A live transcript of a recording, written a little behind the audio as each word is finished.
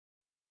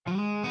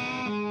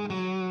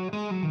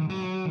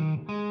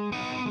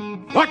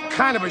What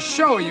kind of a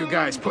show are you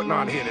guys putting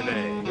on here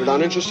today? You're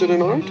not interested in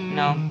art?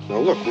 No. Now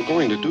look, we're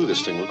going to do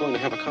this thing. We're going to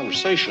have a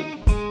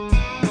conversation.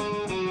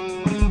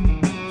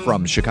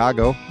 From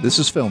Chicago, this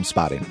is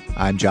Filmspotting.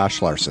 I'm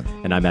Josh Larson.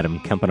 And I'm Adam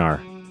Kempenar.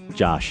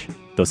 Josh,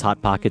 those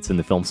Hot Pockets in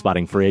the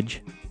Filmspotting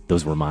fridge,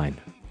 those were mine.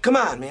 Come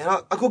on, man.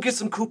 I'll go get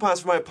some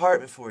coupons for my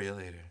apartment for you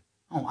later.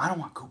 Oh, I don't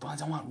want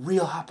coupons. I want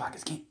real Hot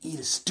Pockets. Can't eat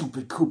a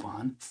stupid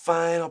coupon.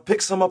 Fine, I'll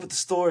pick some up at the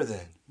store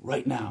then.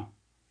 Right now.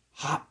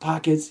 Hot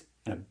Pockets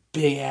and a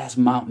big-ass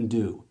Mountain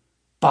Dew.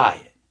 Buy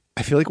it.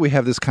 I feel like we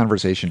have this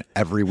conversation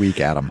every week,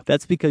 Adam.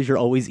 That's because you're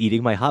always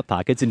eating my Hot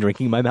Pockets and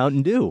drinking my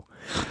Mountain Dew.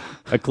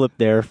 A clip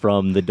there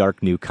from the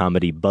dark new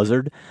comedy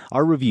Buzzard,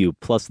 our review,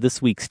 plus this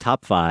week's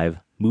top 5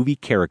 movie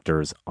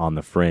characters on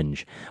the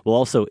Fringe. We'll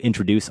also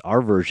introduce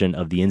our version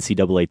of the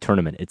NCAA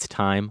tournament. It's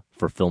time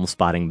for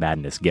Filmspotting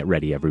Madness. Get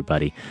ready,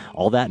 everybody.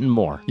 All that and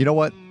more. You know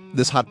what?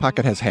 This Hot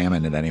Pocket has ham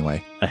in it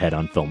anyway. Ahead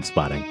on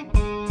Filmspotting.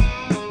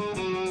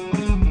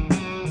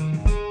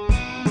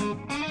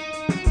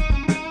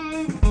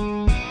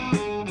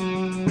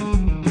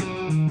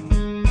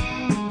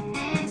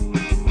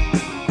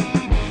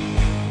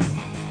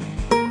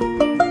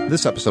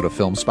 This episode of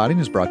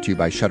Filmspotting is brought to you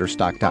by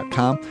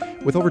Shutterstock.com.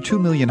 With over 2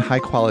 million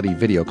high-quality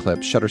video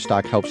clips,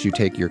 Shutterstock helps you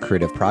take your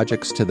creative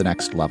projects to the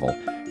next level.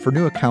 For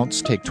new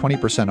accounts, take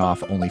 20%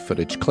 off only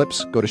footage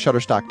clips. Go to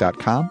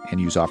Shutterstock.com and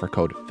use offer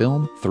code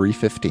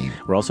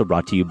FILM315. We're also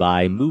brought to you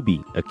by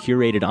Mubi, a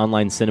curated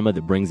online cinema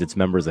that brings its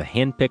members a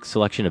hand-picked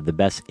selection of the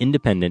best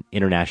independent,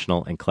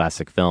 international, and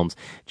classic films.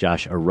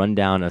 Josh, a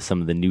rundown of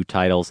some of the new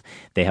titles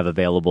they have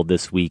available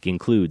this week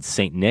includes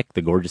Saint Nick,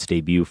 the gorgeous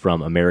debut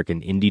from American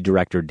indie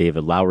director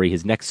David Lowery.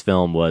 His next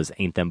film was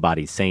Ain't Them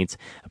Bodies Saints,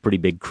 a pretty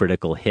big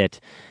critical hit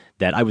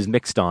that I was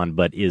mixed on,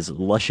 but is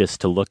luscious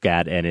to look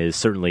at and is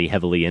certainly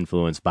heavily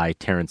influenced by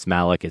Terrence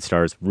Malick. It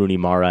stars Rooney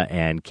Mara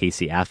and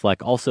Casey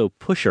Affleck. Also,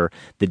 Pusher,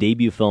 the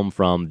debut film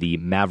from the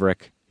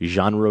Maverick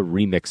genre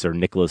remixer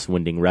Nicholas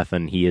Winding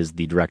Refn. He is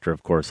the director,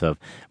 of course, of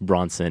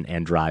Bronson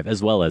and Drive,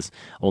 as well as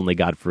Only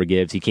God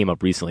Forgives. He came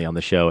up recently on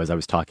the show as I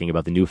was talking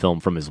about the new film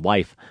from his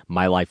wife,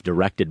 My Life,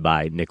 directed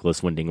by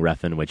Nicholas Winding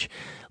Refn, which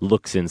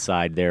looks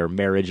inside their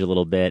marriage a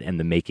little bit and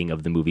the making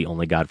of the movie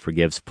Only God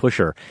Forgives.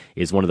 Pusher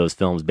is one of those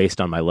films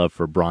based on my love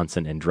for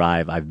Bronson and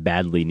Drive I've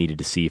badly needed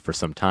to see for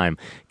some time.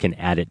 Can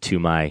add it to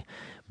my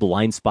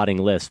blind spotting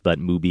list, but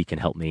Mubi can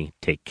help me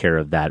take care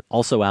of that.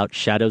 Also out,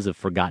 Shadows of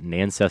Forgotten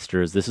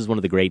Ancestors. This is one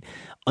of the great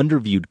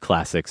underviewed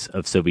classics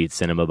of Soviet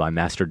cinema by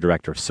master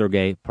director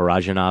Sergei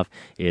Parajanov.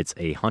 It's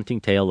a haunting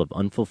tale of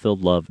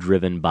unfulfilled love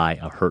driven by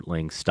a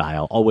hurtling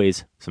style.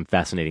 Always some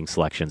fascinating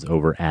selections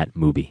over at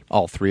Mubi.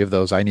 All 3 of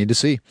those I need to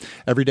see.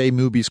 Every day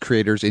Mubi's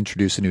creators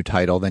introduce a new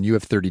title, then you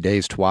have 30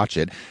 days to watch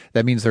it.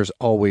 That means there's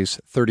always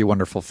 30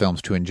 wonderful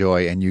films to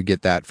enjoy, and you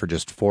get that for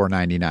just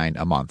 $4.99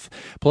 a month.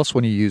 Plus,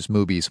 when you use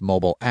Mubi's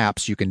mobile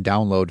apps, you can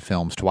download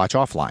films to watch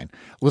offline.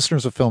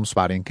 Listeners of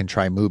Filmspotting can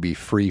try Mubi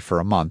free for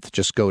a month.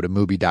 Just go to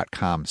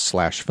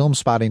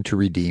Mubi.com/Filmspotting to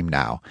redeem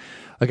now.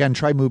 Again,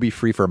 try Mubi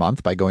free for a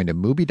month by going to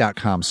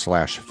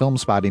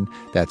Mubi.com/Filmspotting.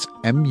 That's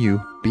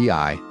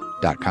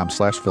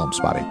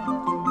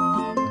MUBI.com/Filmspotting.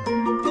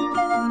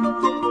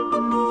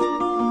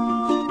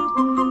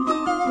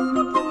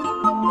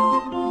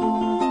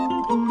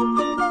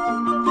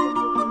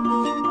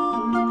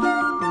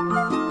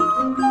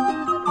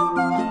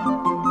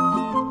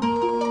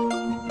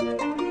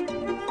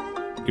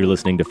 You're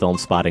listening to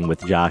Filmspotting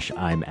with Josh.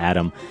 I'm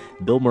Adam.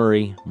 Bill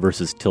Murray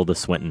versus Tilda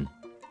Swinton.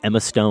 Emma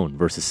Stone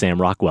versus Sam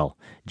Rockwell.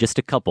 Just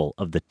a couple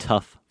of the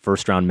tough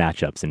first-round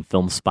matchups in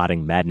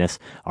Filmspotting Madness,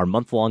 our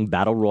month-long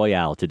battle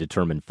royale to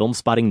determine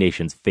Filmspotting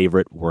Nation's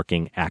favorite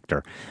working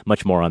actor.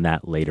 Much more on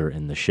that later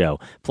in the show.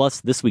 Plus,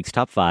 this week's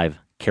top 5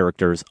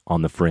 characters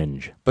on the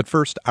Fringe. But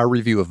first, our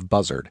review of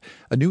Buzzard,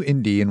 a new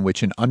indie in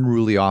which an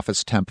unruly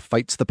office temp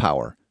fights the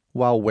power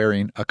while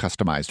wearing a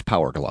customized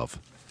power glove.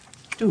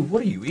 Dude,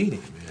 what are you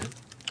eating, man?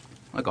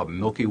 Like a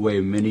Milky Way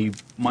mini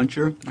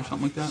muncher or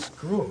something like that.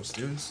 Gross,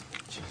 dude. Jeez,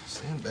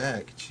 stand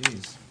back.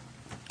 Jeez.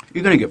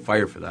 You're gonna get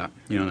fired for that.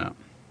 You know that.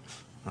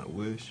 I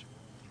wish.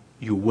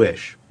 You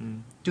wish.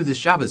 Dude, this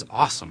job is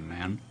awesome,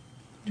 man.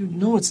 Dude,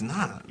 no, it's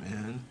not,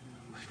 man.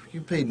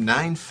 You paid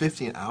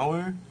 $9.50 an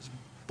hour? It's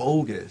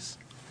bogus.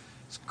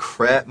 This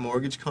crap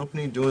mortgage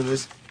company doing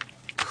this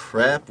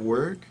crap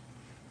work?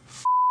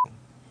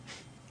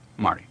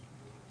 Marty,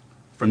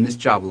 from this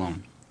job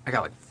alone, I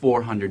got like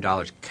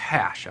 $400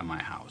 cash on my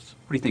house.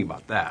 What do you think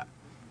about that?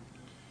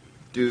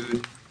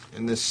 Dude,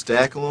 in this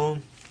stack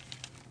alone,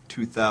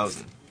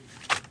 $2,000.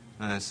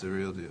 That's the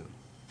real deal.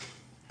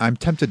 I'm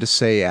tempted to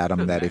say,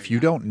 Adam, that if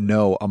you don't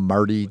know a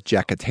Marty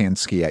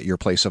Jakatansky at your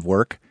place of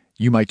work,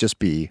 you might just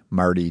be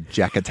Marty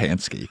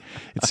Jakatansky.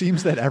 It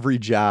seems that every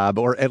job,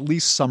 or at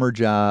least summer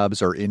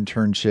jobs or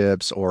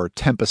internships or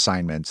temp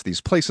assignments,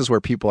 these places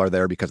where people are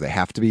there because they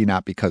have to be,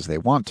 not because they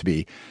want to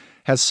be,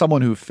 has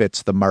someone who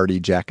fits the Marty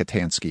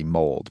Jackatansky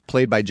mold,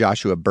 played by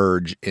Joshua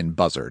Burge in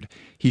Buzzard.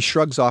 He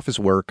shrugs off his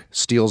work,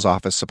 steals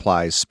office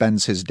supplies,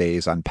 spends his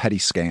days on petty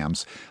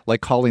scams,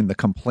 like calling the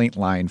complaint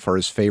line for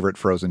his favorite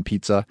frozen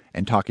pizza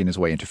and talking his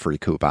way into free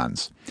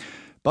coupons.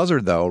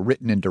 Buzzard, though,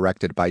 written and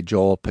directed by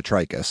Joel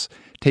Petrikis,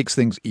 takes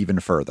things even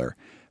further.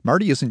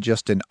 Marty isn't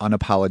just an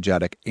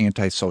unapologetic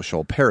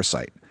antisocial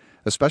parasite.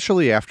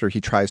 Especially after he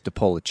tries to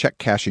pull a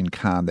check-cashing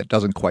con that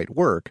doesn't quite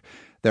work,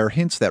 there are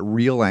hints that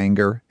real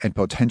anger and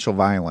potential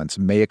violence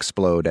may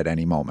explode at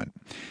any moment.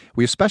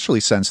 We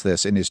especially sense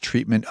this in his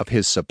treatment of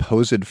his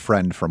supposed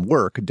friend from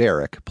work,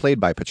 Derek, played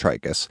by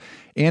Petrikis,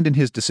 and in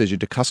his decision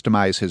to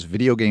customize his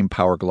video game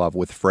power glove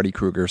with Freddy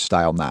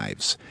Krueger-style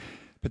knives.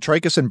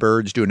 Petrikis and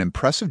Burge do an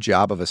impressive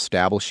job of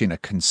establishing a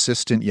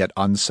consistent yet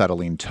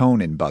unsettling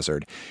tone in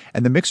Buzzard,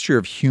 and the mixture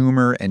of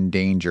humor and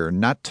danger,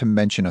 not to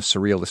mention a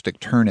surrealistic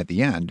turn at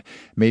the end,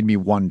 made me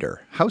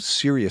wonder, how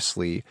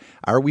seriously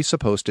are we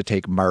supposed to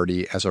take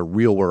Marty as a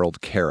real-world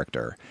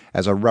character,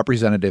 as a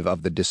representative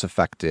of the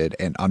disaffected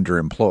and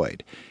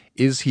underemployed?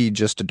 Is he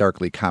just a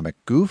darkly comic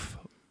goof,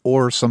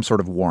 or some sort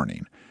of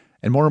warning?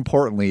 And more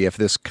importantly, if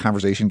this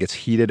conversation gets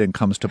heated and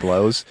comes to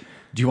blows,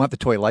 do you want the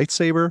toy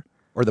lightsaber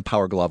or the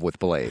power glove with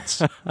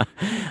blades?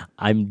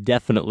 I'm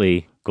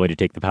definitely going to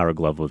take the power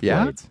glove with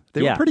blades.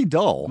 They were pretty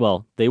dull.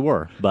 Well, they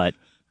were, but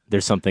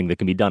there's something that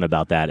can be done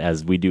about that,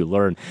 as we do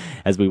learn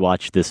as we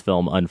watch this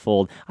film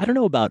unfold. I don't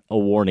know about a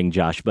warning,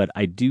 Josh, but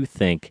I do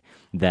think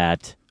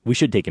that we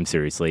should take him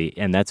seriously,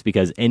 and that's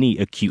because any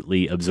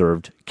acutely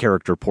observed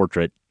character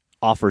portrait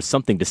offers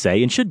something to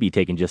say and should be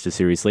taken just as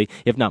seriously,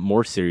 if not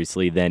more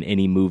seriously, than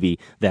any movie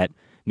that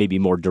maybe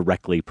more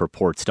directly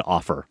purports to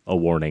offer a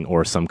warning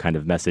or some kind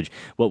of message.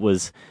 What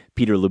was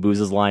Peter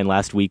Labuza's line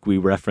last week we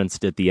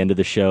referenced at the end of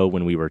the show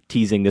when we were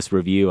teasing this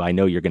review? I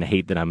know you're going to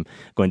hate that I'm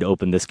going to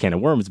open this can of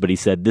worms, but he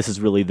said, this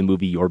is really the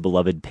movie your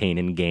beloved Pain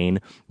and Gain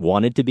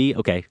wanted to be.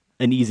 Okay,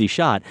 an easy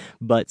shot,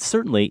 but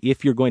certainly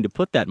if you're going to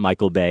put that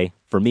Michael Bay,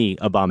 for me,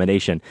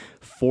 abomination,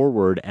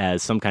 forward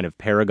as some kind of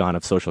paragon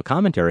of social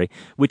commentary,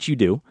 which you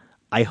do,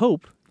 I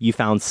hope you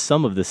found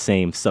some of the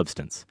same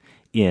substance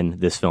in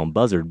this film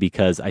Buzzard,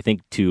 because I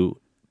think, to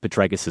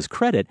Petrikis'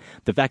 credit,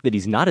 the fact that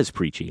he's not as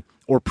preachy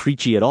or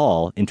preachy at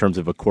all in terms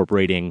of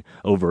incorporating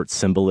overt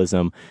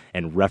symbolism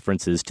and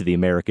references to the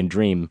American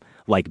dream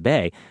like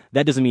Bay,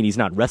 that doesn't mean he's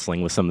not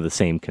wrestling with some of the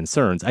same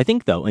concerns. I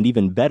think, though, an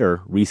even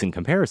better recent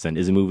comparison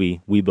is a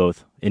movie we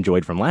both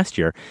enjoyed from last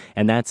year,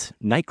 and that's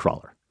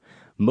Nightcrawler.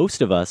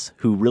 Most of us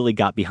who really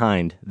got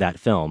behind that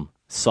film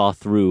saw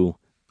through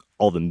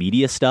all the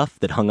media stuff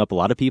that hung up a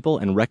lot of people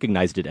and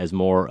recognized it as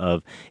more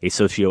of a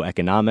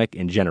socioeconomic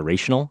and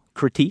generational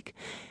critique.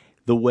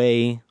 The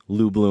way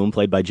Lou Bloom,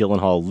 played by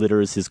Gyllenhaal,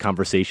 litters his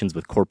conversations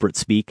with corporate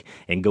speak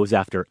and goes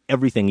after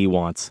everything he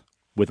wants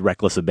with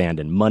reckless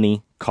abandon: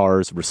 money,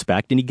 cars,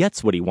 respect, and he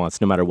gets what he wants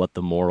no matter what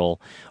the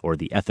moral or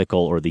the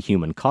ethical or the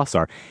human costs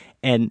are.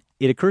 And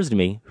it occurs to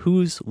me,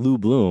 who's Lou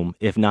Bloom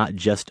if not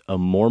just a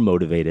more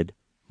motivated,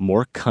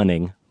 more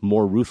cunning,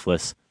 more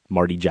ruthless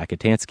Marty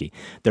Jackatansky?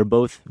 They're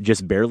both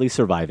just barely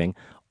surviving.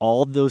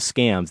 All of those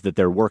scams that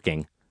they're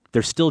working,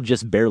 they're still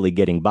just barely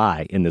getting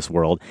by in this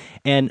world.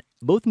 And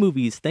both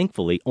movies,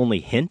 thankfully, only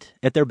hint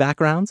at their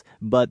backgrounds,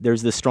 but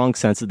there's this strong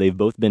sense that they've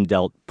both been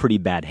dealt pretty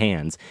bad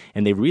hands,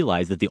 and they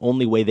realize that the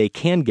only way they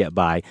can get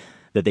by,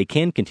 that they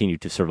can continue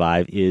to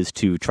survive, is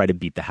to try to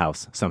beat the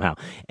house somehow.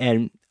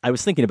 And I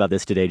was thinking about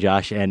this today,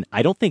 Josh, and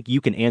I don't think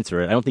you can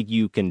answer it. I don't think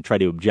you can try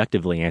to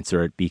objectively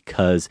answer it,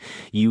 because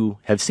you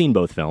have seen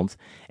both films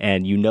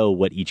and you know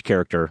what each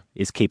character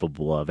is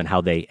capable of and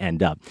how they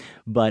end up.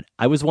 But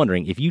I was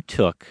wondering, if you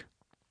took,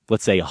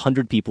 let's say,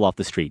 100 people off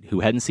the street who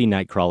hadn't seen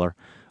Nightcrawler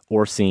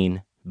or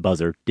seen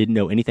Buzzard, didn't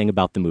know anything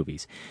about the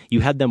movies,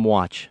 you had them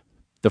watch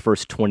the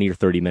first 20 or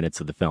 30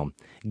 minutes of the film,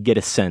 get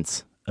a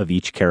sense of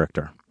each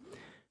character.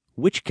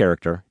 Which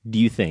character do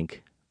you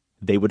think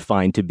they would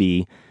find to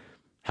be,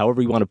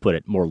 however you want to put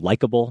it, more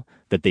likable,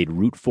 that they'd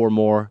root for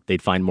more,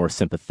 they'd find more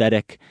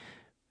sympathetic,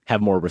 have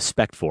more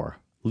respect for?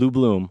 Lou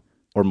Bloom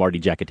or Marty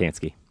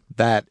Jackatansky?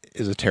 That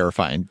is a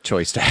terrifying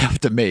choice to have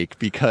to make,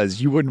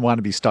 because you wouldn't want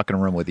to be stuck in a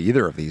room with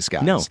either of these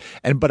guys. No.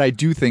 But I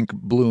do think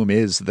Bloom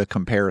is the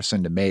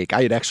comparison to make.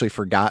 I had actually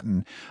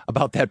forgotten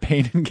about that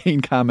Pain and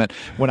Gain comment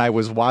when I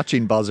was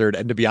watching Buzzard,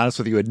 and to be honest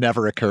with you, it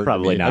never occurred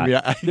Probably to me.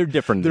 not. They're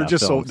different. They're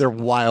just films. they're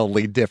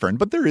wildly different.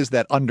 But there is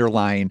that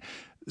underlying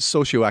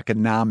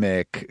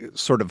socioeconomic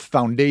sort of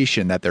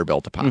foundation that they're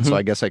built upon. So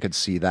I guess I could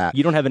see that.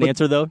 You don't have an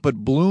answer, though? But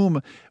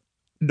Bloom...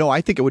 No,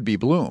 I think it would be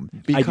Bloom,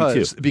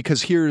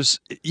 because here's,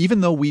 even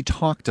though we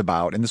talked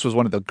about, and this was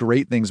one of the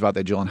great things about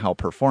the Gyllenhaal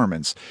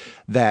performance,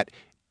 that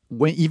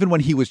even when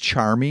he was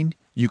charming,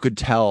 you could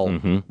tell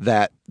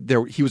that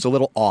he was a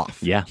little off.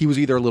 Yeah. He was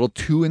either a little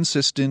too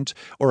insistent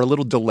or a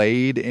little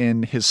delayed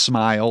in his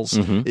smiles.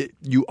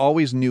 You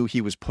always knew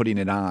he was putting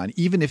it on,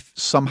 even if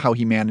somehow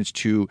he managed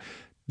to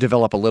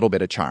develop a little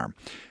bit of charm.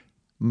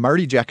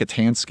 Marty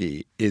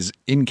Jackatansky is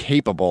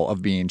incapable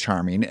of being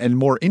charming and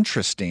more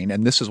interesting,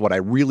 and this is what I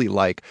really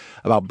like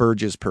about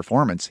Burge's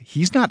performance.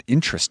 He's not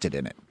interested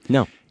in it.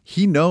 No.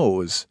 He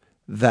knows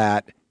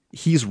that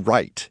he's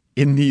right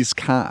in these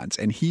cons,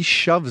 and he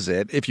shoves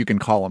it, if you can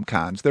call them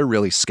cons, they're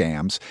really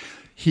scams.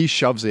 He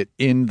shoves it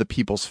in the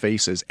people's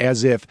faces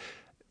as if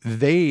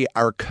they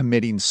are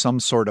committing some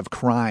sort of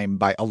crime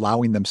by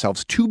allowing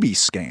themselves to be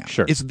scammed.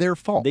 Sure. It's their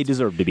fault. They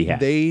deserve to be had.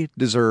 They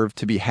deserve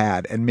to be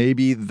had. And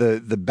maybe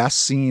the best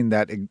scene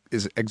that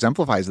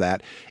exemplifies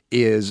that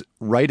is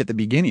right at the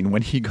beginning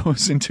when he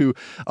goes into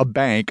a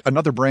bank,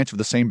 another branch of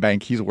the same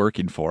bank he's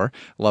working for.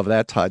 Love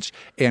that touch.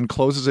 And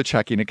closes a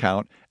checking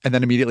account and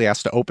then immediately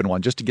has to open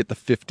one just to get the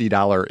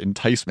 $50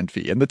 enticement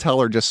fee. And the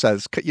teller just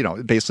says,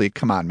 basically,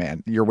 come on,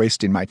 man, you're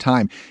wasting my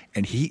time.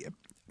 And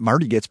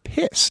Marty gets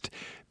pissed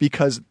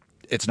because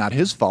it's not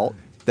his fault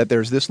that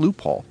there's this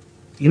loophole.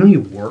 You know you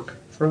work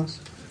for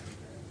us?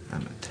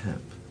 I'm a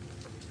temp.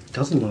 It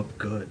doesn't look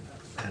good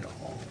at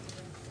all.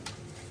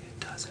 It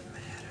doesn't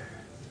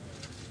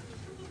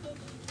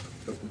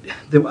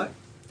matter.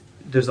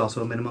 There's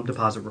also a minimum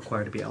deposit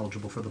required to be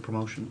eligible for the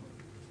promotion.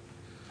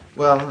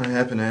 Well, I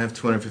happen to have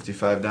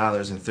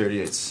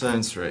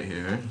 $255.38 right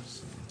here.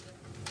 So.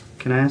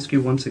 Can I ask you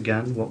once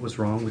again what was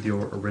wrong with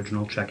your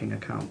original checking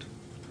account?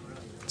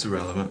 It's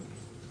irrelevant.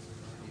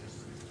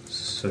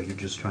 So you're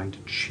just trying to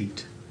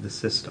cheat the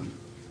system?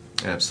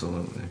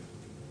 Absolutely.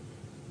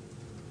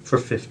 For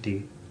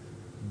 $50?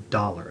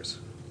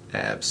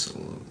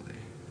 Absolutely.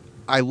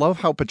 I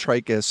love how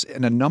Petrakis,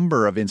 in a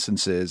number of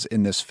instances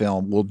in this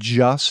film, will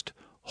just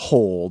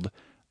hold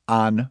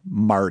on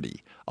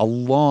Marty. A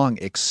long,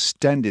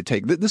 extended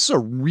take. This is a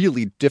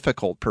really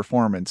difficult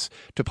performance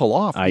to pull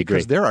off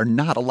because there are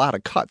not a lot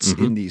of cuts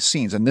in these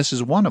scenes, and this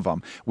is one of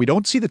them. We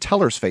don't see the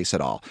teller's face at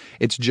all.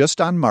 It's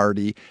just on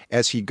Marty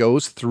as he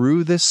goes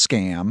through this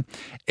scam,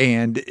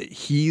 and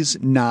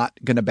he's not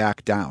going to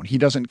back down. He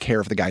doesn't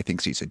care if the guy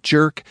thinks he's a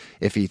jerk,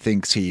 if he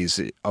thinks he's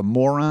a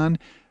moron.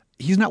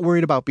 He's not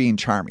worried about being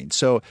charming.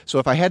 So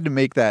if I had to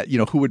make that,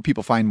 who would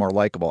people find more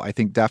likable? I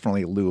think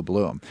definitely Lou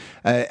Bloom.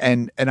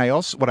 And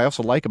what I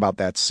also like about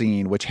that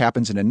scene, which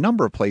happens in a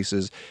number of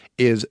places,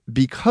 is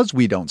because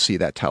we don't see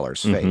that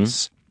teller's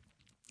face,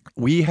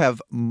 we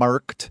have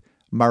marked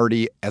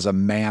Marty as a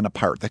man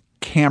apart. The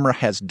camera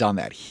has done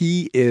that.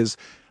 He is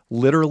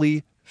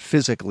literally,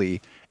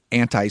 physically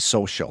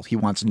antisocial. He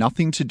wants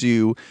nothing to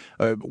do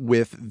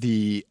with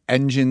the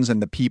engines and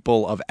the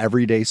people of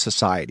everyday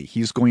society.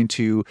 He's going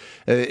to,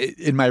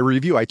 in my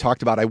review, I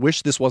talked about, I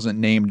wish this wasn't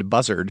named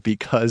Buzzard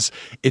because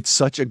it's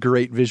such a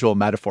great visual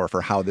metaphor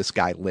for how this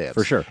guy lives.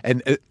 For sure.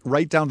 And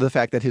right down to the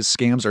fact that his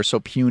scams are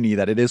so puny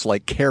that it is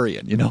like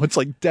carrion. It's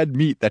like dead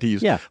meat that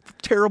he's,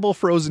 terrible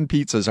frozen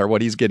pizzas are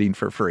what he's getting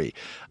for free.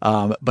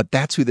 But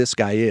that's who this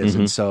guy is.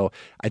 And so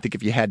I think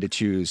if you had to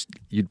choose,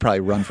 you'd probably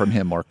run from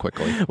him more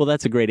quickly. Well,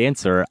 that's a great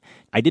answer.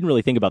 I didn't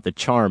really think about the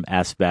charm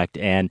aspect,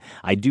 and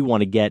I do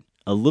want to get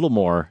a little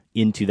more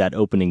into that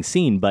opening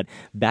scene. But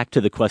back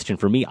to the question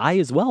for me, I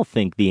as well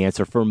think the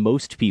answer for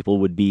most people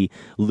would be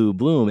Lou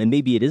Bloom. And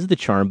maybe it is the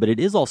charm, but it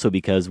is also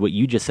because what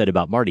you just said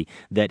about Marty,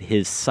 that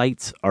his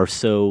sights are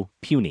so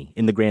puny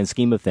in the grand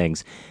scheme of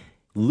things.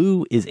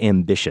 Lou is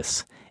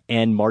ambitious.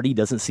 And Marty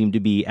doesn't seem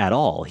to be at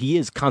all. He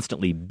is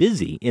constantly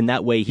busy. In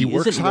that way, he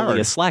works isn't really hard.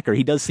 a slacker.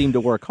 He does seem to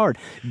work hard,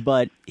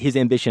 but his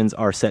ambitions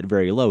are set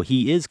very low.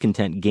 He is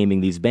content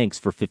gaming these banks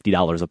for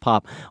 $50 a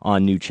pop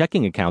on new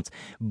checking accounts.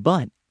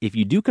 But if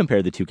you do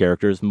compare the two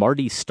characters,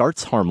 Marty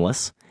starts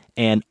harmless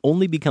and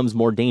only becomes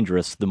more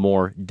dangerous the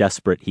more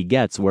desperate he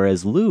gets.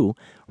 Whereas Lou,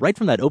 right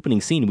from that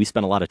opening scene we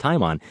spent a lot of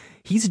time on,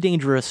 he's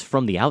dangerous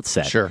from the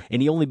outset. Sure.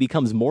 And he only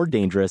becomes more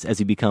dangerous as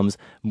he becomes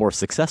more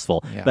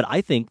successful. Yeah. But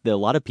I think that a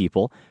lot of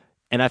people,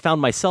 and I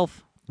found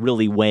myself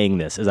really weighing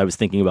this as I was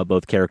thinking about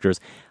both characters,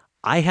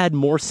 I had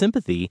more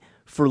sympathy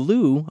for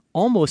Lou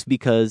almost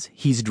because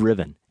he's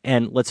driven.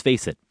 And let's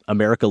face it,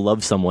 America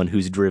loves someone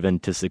who's driven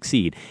to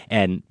succeed.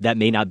 And that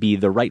may not be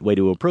the right way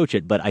to approach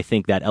it, but I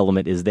think that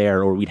element is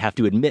there, or we'd have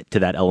to admit to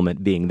that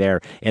element being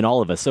there in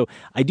all of us. So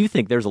I do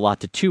think there's a lot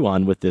to chew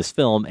on with this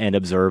film and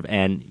observe,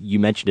 and you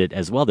mentioned it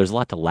as well. There's a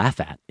lot to laugh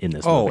at in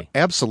this movie. Oh,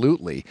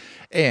 absolutely.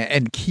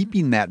 And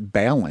keeping that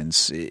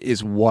balance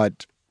is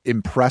what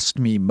impressed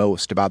me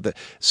most about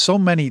so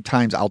many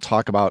times I'll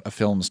talk about a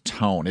film's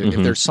tone. If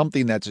there's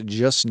something that's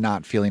just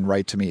not feeling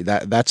right to me,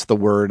 that's the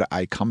word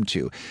I come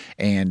to.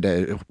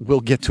 And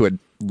we'll get to it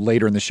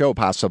later in the show,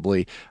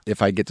 possibly,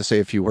 if I get to say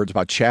a few words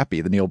about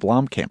Chappie, the Neil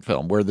Blomkamp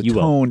film, where the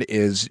tone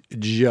is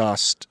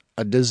just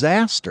a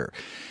disaster.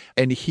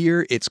 And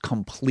here it's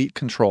complete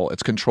control.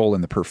 It's control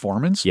in the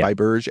performance by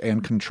Burge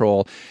and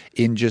control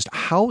in just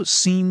how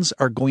scenes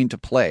are going to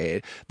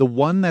play. The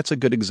one that's a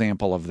good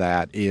example of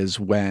that is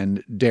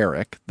when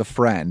Derek, the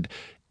friend,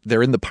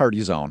 they're in the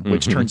party zone,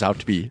 which turns out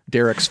to be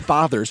Derek's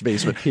father's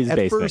basement. His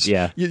basement, first,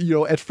 yeah.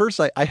 At first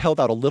I held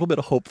out a little bit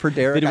of hope for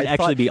Derek. Did it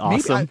actually be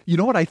awesome? You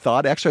know what I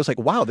thought? Actually, I was like,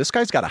 wow, this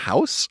guy's got a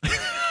house?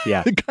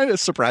 Yeah. It kind of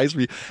surprised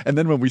me. And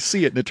then when we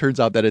see it and it turns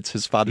out that it's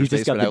his father's He's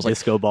just basement, got the I was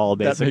disco like, ball,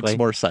 basically. That makes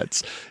more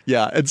sense.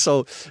 Yeah. And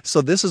so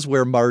this is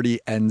where Marty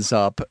ends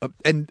up.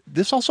 And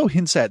this also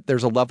hints at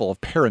there's a level of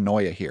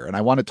paranoia here. And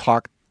I want to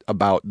talk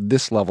about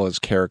this level of his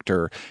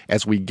character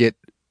as we get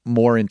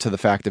more into the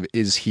fact of,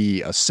 is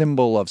he a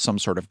symbol of some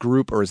sort of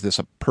group, or is this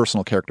a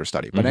personal character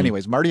study? But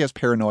anyways, Marty has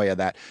paranoia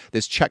that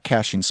this check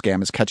cashing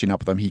scam is catching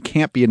up with him. He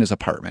can't be in his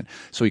apartment,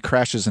 so he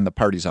crashes in the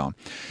party zone.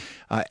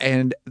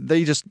 And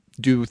they just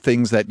do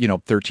things that,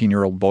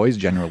 13-year-old boys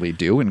generally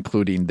do,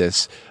 including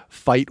this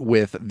fight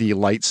with the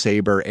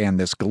lightsaber and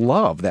this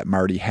glove that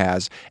Marty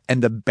has.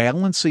 And the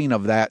balancing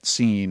of that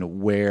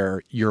scene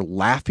where you're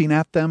laughing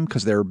at them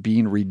because they're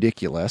being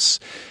ridiculous,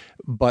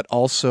 but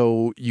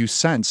also you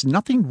sense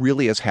nothing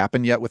really has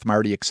happened yet with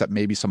Marty except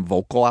maybe some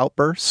vocal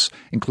outbursts,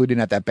 including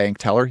at that bank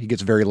teller. He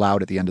gets very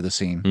loud at the end of the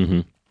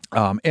scene.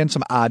 And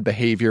some odd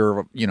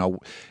behavior,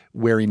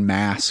 wearing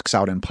masks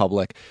out in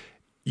public.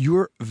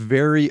 You're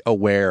very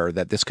aware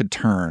that this could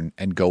turn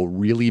and go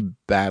really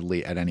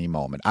badly at any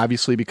moment.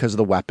 Obviously, because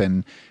the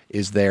weapon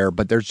is there,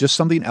 but there's just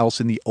something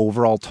else in the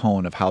overall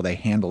tone of how they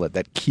handle it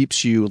that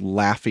keeps you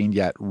laughing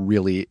yet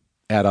really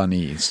at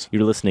unease.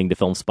 You're listening to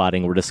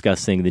Filmspotting. We're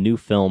discussing the new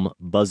film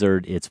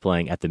Buzzard. It's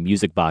playing at the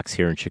Music Box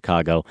here in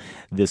Chicago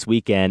this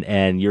weekend.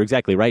 And you're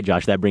exactly right,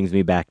 Josh. That brings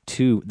me back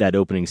to that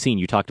opening scene.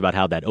 You talked about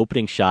how that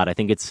opening shot, I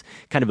think it's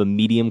kind of a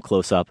medium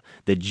close-up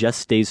that just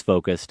stays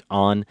focused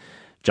on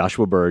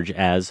Joshua Burge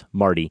as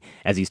Marty,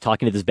 as he's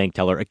talking to this bank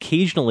teller.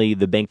 Occasionally,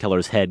 the bank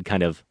teller's head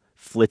kind of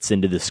flits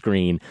into the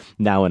screen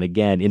now and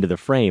again into the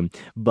frame.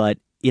 But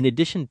in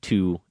addition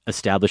to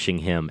establishing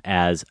him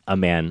as a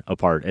man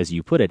apart, as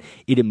you put it,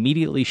 it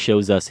immediately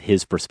shows us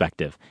his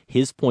perspective,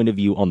 his point of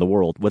view on the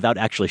world, without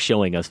actually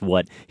showing us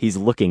what he's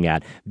looking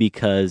at,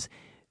 because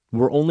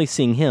we're only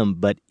seeing him,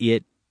 but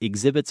it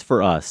exhibits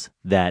for us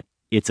that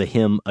it's a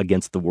him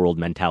against the world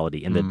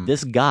mentality, and that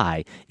this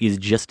guy is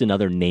just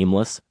another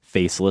nameless,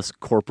 faceless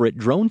corporate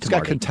drone to He's got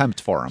Marty. contempt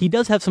for him. He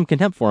does have some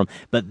contempt for him,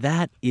 but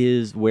that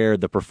is where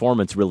the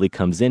performance really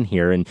comes in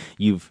here, and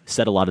you've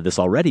said a lot of this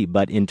already,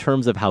 but in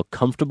terms of how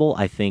comfortable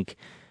I think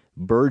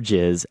Burge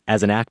is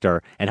as an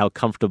actor and how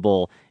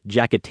comfortable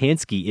Jack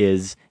Atansky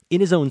is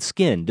in his own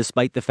skin,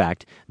 despite the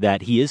fact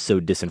that he is so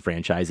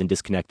disenfranchised and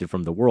disconnected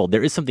from the world,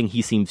 there is something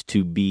he seems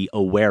to be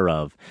aware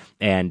of,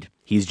 and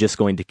he's just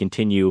going to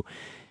continue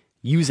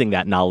using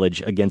that knowledge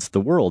against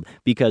the world,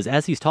 because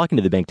as he's talking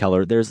to the bank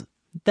teller, there's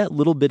that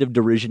little bit of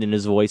derision in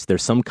his voice.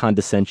 There's some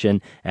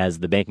condescension as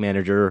the bank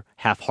manager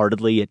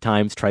half-heartedly at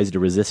times tries to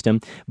resist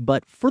him.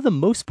 But for the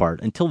most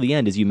part, until the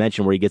end, as you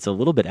mentioned, where he gets a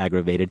little bit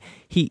aggravated,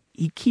 he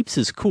keeps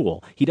his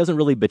cool. He doesn't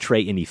really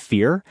betray any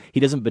fear.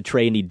 He doesn't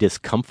betray any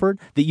discomfort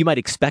that you might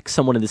expect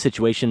someone in the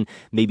situation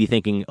maybe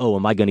thinking, oh,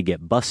 am I going to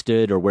get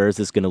busted, or where is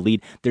this going to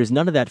lead? There's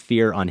none of that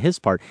fear on his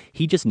part.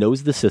 He just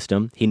knows the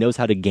system. He knows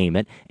how to game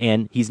it,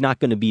 and he's not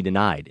going to be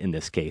denied in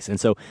this case. And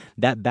so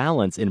that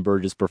balance in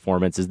Burge's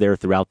performance is there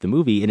throughout the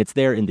movie, and it's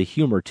there in the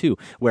humor too,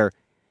 where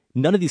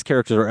none of these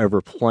characters are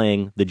ever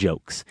playing the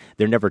jokes.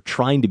 They're never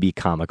trying to be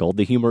comical.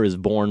 The humor is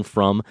born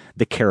from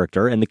the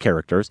character and the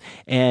characters,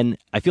 and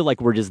I feel like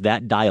we're just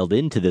that dialed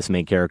into this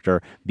main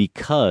character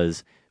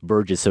because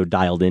Burge is so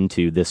dialed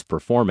into this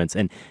performance.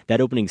 And that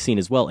opening scene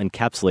as well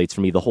encapsulates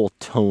for me the whole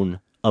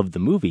tone of the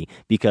movie,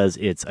 because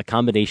it's a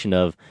combination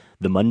of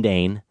the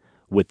mundane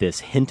with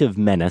this hint of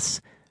menace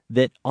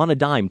that on a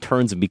dime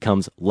turns and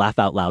becomes laugh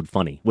out loud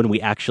funny when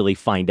we actually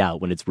find out,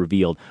 when it's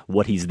revealed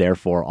what he's there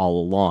for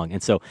all along.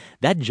 And so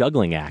that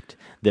juggling act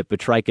that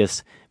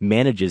Petrikis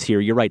manages here,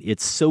 you're right,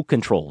 it's so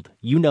controlled.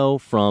 You know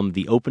from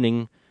the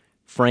opening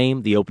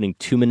frame, the opening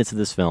 2 minutes of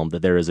this film,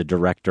 that there is a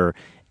director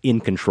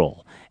in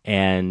control.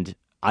 And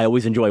I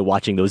always enjoy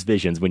watching those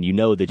visions when you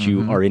know that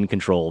you are in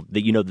control,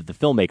 that you know that the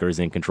filmmaker is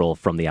in control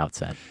from the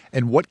outset.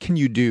 And what can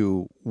you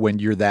do when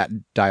you're that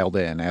dialed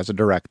in as a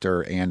director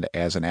and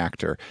as an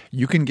actor?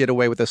 You can get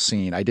away with a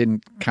scene, I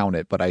didn't count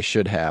it, but I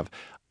should have,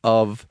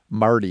 of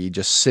Marty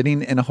just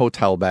sitting in a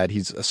hotel bed.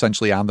 He's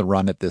essentially on the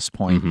run at this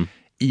point,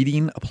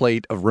 eating a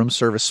plate of room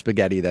service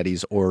spaghetti that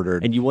he's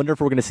ordered. And you wonder if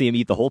we're going to see him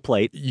eat the whole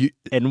plate,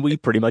 and we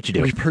pretty much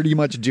do. We pretty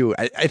much do.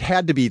 It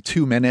had to be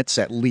 2 minutes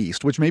at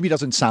least, which maybe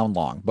doesn't sound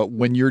long, but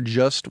when you're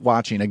just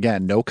watching,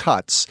 again, no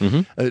cuts,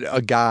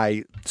 a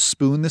guy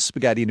spoon the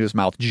spaghetti into his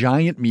mouth,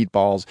 giant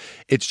meatballs,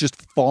 it's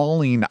just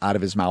falling out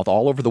of his mouth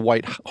all over the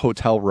white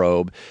hotel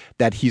robe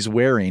that he's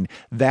wearing,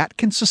 that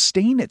can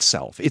sustain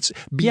itself. It's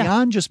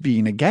beyond just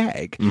being a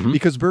gag,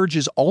 because Burge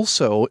is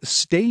also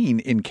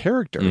staying in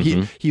character.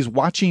 He's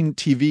watching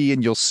TV,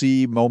 and you'll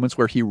see moments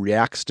where he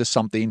reacts to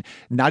something,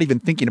 not even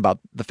thinking about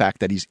the fact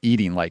that he's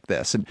eating like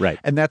this. And,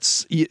 and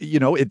that's,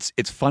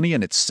 it's funny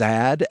and it's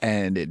sad,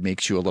 and it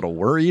makes you a little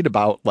worried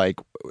about, like,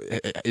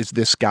 is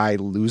this guy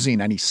losing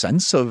any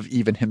sense of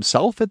even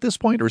himself at this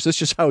point, or is this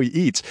just how he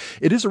eats?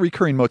 It is a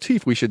recurring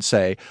motif, we should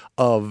say,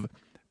 of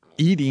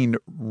eating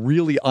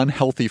really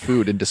unhealthy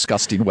food in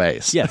disgusting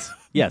ways.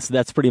 Yes,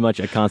 that's pretty much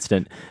a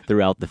constant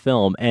throughout the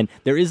film. And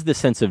there is this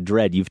sense of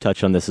dread, you've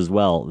touched on this as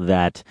well,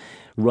 that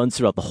runs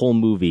throughout the whole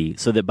movie,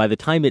 so that by the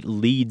time it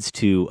leads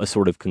to a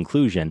sort of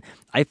conclusion,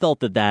 I felt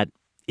that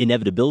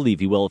inevitability,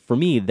 if you will, for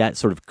me, that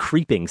sort of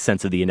creeping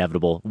sense of the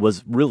inevitable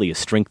was really a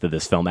strength of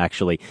this film,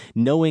 actually.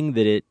 Knowing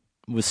that it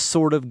was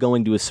sort of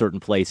going to a certain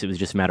place. It was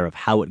just a matter of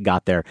how it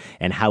got there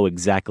and how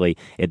exactly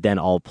it then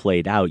all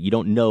played out. You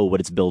don't know what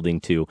it's building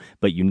to,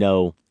 but you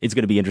know it's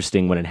going to be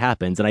interesting when it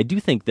happens. And I do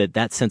think that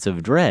that sense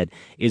of dread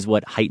is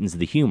what heightens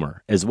the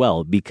humor as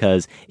well,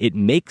 because it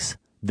makes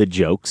the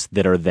jokes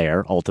that are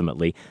there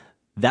ultimately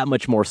that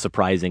much more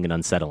surprising and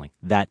unsettling,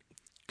 that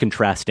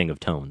contrasting of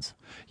tones.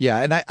 Yeah,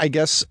 and I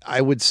guess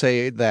I would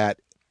say that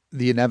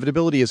the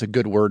inevitability is a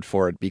good word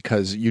for it,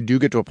 because you do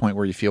get to a point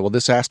where you feel, well,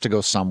 this has to go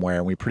somewhere,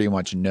 and we pretty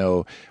much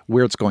know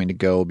where it's going to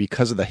go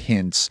because of the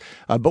hints.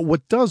 But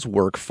what does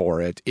work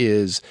for it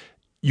is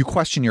you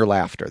question your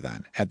laughter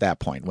then at that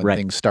point when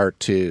things start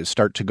to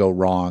go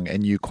wrong,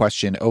 and you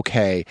question,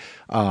 okay,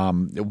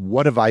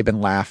 what have I been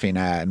laughing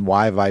at, and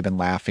why have I been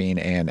laughing,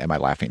 and am I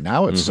laughing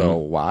now? If so,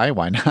 why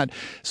not?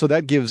 So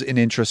that gives an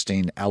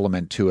interesting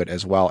element to it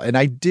as well. And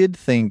I did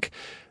think,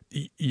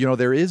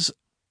 there is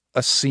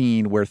a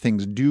scene where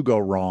things do go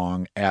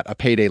wrong at a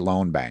payday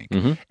loan bank.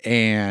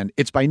 And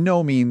it's by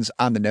no means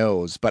on the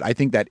nose, but I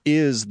think that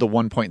is the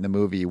one point in the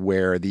movie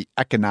where the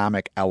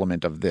economic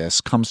element of this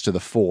comes to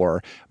the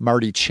fore.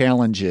 Marty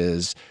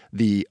challenges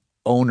the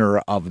owner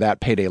of that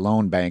payday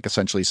loan bank,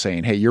 essentially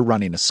saying, hey, you're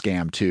running a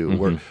scam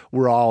too.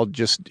 We're all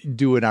just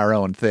doing our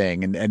own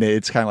thing. And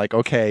it's kind of like,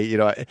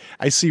 okay,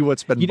 I see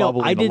what's been bubbling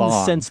along. I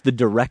didn't sense the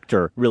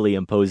director really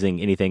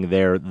imposing anything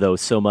there, though,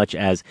 so much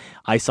as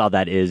I saw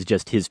that as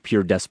just his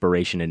pure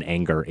desperation and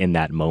anger in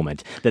that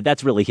moment.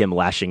 That's really him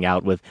lashing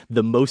out with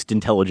the most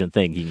intelligent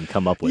thing he can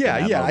come up with.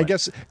 Yeah. I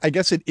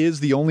guess it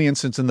is the only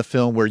instance in the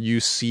film where you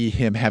see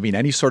him having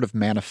any sort of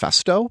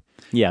manifesto.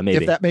 Yeah,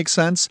 maybe. If that makes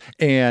sense.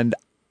 And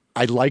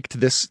I liked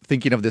this,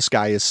 thinking of this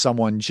guy as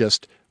someone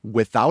just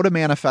without a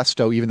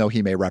manifesto, even though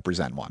he may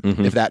represent one,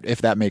 if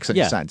that makes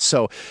any sense.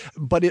 So,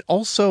 but it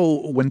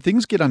also, when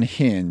things get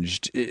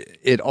unhinged,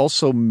 it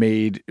also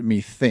made me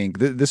think,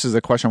 this is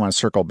a question I want to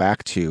circle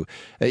back to.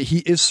 He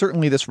is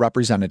certainly this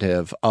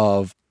representative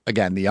of,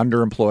 again, the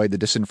underemployed, the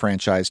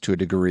disenfranchised to a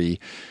degree,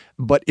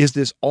 but is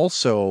this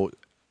also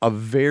a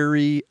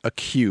very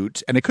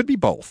acute, and it could be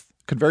both,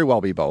 could very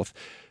well be both,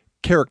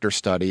 character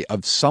study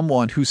of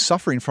someone who's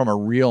suffering from a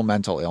real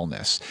mental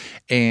illness.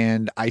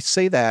 And I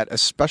say that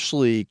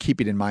especially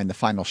keeping in mind the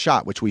final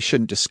shot, which we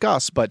shouldn't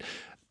discuss, but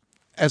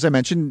as I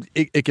mentioned,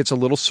 it gets a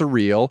little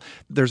surreal.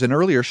 There's an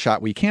earlier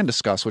shot we can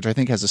discuss, which I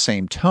think has the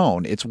same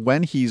tone. It's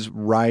when he's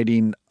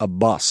riding a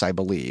bus, I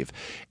believe,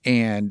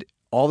 and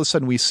all of a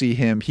sudden we see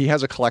him, he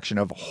has a collection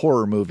of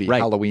horror movie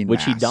Halloween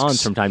which masks. He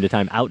dons from time to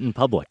time out in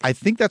public. I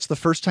think that's the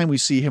first time we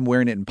see him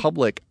wearing it in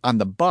public on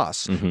the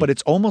bus, but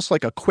it's almost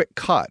like a quick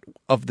cut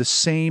of the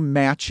same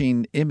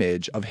matching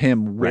image of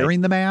him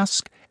wearing the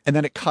mask, and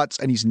then it cuts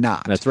and he's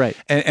not. That's right.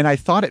 And I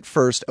thought at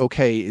first,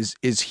 okay,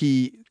 is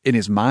he in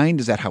his mind?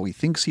 Is that how he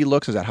thinks he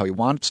looks? Is that how he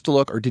wants to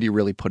look? Or did he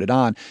really put it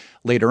on?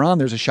 Later on,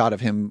 there's a shot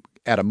of him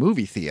at a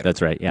movie theater.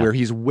 That's right, yeah. Where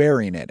he's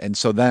wearing it. And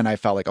so then I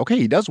felt like, okay,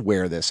 he does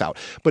wear this out.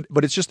 But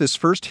it's just this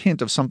first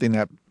hint of something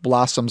that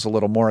blossoms a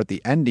little more at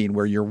the ending,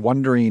 where you're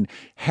wondering,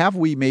 have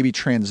we maybe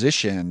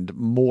transitioned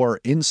more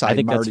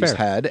inside Marty's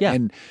head? Yeah.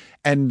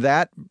 And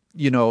that,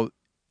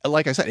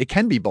 like I said, it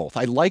can be both.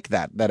 I like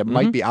that it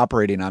might be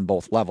operating on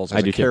both levels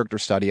as a character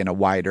study and a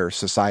wider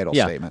societal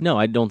statement. No,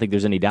 I don't think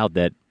there's any doubt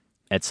that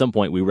at some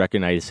point we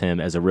recognize him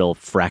as a real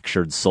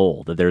fractured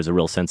soul, that there's a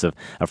real sense of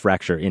a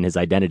fracture in his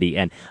identity.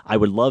 And I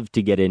would love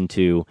to get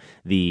into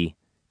the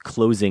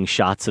closing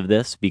shots of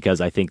this,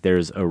 because I think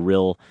there's a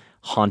real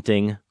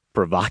haunting,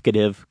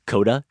 provocative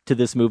coda to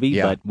this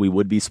movie, but we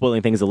would be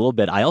spoiling things a little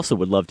bit. I also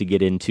would love to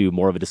get into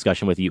more of a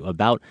discussion with you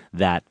about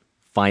that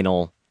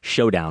final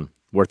showdown,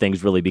 where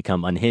things really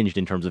become unhinged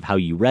in terms of how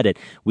you read it.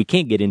 We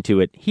can't get into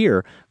it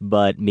here,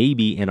 but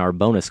maybe in our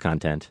bonus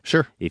content.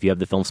 Sure. If you have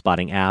the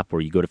Filmspotting app,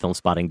 or you go to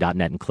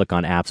filmspotting.net and click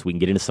on apps, we can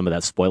get into some of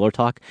that spoiler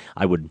talk.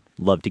 I would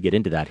love to get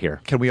into that here.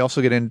 Can we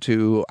also get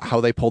into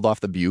how they pulled off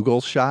the bugle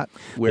shot?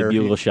 The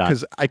bugle shot.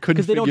 Because I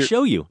couldn't they don't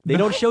show you. They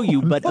don't show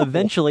you, but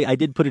eventually I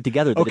did put it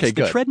together that it's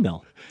the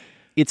treadmill.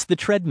 It's the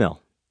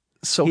treadmill.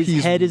 So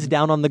his head is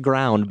down on the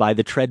ground by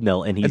the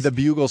treadmill, and the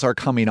bugles are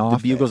coming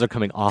off. The bugles are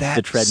coming off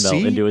the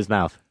treadmill into his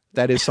mouth.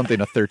 That is something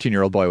a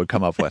 13-year-old boy would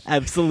come up with.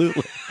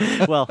 Absolutely.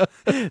 Well,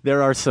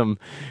 there are some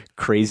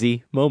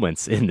crazy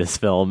moments in this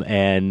film,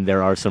 and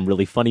there are some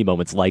really funny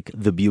moments, like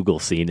the bugle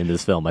scene in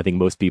this film. I think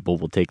most people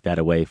will take that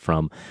away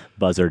from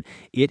Buzzard.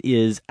 It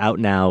is out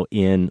now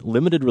in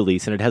limited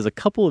release, and it has a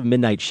couple of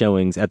midnight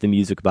showings at the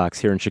Music Box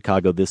here in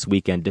Chicago this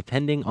weekend.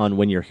 Depending on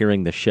when you're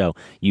hearing the show,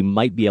 you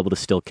might be able to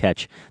still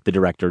catch the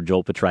director,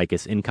 Joel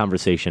Petrikis, in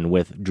conversation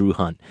with Drew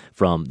Hunt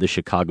from the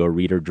Chicago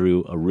Reader.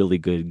 Drew, a really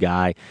good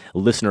guy, a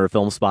listener of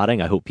Filmspotting.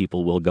 I hope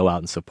people will go out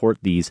and support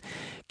these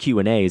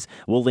Q&As.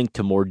 We'll link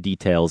to more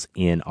details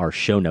in our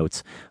show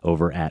notes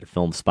over at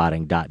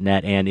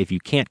filmspotting.net. And if you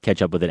can't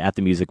catch up with it at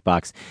the Music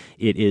Box,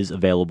 it is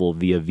available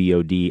via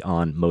VOD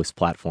on most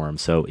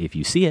platforms. So if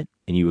you see it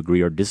and you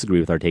agree or disagree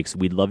with our takes,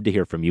 we'd love to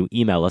hear from you.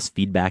 Email us,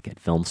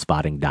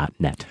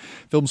 feedback@filmspotting.net.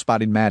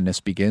 Filmspotting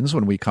Madness begins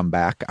when we come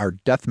back. Our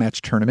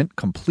deathmatch tournament,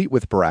 complete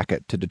with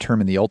bracket, to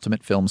determine the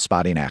ultimate film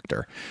spotting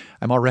actor.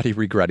 I'm already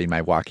regretting my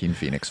Joaquin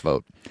Phoenix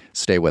vote.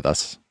 Stay with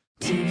us.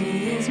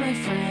 TV is my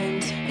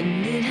friend,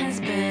 and it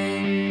has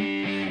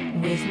been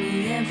with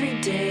me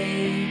every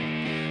day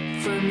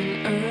from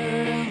an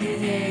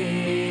early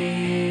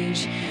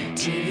age.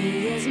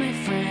 TV is my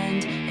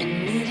friend,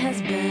 and it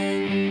has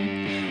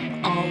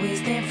been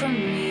always there for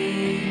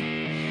me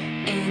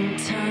in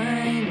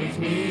time of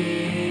need.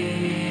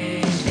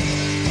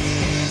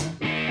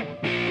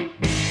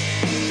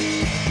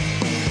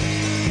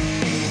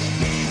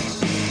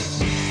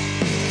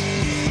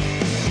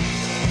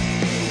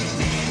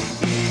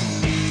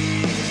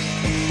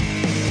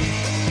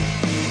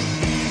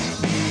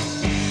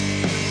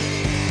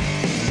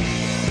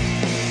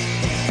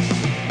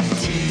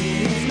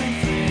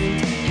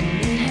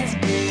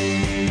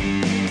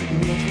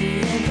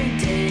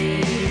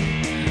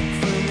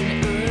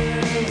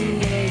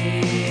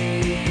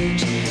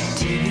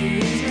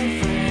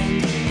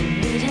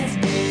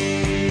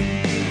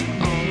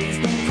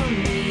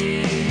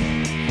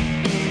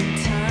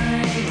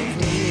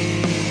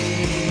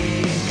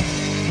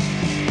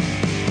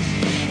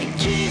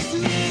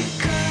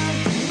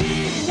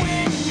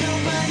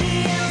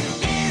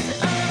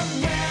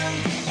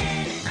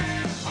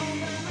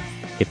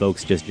 Hey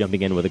folks, just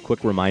jumping in with a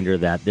quick reminder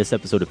that this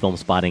episode of Film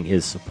Spotting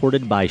is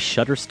supported by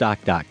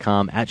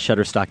Shutterstock.com. At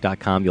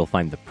Shutterstock.com, you'll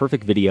find the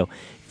perfect video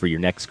for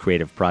your next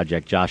creative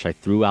project. Josh, I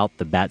threw out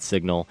the bat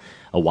signal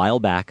a while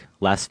back,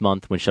 last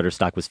month, when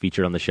Shutterstock was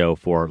featured on the show,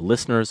 for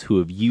listeners who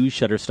have used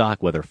Shutterstock,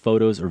 whether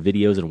photos or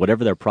videos, and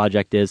whatever their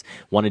project is,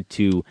 wanted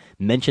to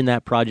mention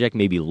that project,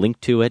 maybe link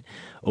to it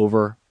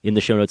over in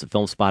the show notes at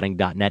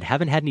filmspotting.net.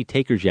 Haven't had any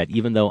takers yet,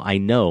 even though I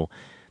know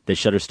that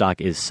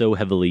Shutterstock is so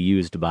heavily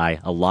used by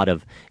a lot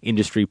of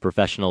industry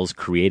professionals,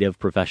 creative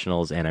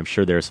professionals, and I'm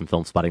sure there are some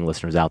Film Spotting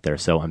listeners out there.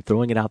 So I'm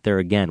throwing it out there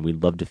again.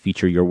 We'd love to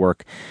feature your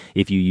work.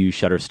 If you use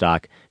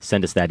Shutterstock,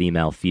 send us that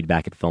email,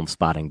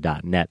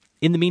 feedback@filmspotting.net.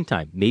 In the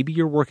meantime, maybe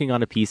you're working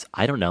on a piece,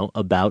 I don't know,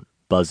 about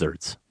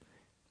buzzards.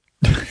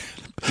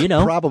 You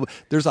know? Probably.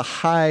 There's a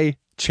high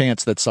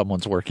chance that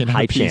someone's working on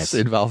a piece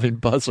involving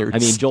buzzards. I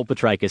mean, Joel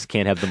Petrikis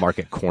can't have the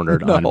market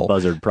cornered on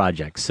buzzard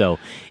projects. So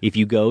if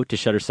you go to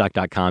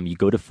Shutterstock.com, you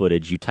go to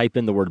footage, you type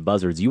in the word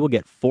buzzards, you will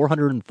get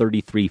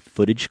 433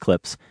 footage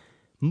clips,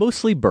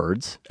 mostly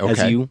birds,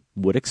 as you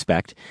would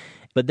expect.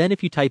 But then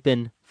if you type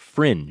in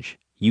Fringe,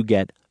 you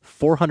get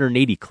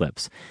 480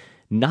 clips.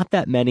 Not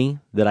that many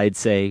that I'd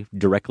say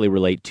directly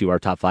relate to our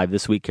top 5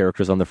 this week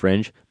characters on the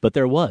Fringe, but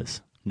there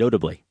was,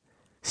 notably,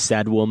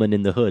 sad woman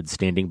in the hood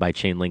standing by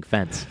chain link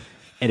fence.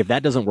 And if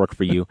that doesn't work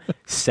for you,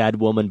 sad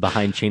woman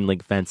behind chain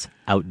link fence,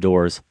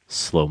 outdoors,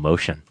 slow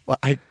motion. Well,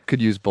 I could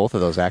use both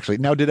of those, actually.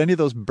 Now, did any of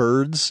those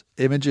birds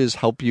images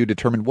help you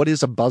determine what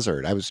is a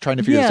buzzard? I was trying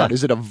to figure this out.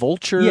 Is it a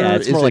vulture? Yeah,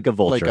 it's more like a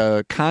vulture. Like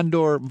a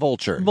condor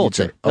vulture?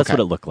 Vulture. That's what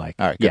it looked like.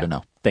 All right, good to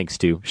know. Thanks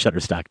to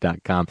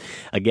Shutterstock.com.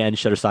 Again,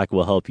 Shutterstock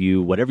will help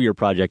you, whatever your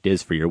project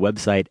is, for your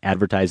website,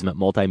 advertisement,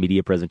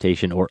 multimedia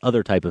presentation, or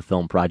other type of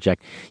film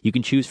project. You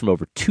can choose from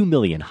over 2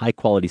 million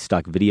high-quality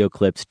stock video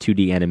clips,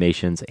 2D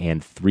animations,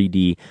 and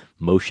 3D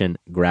motion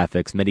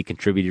graphics. Many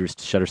contributors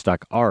to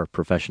Shutterstock are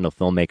professional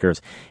filmmakers,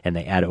 and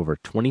they add over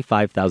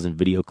 25,000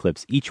 video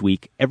clips each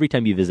week. Every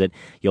time you visit,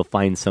 you'll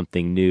find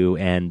something new,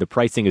 and the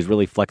pricing is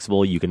really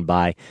flexible. You can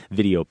buy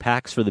video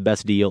packs for the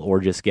best deal or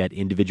just get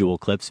individual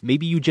clips.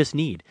 Maybe you just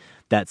need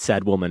that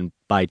sad woman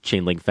by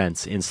chain link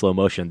fence in slow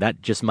motion.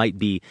 That just might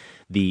be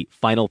the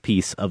final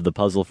piece of the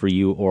puzzle for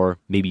you, or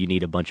maybe you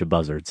need a bunch of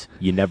buzzards.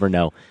 You never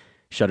know.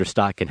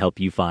 Shutterstock can help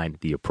you find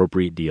the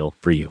appropriate deal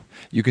for you.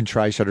 You can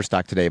try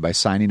Shutterstock today by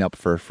signing up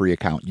for a free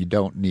account. You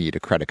don't need a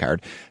credit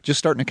card. Just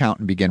start an account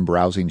and begin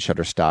browsing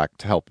Shutterstock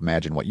to help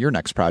imagine what your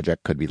next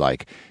project could be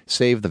like.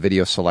 Save the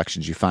video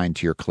selections you find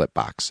to your clip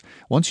box.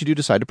 Once you do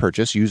decide to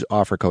purchase, use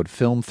offer code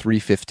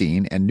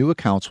FILM315 and new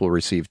accounts will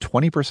receive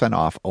 20%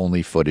 off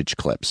only footage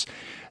clips.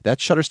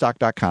 That's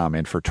Shutterstock.com,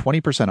 and for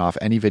 20% off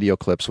any video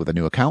clips with a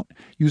new account,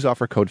 use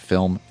offer code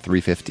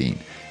FILM315.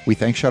 We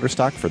thank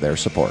Shutterstock for their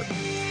support.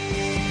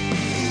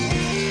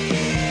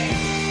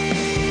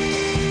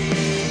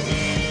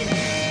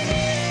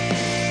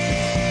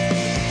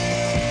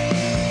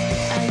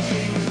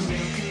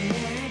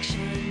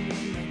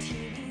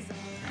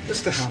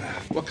 Mr. Hannah,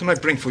 what can I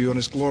bring for you on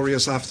this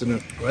glorious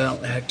afternoon? Well,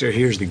 Hector,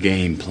 here's the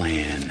game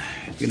plan.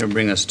 You're going to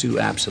bring us 2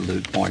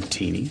 absolute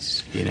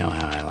martinis. You know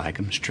how I like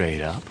them,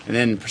 straight up. And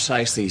then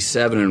precisely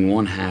 7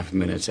 1/2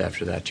 minutes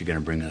after that, you're going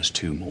to bring us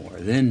 2 more.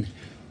 Then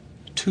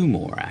 2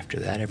 more after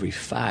that, every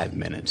 5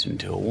 minutes,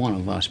 until one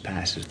of us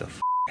passes the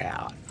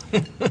out.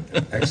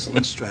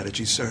 Excellent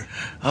strategy, sir.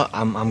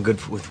 I'm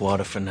good with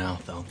water for now,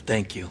 though.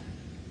 Thank you.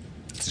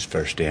 It's his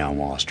first day on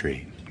Wall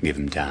Street. Give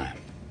him time.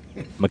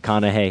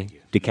 McConaughey,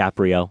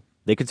 DiCaprio,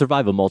 they could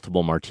survive a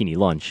multiple martini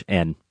lunch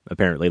and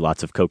apparently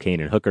lots of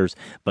cocaine and hookers,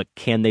 but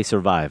can they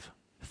survive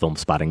Film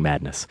Spotting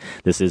madness?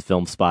 This is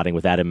Film Spotting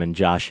with Adam and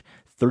Josh.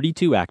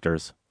 32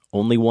 actors,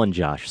 only one,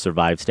 Josh,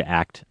 survives to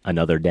act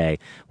another day.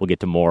 We'll get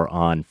to more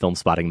on Film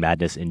Spotting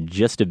Madness in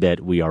just a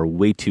bit. We are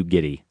way too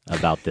giddy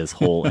about this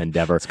whole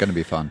endeavor. It's going to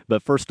be fun.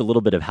 But first, a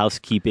little bit of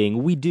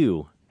housekeeping. We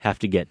do have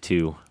to get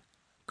to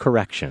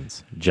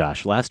corrections,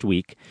 Josh. Last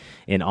week,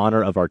 in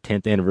honor of our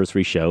 10th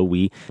anniversary show,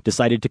 we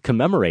decided to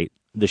commemorate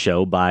the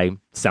show by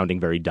sounding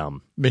very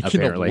dumb.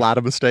 Making apparently. a lot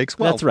of mistakes.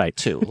 Well, that's right.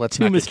 Let's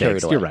two not mistakes. get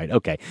carried away. You're right.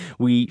 Okay.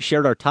 We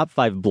shared our top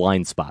 5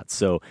 blind spots.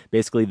 So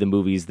basically the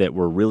movies that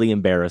we're really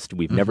embarrassed,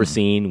 we've never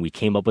seen. We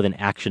came up with an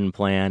action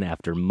plan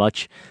after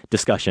much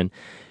discussion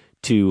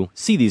to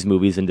see these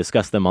movies and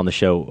discuss them on the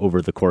show over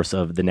the course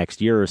of the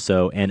next year or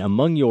so. And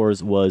among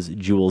yours was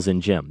Jules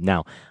and Jim.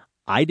 Now,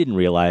 I didn't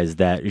realize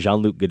that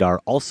Jean-Luc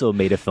Godard also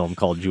made a film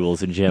called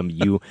Jules and Jim.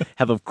 You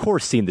have, of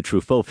course, seen the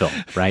Truffaut film,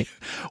 right?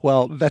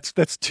 Well, that's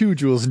 2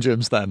 Jules and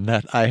Jims then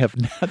that I have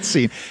not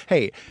seen.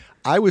 Hey,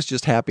 I was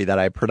just happy that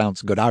I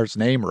pronounced Godard's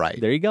name right.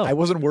 There you go. I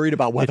wasn't worried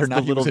about whether or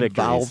not he was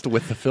involved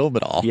with the film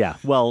at all. Yeah,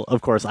 well, of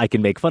course, I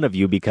can make fun of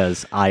you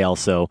because I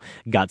also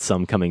got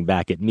some coming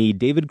back at me.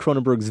 David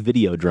Cronenberg's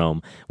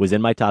Videodrome was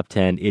in my top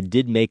 10. It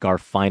did make our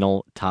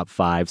final top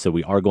 5, so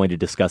we are going to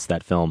discuss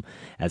that film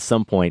at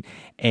some point.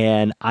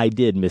 And I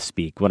did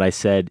misspeak when I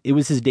said it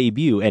was his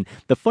debut. And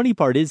the funny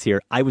part is here,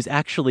 I was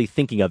actually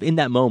thinking of, in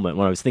that moment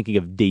when I was thinking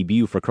of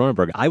debut for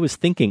Cronenberg, I was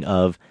thinking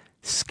of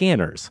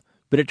Scanners.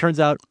 But it turns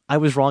out I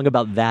was wrong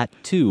about that,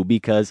 too,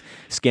 because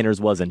Scanners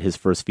wasn't his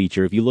first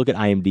feature. If you look at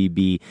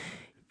IMDb,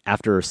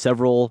 after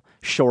several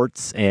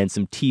shorts and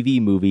some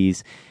TV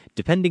movies,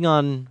 depending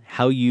on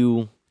how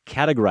you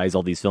categorize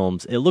all these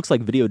films, it looks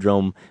like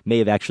Videodrome may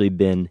have actually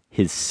been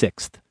his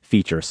 6th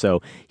feature.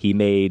 So he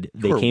made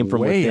They Came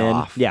From Within.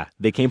 Off. Yeah,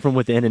 They Came From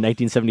Within in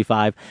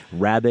 1975,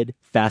 Rabid,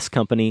 Fast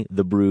Company,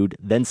 The Brood,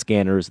 then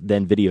Scanners,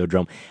 then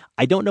Videodrome.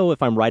 I don't know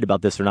if I'm right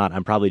about this or not.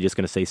 I'm probably just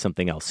going to say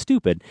something else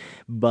stupid,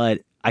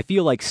 but I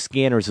feel like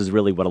Scanners is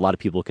really what a lot of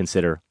people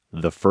consider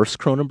the first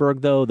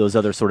Cronenberg, though. Those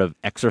other sort of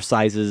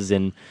exercises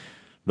in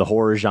the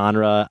horror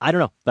genre. I don't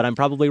know, but I'm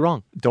probably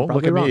wrong. Don't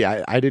look at me.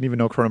 I didn't even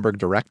know Cronenberg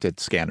directed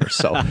Scanners,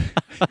 so.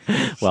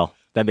 Well,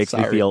 that makes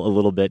me feel a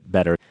little bit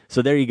better.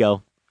 So there you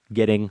go,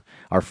 getting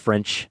our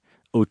French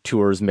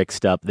auteurs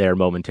mixed up there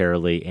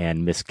momentarily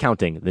and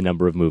miscounting the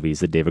number of movies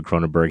that David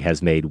Cronenberg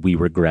has made. We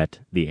regret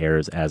the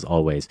errors as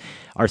always.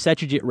 Our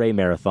Satyajit Ray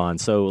Marathon.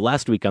 So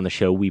last week on the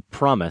show, we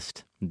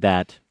promised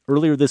that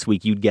earlier this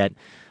week you'd get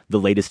the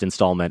latest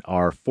installment,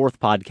 our 4th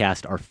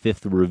podcast, our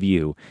 5th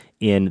review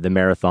in the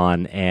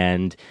marathon.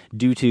 And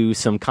due to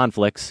some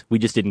conflicts, we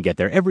just didn't get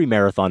there. Every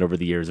marathon over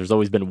the years, there's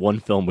always been one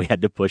film we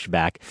had to push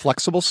back.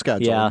 Flexible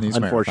schedule Yeah, in these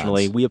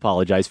unfortunately, marathons. we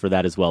apologize for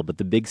that as well. But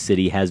the big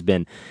city has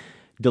been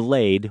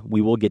delayed.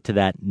 We will get to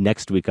that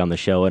next week on the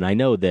show. And I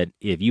know that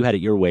if you had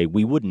it your way,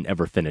 we wouldn't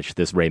ever finish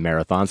this Ray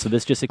Marathon. So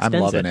this just extends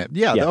I'm loving it.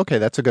 Yeah, okay,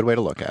 that's a good way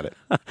to look at it.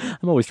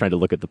 I'm always trying to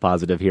look at the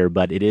positive here,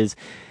 but it is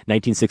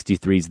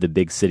 1963's The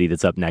Big City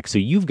that's up next. So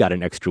you've got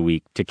an extra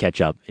week to catch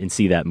up and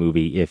see that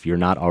movie if you're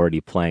not already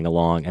playing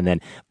along. And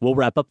then we'll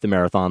wrap up the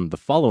marathon the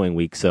following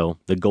week. So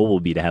the goal will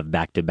be to have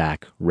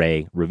back-to-back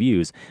Ray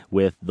reviews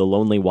with The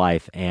Lonely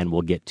Wife, and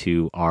we'll get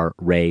to our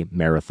Ray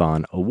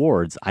Marathon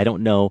Awards. I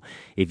don't know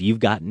if you've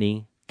got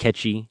any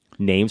catchy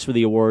names for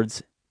the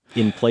awards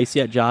in place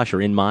yet, Josh,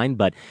 or in mind,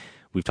 but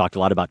we've talked a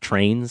lot about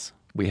trains.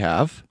 We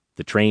have.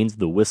 The trains,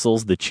 the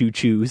whistles, the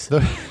choo-choos.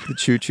 The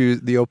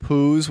choo-choos, the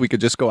opus. We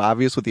could just go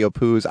obvious with the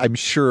opus. I'm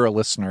sure a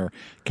listener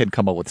can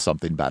come up with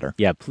something better.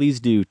 Yeah, please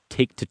do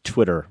take to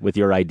Twitter with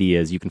your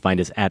ideas. You can find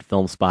us at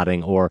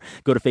Filmspotting or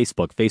go to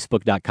Facebook,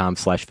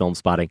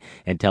 facebook.com/Filmspotting,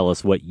 and tell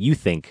us what you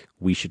think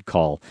we should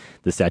call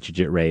the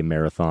Satyajit Ray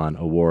Marathon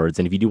Awards.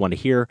 And if you do want to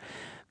hear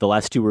the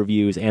last 2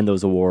 reviews and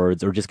those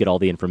awards, or just get all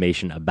the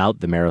information about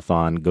the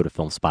marathon, go to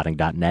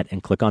filmspotting.net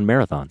and click on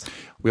marathons.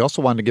 We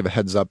also wanted to give a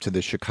heads up to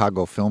the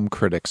Chicago Film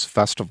Critics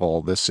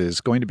Festival. This is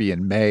going to be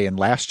in May, and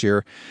last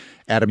year,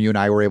 Adam, you and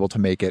I were able to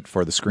make it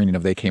for the screening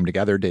of They Came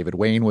Together. David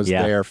Wayne was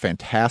there.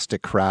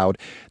 Fantastic crowd.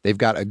 They've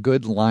got a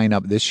good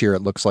lineup this year,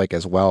 it looks like,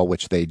 as well,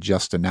 which they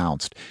just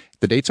announced.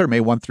 The dates are May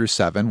 1 through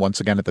 7,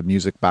 once again at the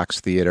Music Box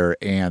Theater,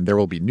 and there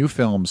will be new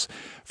films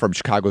from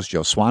Chicago's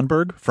Joe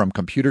Swanberg, from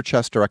Computer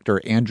Chess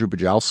director Andrew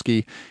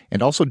Bujalski,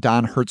 and also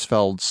Don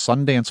Hertzfeld's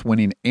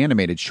Sundance-winning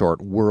animated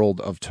short, World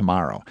of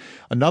Tomorrow.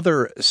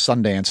 Another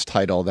Sundance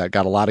title that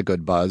got a lot of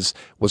good buzz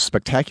was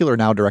Spectacular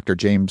Now director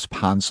James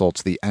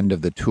Ponsolt's The End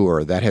of the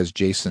Tour. That has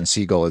Jason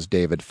Segel as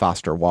David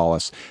Foster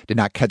Wallace. Did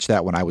not catch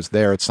that when I was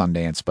there at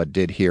Sundance, but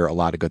did hear a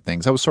lot of good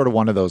things. I was sort of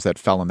one of those that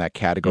fell in that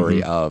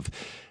category of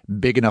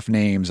big enough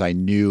names. I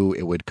knew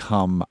it would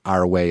come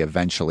our way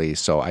eventually,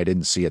 so I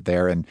didn't see it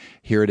there. And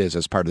here it is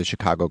as part of the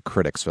Chicago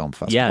Critics Film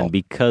Festival. Yeah, and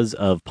because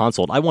of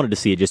Ponsolt, I wanted to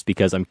see it just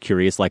because I'm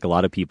curious, like a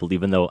lot of people,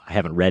 even though I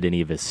haven't read any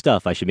of his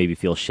stuff, I should maybe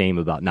feel shame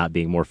about not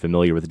being more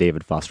familiar with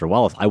David Foster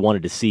Wallace. I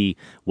wanted to see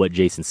what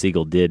Jason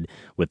Segel did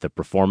with the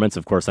performance.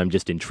 Of course, I'm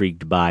just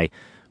intrigued by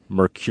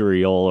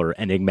mercurial or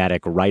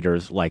enigmatic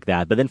writers like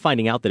that. But then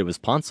finding out that it was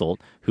Ponsoldt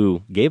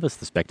who gave us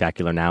The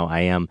Spectacular Now,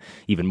 I am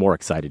even more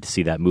excited to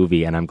see that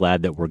movie, and I'm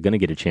glad that we're going to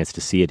get a chance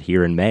to see it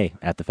here in May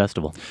at the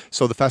festival.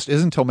 So the fest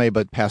isn't until May,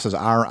 but passes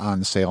are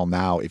on sale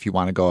now if you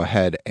want to go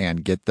ahead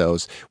and get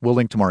those. We'll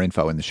link to more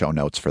info in the show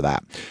notes for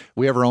that.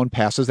 We have our own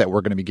passes that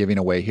we're going to be giving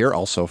away here,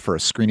 also for a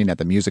screening at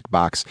the Music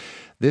Box.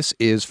 This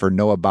is for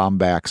Noah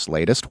Baumbach's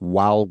latest,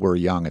 While We're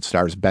Young. It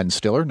stars Ben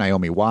Stiller,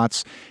 Naomi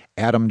Watts,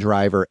 Adam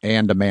Driver,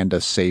 and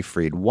Amanda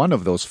Seyfried. One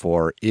of those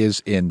four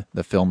is in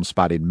the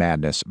Filmspotting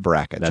Madness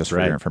bracket, That's just for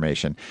right. your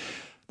information.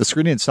 The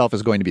screening itself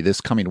is going to be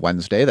this coming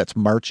Wednesday. That's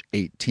March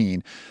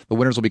 18. The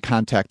winners will be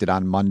contacted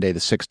on Monday the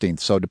 16th.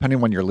 So depending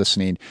on when you're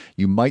listening,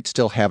 you might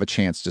still have a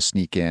chance to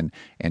sneak in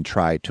and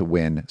try to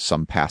win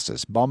some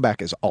passes.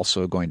 Baumbach is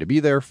also going to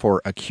be there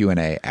for a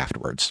Q&A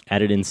afterwards.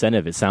 Added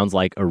incentive. It sounds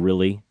like a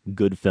really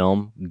good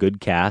film, good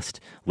cast.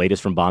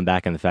 Latest from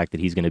Baumbach, and the fact that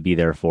he's going to be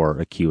there for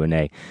a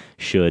Q&A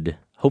should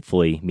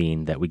hopefully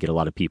mean that we get a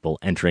lot of people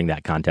entering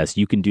that contest.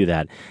 You can do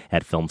that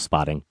at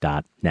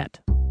filmspotting.net.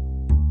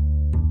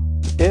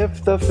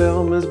 If the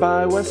film is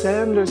by Wes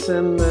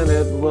Anderson, then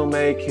it will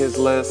make his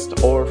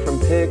list. Or from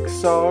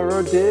Pixar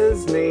or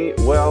Disney,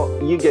 well,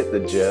 you get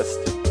the gist.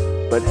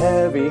 But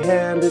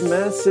heavy-handed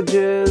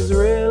messages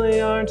really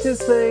aren't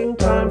his thing.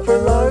 Time for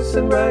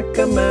Larson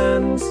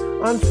Recommends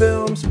on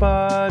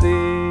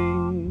Filmspotting.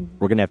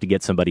 We're going to have to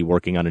get somebody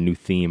working on a new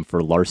theme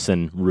for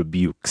Larson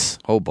Rebukes.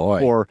 Oh,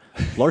 boy. Or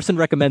Larson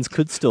Recommends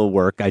could still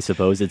work, I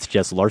suppose. It's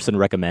just Larson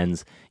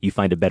Recommends you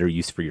find a better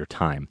use for your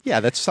time. Yeah,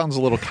 that sounds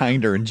a little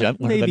kinder and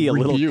gentler Maybe a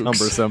than little rebukes.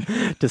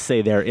 cumbersome to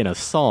say there in a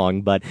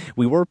song, but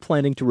we were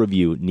planning to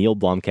review Neil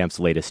Blomkamp's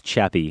latest,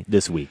 Chappie,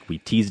 this week. We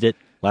teased it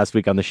last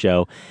week on the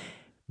show,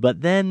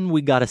 but then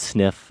we got a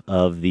sniff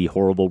of the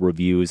horrible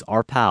reviews.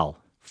 Our pal,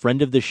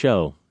 friend of the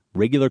show,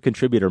 regular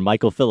contributor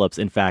Michael Phillips,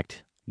 in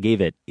fact,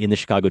 gave it in the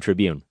Chicago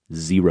Tribune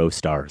 0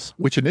 stars.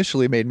 Which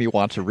initially made me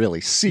want to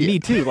really see Me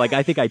it. too. Like,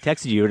 I think I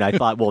texted you and I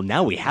thought, well,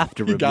 now we have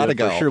to review gotta it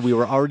for go. sure. We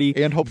were already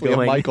And hopefully have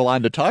Michael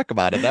on to talk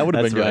about it. That would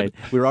have That's been right.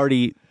 good. We were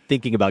already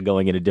thinking about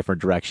going in a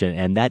different direction,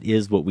 and that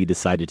is what we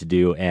decided to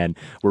do, and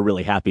we're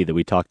really happy that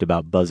we talked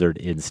about Buzzard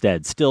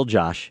instead. Still,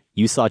 Josh,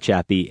 you saw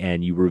Chappie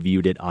and you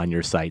reviewed it on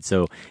your site,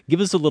 so give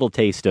us a little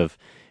taste of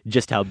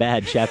just how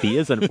bad Chappie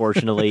is,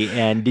 unfortunately,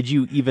 and did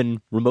you even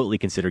remotely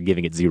consider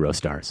giving it 0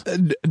 stars?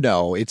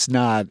 No, it's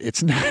not.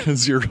 It's not a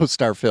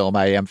 0-star film.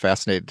 I am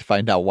fascinated to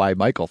find out why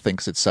Michael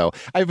thinks it's so.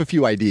 I have a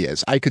few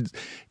ideas.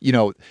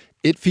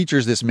 It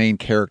features this main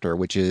character,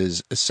 which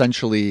is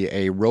essentially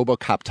a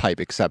RoboCop type,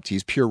 except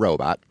he's pure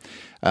robot,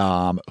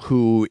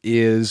 who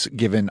is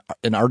given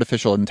an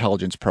artificial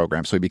intelligence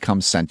program, so he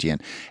becomes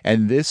sentient.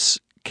 And this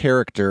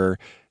character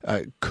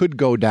could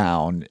go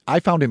down. I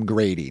found him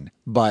grating,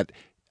 but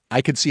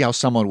I could see how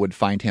someone would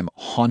find him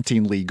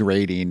hauntingly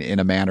grating in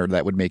a manner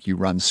that would make you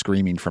run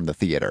screaming from the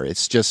theater.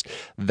 It's just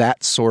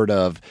that sort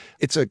of,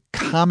 it's a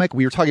comic.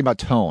 We were talking about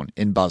tone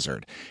in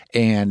Buzzard,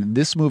 and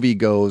this movie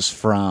goes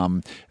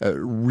from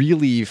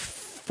really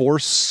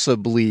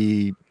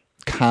forcibly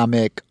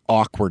comic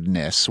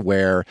awkwardness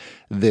where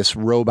this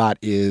robot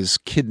is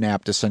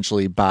kidnapped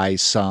essentially by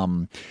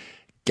some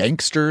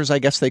gangsters, I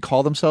guess they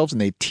call themselves, and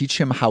they teach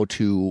him how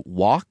to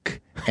walk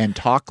and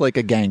talk like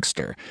a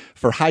gangster.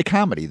 For high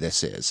comedy,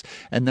 this is.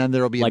 And then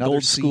there will be Like another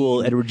old school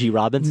scene. Edward G.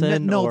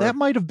 Robinson? No, or- that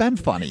might have been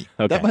funny.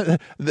 Okay.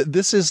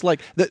 This is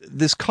like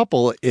this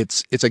couple.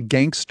 It's a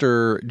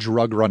gangster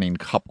drug running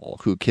couple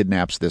who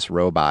kidnaps this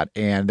robot,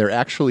 and they're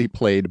actually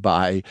played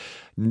by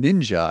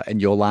Ninja and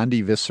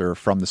Yolandi Visser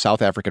from the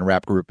South African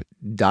rap group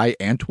Die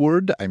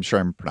Antwoord. I'm sure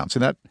I'm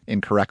pronouncing that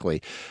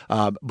incorrectly,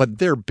 but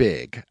they're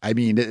big. I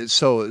mean,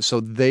 so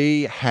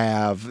they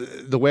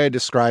have, the way I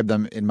describe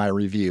them in my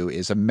review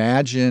is,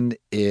 imagine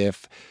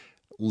if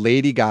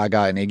Lady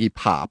Gaga and Iggy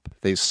Pop,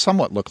 they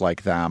somewhat look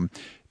like them,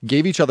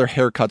 gave each other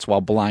haircuts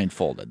while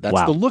blindfolded. That's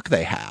Wow. the look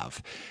they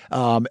have.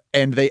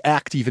 And they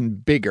act even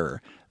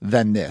bigger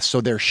than this.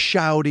 So they're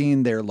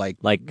shouting, they're like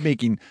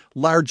making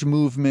large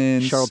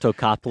movements. Charlton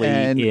Copley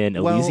And,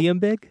 in well, Elysium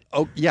big?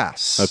 Oh,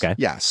 yes. Okay.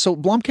 Yes. So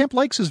Blomkamp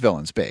likes his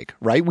villains big,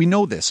 right? We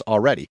know this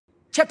already.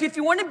 Chappie, if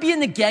you want to be in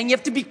the gang, you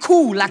have to be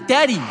cool like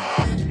Daddy.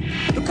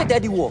 Look at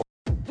Daddy Wolf.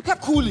 Look how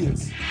cool he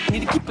is. You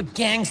need to keep a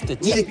gangster.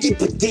 You need to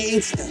keep a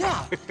gangster.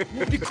 Yeah, you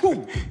need to be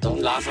cool.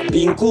 Don't laugh, I'm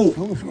being cool.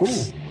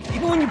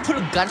 Even when you pull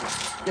a gun,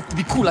 you have to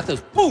be cool like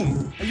this.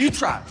 Boom! Now you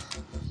try.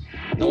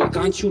 No, I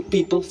can't shoot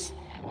people.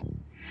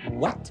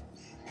 What?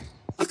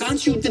 I can't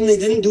shoot them, they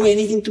didn't do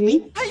anything to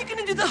me. How are you going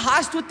to do the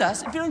heist with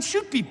us if you don't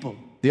shoot people?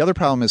 The other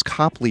problem is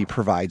Copley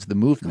provides the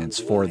movements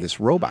for this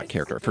robot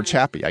character, for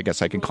Chappie. I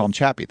guess I can call him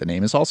Chappie. The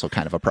name is also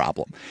kind of a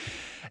problem.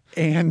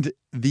 And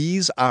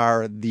these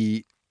are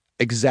the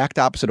exact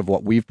opposite of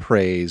what we've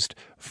praised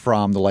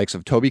from the likes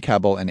of Toby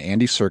Kebbell and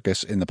Andy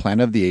Serkis in the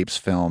Planet of the Apes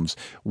films,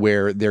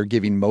 where they're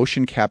giving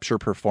motion capture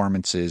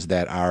performances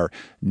that are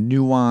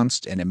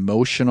nuanced and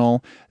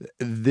emotional.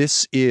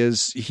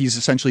 He's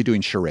essentially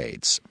doing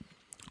charades.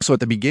 So at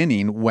the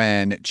beginning,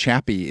 when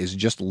Chappie is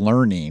just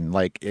learning,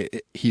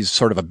 he's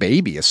sort of a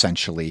baby,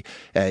 essentially,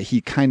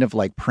 he kind of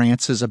like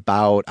prances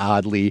about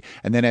oddly.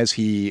 And then as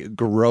he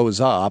grows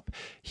up,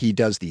 he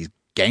does these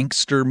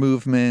gangster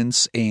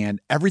movements,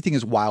 and everything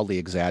is wildly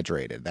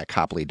exaggerated that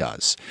Copley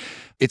does.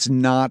 It's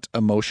not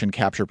a motion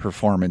capture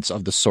performance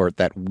of the sort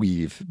that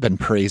we've been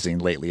praising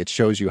lately. It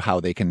shows you how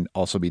they can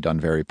also be done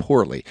very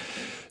poorly.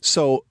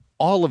 So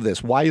all of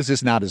this, why is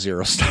this not a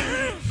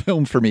 0-star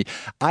film for me?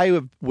 I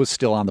was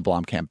still on the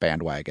Blomkamp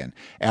bandwagon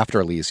after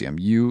Elysium.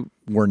 You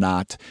were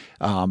not.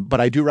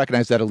 But I do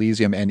recognize that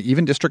Elysium and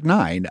even District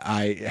 9,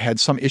 I had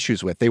some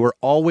issues with. They were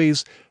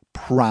always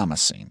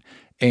promising.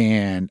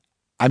 And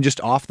I'm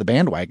just off the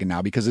bandwagon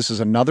now because this is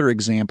another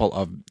example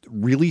of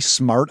really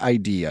smart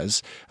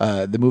ideas.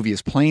 The movie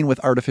is playing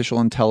with artificial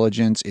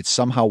intelligence. It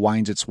somehow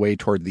winds its way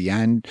toward the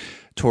end,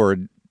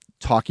 toward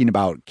talking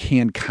about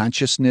can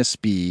consciousness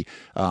be,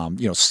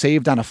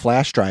 saved on a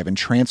flash drive and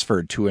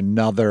transferred to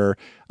another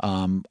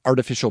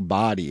artificial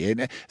body.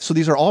 And so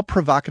these are all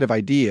provocative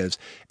ideas,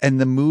 and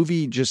the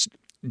movie just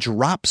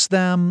drops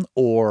them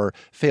or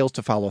fails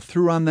to follow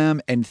through on them,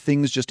 and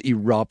things just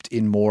erupt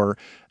in more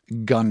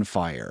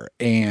gunfire.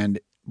 And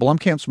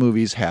Blomkamp's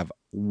movies have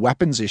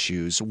weapons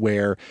issues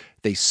where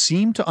they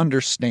seem to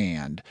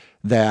understand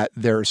that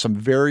there are some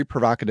very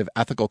provocative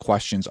ethical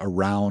questions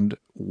around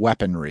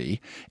weaponry.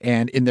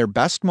 And in their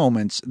best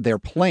moments, they're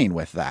playing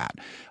with that.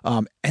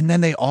 And then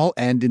they all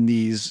end in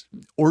these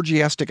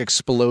orgiastic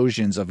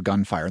explosions of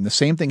gunfire. And the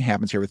same thing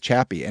happens here with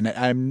Chappie. And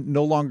I'm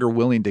no longer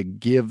willing to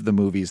give the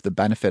movies the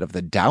benefit of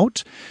the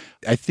doubt.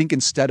 I think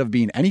instead of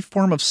being any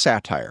form of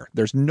satire,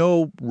 there's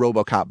no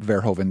RoboCop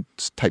Verhoeven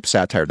type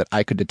satire that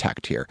I could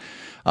detect here.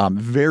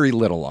 Very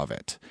little of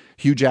it.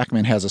 Hugh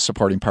Jackman has a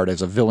supporting part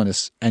as a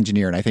villainous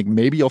engineer, and I think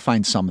maybe you'll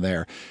find some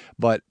there.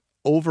 But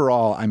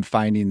overall, I'm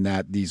finding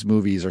that these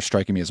movies are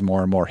striking me as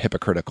more and more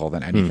hypocritical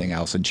than anything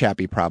else, and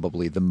Chappie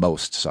probably the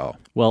most so.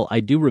 Well, I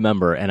do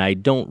remember, and I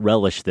don't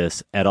relish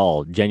this at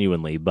all,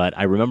 genuinely, but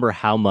I remember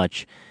how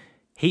much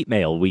hate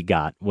mail we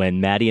got when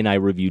Maddie and I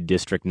reviewed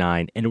District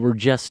 9, and we're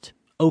just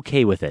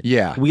okay with it.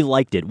 Yeah. We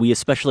liked it. We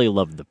especially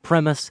loved the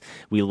premise.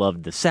 We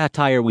loved the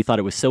satire. We thought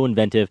it was so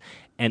inventive,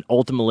 and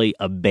ultimately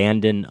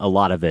abandoned a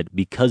lot of it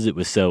because it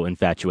was so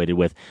infatuated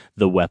with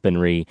the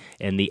weaponry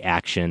and the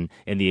action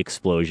and the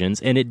explosions,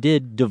 and it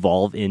did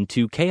devolve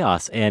into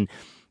chaos. And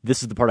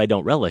this is the part I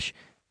don't relish.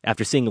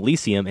 After seeing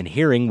Elysium and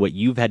hearing what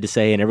you've had to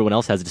say and everyone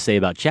else has to say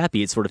about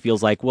Chappie, it sort of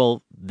feels like,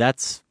 well,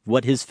 that's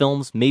what his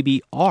films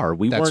maybe are.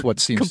 That's what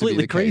seems completely to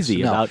be the crazy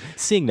case. No. about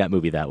seeing that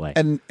movie that way.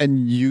 And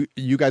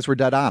you guys were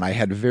dead on. I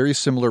had very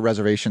similar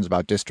reservations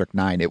about District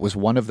 9. It was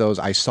one of those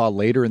I saw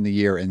later in the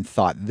year and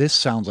thought, this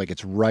sounds like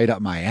it's right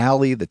up my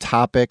alley, the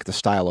topic, the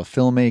style of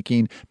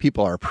filmmaking.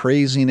 People are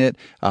praising it.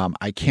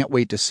 I can't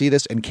wait to see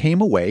this, and came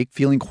away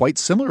feeling quite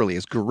similarly.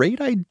 It's a great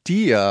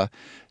idea,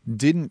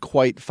 didn't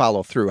quite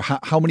follow through.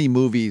 How many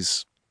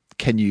movies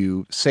can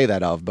you say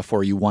that of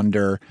before you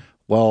wonder,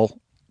 well,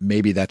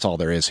 maybe that's all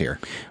there is here?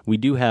 We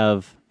do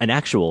have an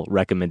actual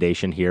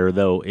recommendation here,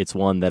 though it's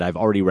one that I've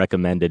already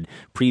recommended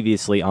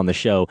previously on the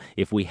show.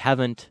 If we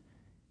haven't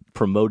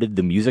promoted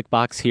the Music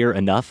Box here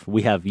enough,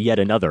 we have yet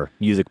another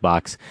Music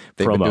Box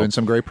They've promo. been doing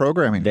some great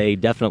programming. They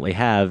definitely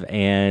have,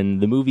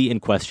 and the movie in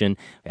question,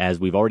 as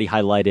we've already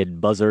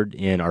highlighted Buzzard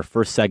in our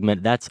first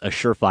segment, that's a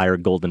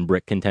surefire Golden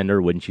Brick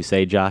contender, wouldn't you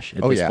say, Josh,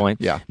 at this point?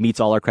 Yeah.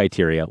 Meets all our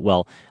criteria.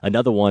 Well,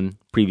 another one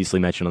previously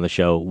mentioned on the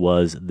show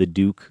was The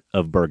Duke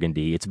of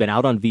Burgundy. It's been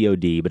out on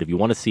VOD, but if you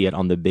want to see it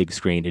on the big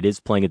screen, it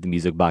is playing at the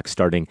Music Box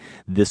starting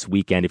this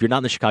weekend. If you're not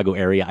in the Chicago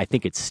area, I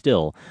think it's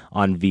still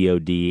on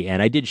VOD,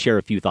 and I did share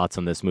a few thoughts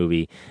on this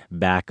movie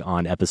back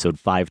on episode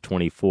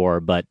 524,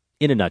 but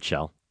in a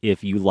nutshell,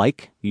 if you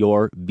like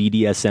your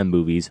BDSM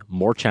movies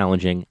more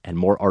challenging and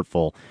more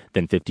artful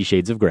than 50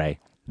 Shades of Grey,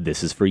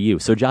 this is for you.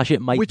 So, Josh,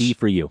 it might be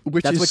for you.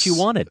 That's what you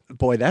wanted.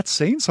 Boy, that's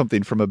saying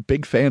something from a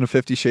big fan of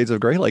 50 Shades of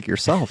Grey like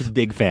yourself.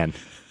 Big fan.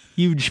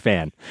 Huge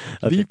fan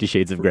of 50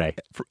 Shades of Grey.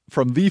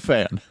 From the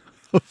fan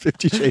of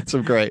 50 Shades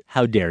of Grey.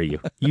 How dare you?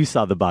 You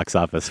saw the box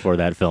office for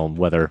that film,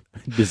 whether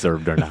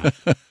deserved or not.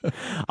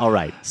 All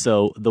right,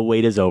 so the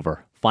wait is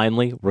over.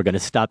 Finally, we're going to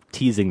stop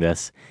teasing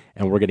this,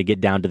 and we're going to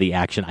get down to the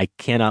action. I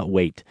cannot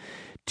wait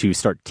to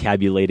start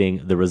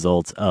tabulating the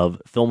results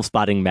of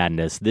Filmspotting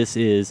Madness. This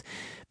is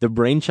the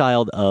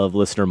brainchild of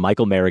listener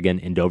Michael Merrigan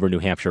in Dover, New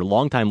Hampshire,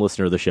 longtime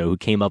listener of the show, who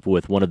came up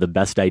with one of the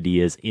best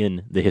ideas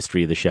in the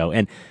history of the show.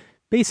 And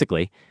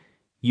basically,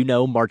 you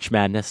know March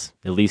Madness,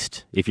 at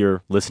least if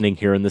you're listening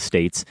here in the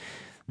States.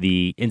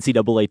 The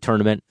NCAA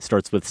tournament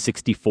starts with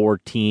 64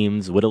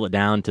 teams, whittle it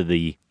down to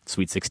the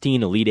Sweet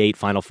 16, Elite 8,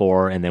 Final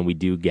Four, and then we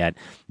do get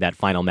that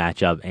final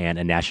matchup, and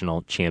a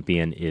national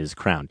champion is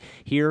crowned.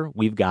 Here,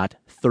 we've got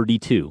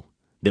 32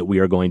 that we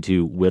are going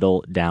to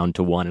whittle down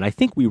to one. And I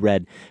think we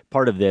read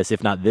part of this,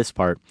 if not this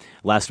part,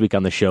 last week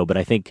on the show, but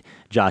I think,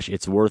 Josh,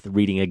 it's worth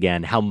reading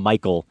again how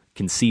Michael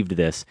conceived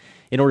this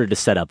in order to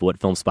set up what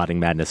Filmspotting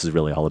Madness is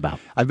really all about.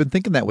 I've been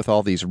thinking that with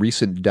all these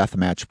recent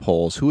deathmatch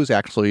polls, who is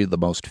actually the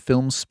most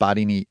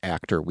film-spotting-y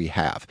actor we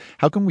have?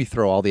 How can we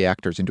throw all the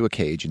actors into a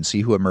cage and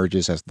see who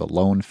emerges as the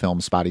lone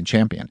film-spotting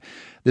champion?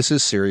 This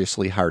is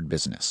seriously hard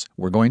business.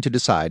 We're going to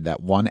decide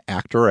that one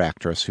actor or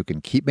actress who can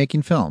keep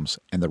making films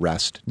and the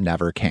rest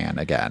never can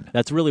again.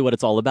 That's really what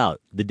it's all about.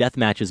 The death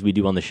matches we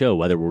do on the show,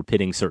 whether we're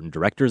pitting certain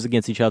directors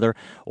against each other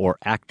or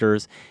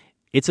actors,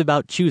 it's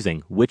about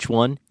choosing which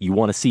one you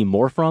want to see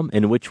more from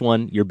and which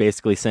one you're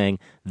basically saying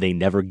they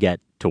never get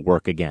to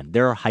work again.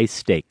 There are high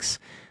stakes.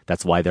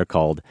 That's why they're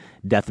called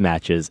death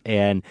matches.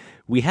 And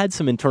we had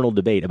some internal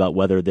debate about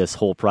whether this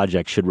whole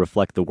project should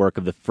reflect the work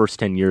of the first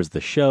 10 years of the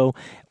show,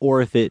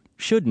 or if it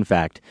should, in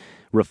fact,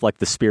 reflect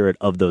the spirit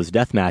of those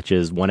death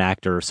matches, one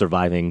actor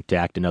surviving to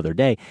act another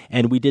day.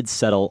 And we did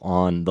settle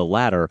on the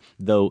latter,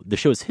 though the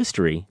show's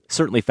history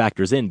certainly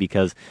factors in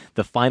because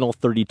the final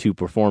 32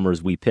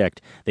 performers we picked,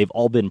 they've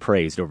all been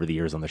praised over the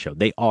years on the show.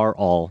 They are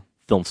all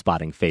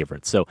Filmspotting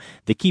favorites. So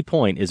the key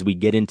point is we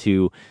get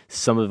into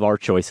some of our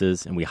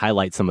choices and we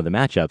highlight some of the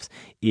matchups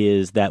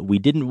is that we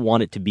didn't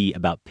want it to be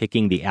about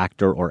picking the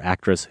actor or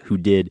actress who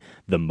did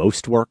the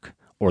most work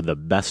or the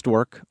best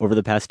work over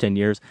the past 10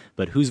 years,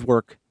 but whose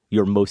work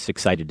you're most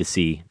excited to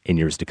see in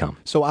years to come.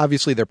 So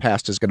obviously their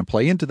past is going to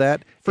play into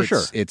that. For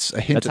sure. It's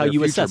a hint That's of how their you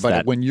future. assess But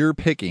that. when you're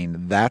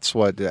picking, that's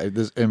what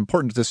there's an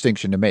important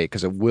distinction to make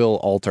because it will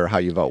alter how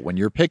you vote. When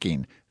you're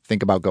picking,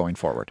 think about going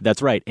forward.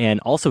 That's right. And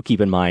also keep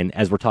in mind,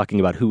 as we're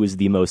talking about who is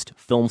the most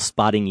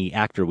film-spotting-y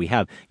actor we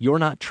have, you're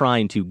not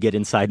trying to get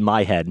inside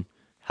my head.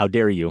 How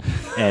dare you?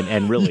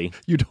 And really,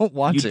 you don't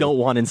want You don't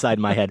want inside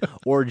my head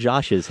or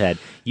Josh's head.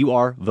 You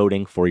are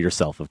voting for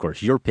yourself, of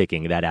course. You're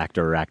picking that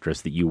actor or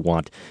actress that you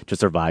want to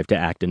survive to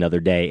act another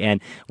day.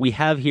 And we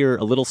have here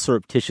a little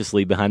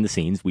surreptitiously behind the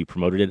scenes. We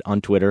promoted it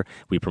on Twitter.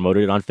 We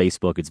promoted it on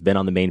Facebook. It's been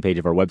on the main page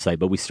of our website.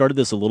 But we started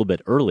this a little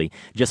bit early,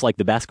 just like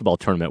the basketball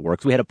tournament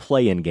works. We had a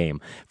play-in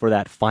game for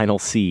that final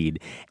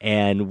seed.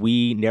 And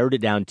we narrowed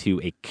it down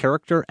to a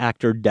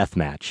character-actor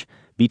deathmatch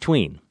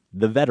between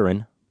the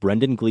veteran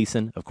Brendan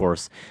Gleeson, of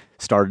course,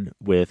 starred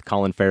with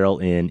Colin Farrell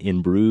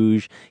in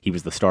Bruges. He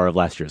was the star of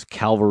last year's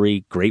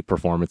Calvary. Great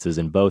performances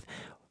in both.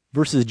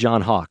 Versus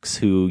John Hawkes,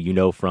 who you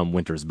know from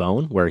Winter's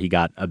Bone, where he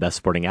got a Best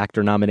Supporting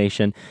Actor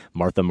nomination.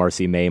 Martha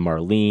Marcy May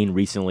Marlene,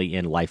 recently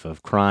in Life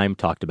of Crime,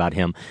 talked about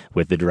him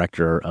with the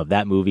director of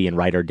that movie and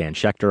writer Dan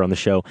Schechter on the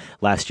show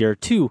last year.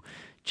 Two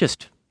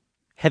just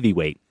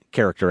heavyweight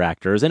character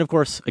actors, and of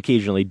course,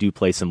 occasionally do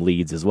play some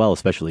leads as well,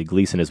 especially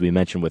Gleason, as we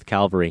mentioned with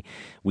Calvary.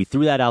 We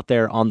threw that out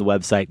there on the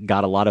website,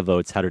 got a lot of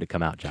votes. How did it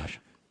come out, Josh?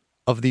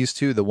 Of these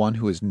two, the one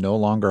who is no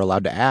longer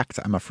allowed to act,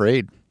 I'm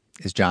afraid,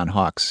 is John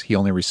Hawkes. He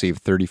only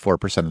received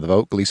 34% of the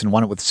vote. Gleason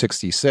won it with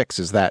 66.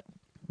 Is that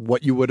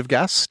what you would have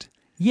guessed?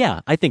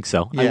 Yeah, I think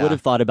so. Yeah. I would have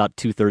thought about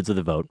 2/3 of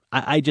the vote.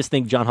 I just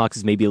think John Hawkes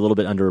is maybe a little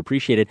bit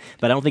underappreciated,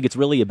 but I don't think it's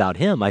really about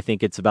him. I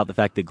think it's about the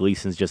fact that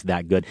Gleason's just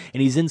that good.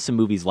 And he's in some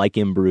movies like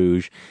In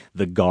Bruges,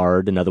 The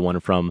Guard, another one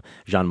from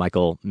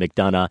Jean-Michael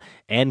McDonough,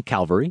 and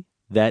Calvary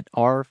that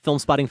are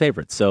Filmspotting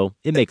favorites. So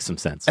it makes some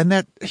sense. And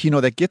that,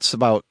 that gets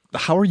about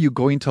how are you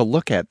going to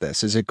look at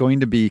this? Is it going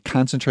to be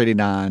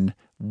concentrating on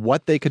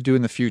what they could do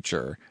in the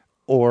future,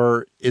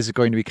 or is it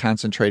going to be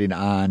concentrating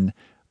on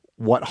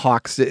what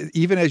Hawks,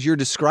 even as you're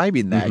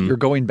describing that, you're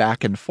going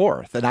back and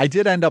forth. And I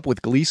did end up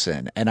with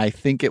Gleason, and I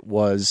think it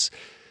was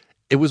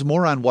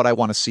more on what I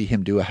want to see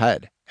him do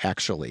ahead,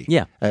 actually.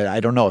 Yeah. I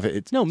don't know if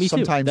it's... No, me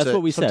too. That's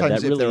what we said.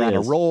 Sometimes that if really they're on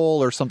a is.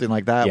 roll or something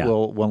like that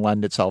will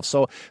lend itself.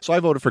 So I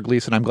voted for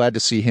Gleason. I'm glad to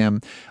see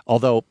him,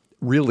 although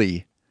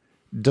really...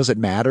 Does it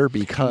matter?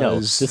 Because No,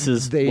 this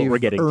is what they've we're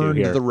getting to earned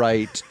here. the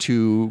right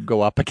to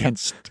go up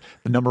against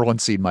the number one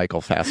seed,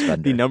 Michael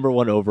Fassbender. The number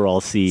one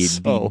overall seed,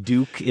 the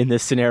Duke in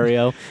this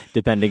scenario,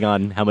 depending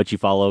on how much you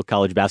follow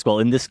college basketball.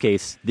 In this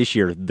case, this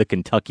year, the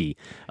Kentucky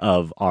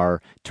of our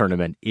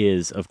tournament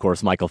is, of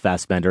course, Michael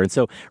Fassbender. And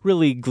so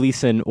really,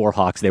 Gleason or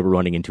Hawks, they were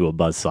running into a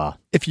buzzsaw.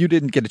 If you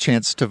didn't get a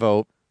chance to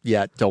vote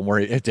yet, don't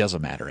worry. It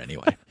doesn't matter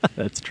anyway.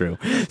 That's true.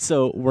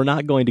 So we're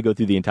not going to go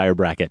through the entire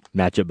bracket,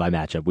 matchup by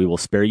matchup. We will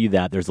spare you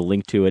that. There's a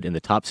link to it in the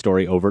top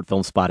story over at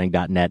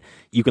filmspotting.net.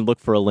 You can look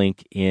for a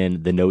link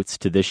in the notes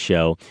to this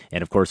show.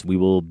 And of course, we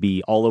will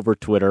be all over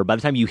Twitter. By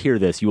the time you hear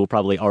this, you will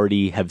probably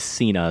already have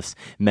seen us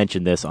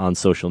mention this on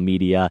social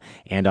media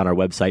and on our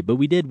website. But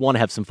we did want to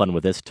have some fun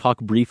with this, talk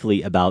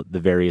briefly about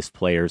the various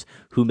players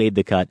who made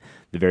the cut,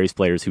 the various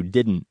players who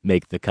didn't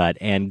make the cut.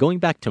 And going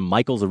back to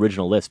Michael's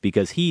original list,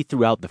 because he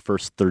threw out the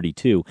first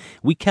 32,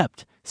 we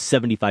kept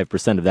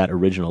 75% of that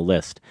original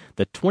list.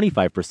 The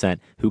 25%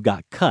 who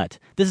got cut,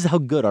 this is how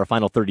good our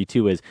final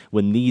 32 is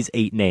when these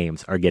 8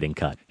 names are getting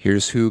cut.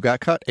 Here's who got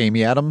cut.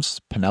 Amy Adams,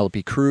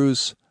 Penelope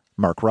Cruz,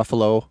 Mark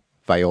Ruffalo,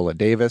 Viola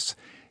Davis,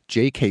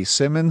 J.K.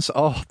 Simmons.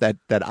 Oh, that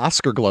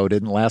Oscar glow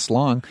didn't last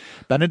long.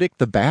 Benedict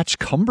the Batch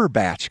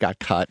Cumberbatch got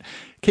cut.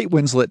 Kate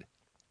Winslet,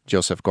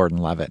 Joseph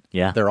Gordon-Levitt.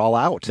 Yeah. They're all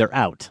out. They're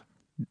out.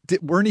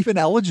 Weren't even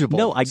eligible.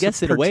 No, I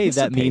guess in a way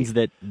that means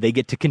that they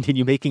get to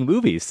continue making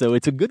movies, so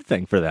it's a good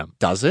thing for them.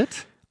 Does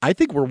it? I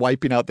think we're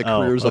wiping out the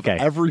careers of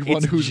everyone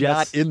It's who's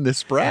not in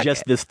this bracket.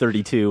 Just this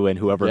 32 and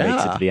whoever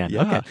makes it to the end.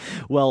 Yeah. Okay.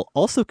 Well,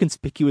 also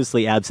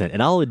conspicuously absent,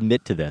 and I'll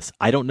admit to this,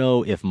 I don't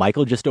know if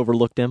Michael just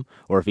overlooked him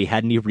or if he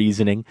had any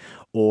reasoning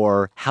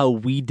or how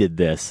we did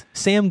this.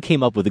 Sam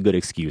came up with a good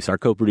excuse. Our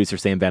co-producer,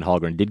 Sam Van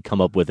Halgren, did come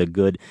up with a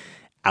good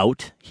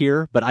out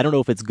here, but I don't know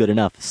if it's good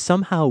enough.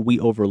 Somehow we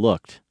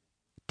overlooked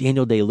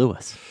Daniel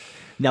Day-Lewis.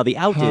 Now, the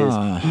out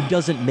is he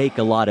doesn't make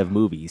a lot of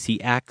movies.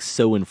 He acts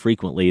so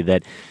infrequently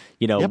that,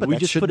 we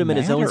just put him in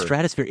his own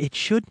stratosphere. It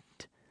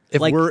shouldn't.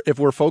 If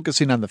we're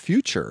focusing on the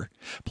future,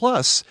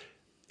 plus,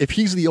 if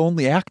he's the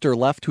only actor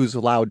left who's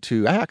allowed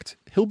to act,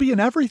 he'll be in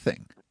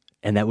everything.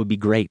 And that would be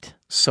great.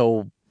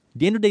 So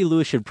Daniel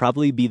Day-Lewis should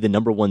probably be the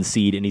number one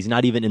seed, and he's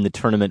not even in the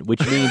tournament,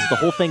 which means the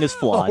whole thing is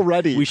flawed.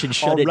 Already. We should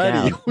shut it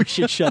down. We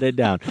should shut it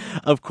down.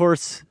 Of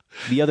course,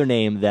 the other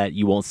name that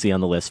you won't see on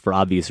the list for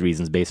obvious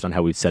reasons based on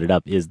how we've set it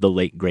up is the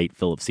late, great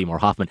Philip Seymour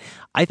Hoffman.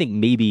 I think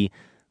maybe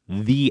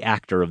the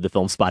actor of the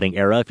Filmspotting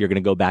era, if you're going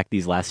to go back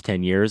these last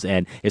 10 years.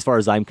 And as far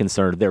as I'm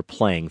concerned, they're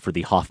playing for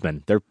the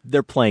Hoffman.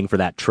 They're playing for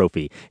that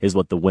trophy is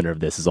what the winner of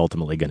this is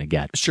ultimately going to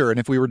get. Sure, and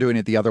if we were doing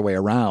it the other way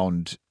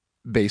around,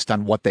 based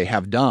on what they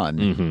have done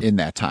in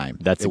that time.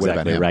 That's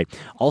exactly right.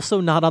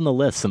 Also not on the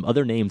list, some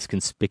other names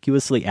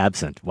conspicuously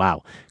absent.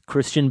 Wow.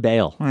 Christian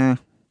Bale,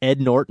 Ed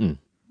Norton,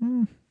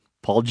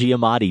 Paul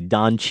Giamatti,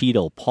 Don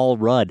Cheadle, Paul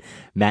Rudd,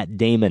 Matt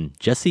Damon,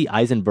 Jesse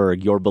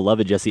Eisenberg, your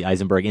beloved Jesse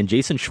Eisenberg, and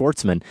Jason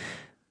Schwartzman.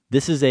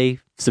 This is a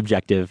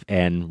subjective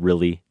and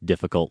really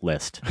difficult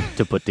list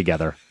to put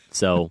together.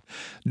 So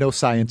no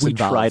science we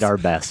involved. tried our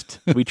best.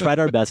 We tried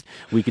our best.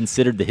 We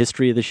considered the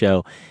history of the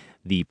show,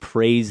 the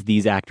praise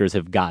these actors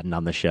have gotten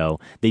on the show.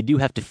 They do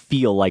have to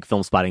feel like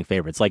Filmspotting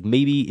favorites. Like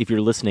maybe if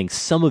you're listening,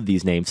 some of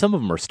these names, some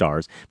of them are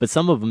stars, but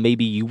some of them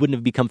maybe you wouldn't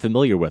have become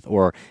familiar with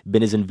or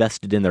been as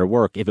invested in their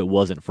work if it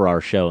wasn't for our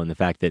show and the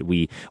fact that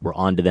we were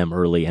onto them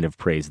early and have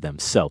praised them.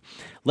 So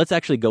let's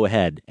actually go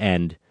ahead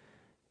and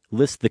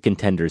list the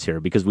contenders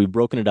here because we've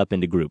broken it up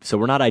into groups. So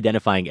we're not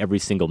identifying every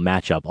single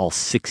matchup, all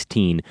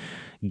 16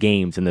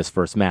 games in this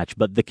first match,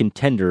 but the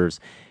contenders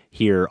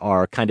here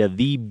are kind of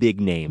the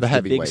big names,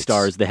 the big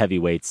stars, the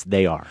heavyweights.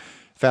 They are.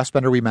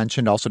 Fassbender, we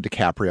mentioned, also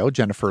DiCaprio,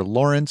 Jennifer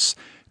Lawrence,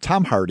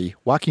 Tom Hardy,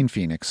 Joaquin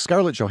Phoenix,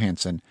 Scarlett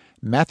Johansson,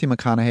 Matthew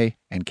McConaughey,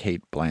 and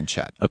Cate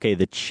Blanchett. Okay,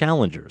 the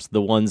challengers,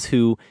 the ones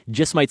who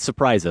just might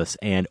surprise us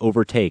and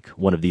overtake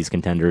one of these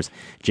contenders,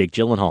 Jake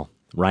Gyllenhaal,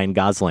 Ryan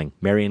Gosling,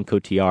 Marion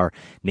Cotillard,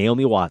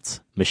 Naomi Watts,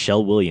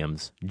 Michelle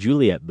Williams,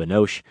 Juliette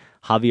Binoche,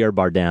 Javier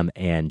Bardem,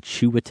 and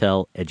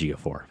Chiwetel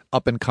Ejiofor.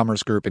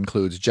 Up-and-comers group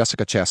includes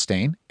Jessica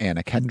Chastain,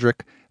 Anna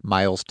Kendrick,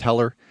 Miles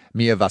Teller,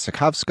 Mia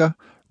Wasikowska,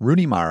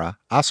 Rooney Mara,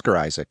 Oscar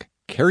Isaac,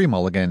 Carey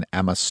Mulligan,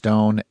 Emma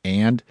Stone,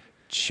 and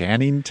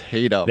Channing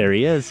Tatum. There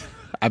he is.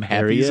 I'm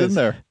happy he's in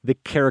there. The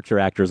character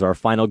actors, our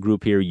final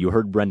group here. You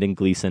heard Brendan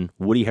Gleeson,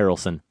 Woody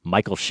Harrelson,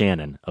 Michael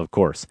Shannon, of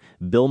course,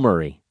 Bill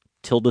Murray,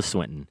 Tilda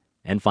Swinton,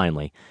 and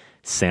finally,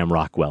 Sam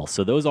Rockwell.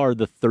 So those are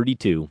the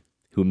 32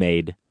 who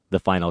made the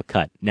final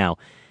cut. Now,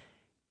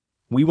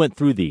 we went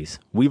through these.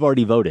 We've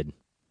already voted.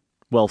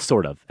 Well,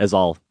 sort of, as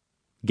I'll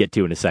get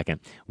to in a second.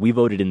 We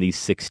voted in these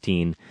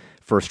 16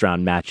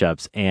 first-round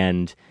matchups.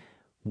 And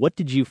what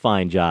did you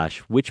find, Josh?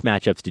 Which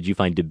matchups did you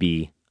find to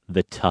be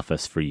the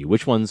toughest for you?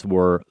 Which ones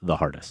were the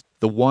hardest?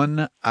 The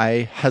one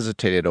I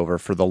hesitated over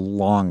for the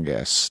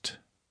longest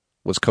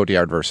was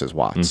Cotillard versus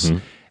Watts.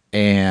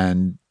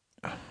 And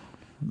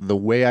the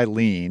way I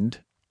leaned,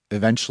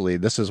 eventually,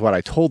 this is what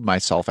I told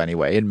myself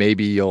anyway, and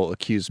maybe you'll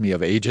accuse me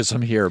of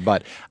ageism here,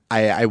 but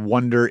I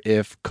wonder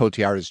if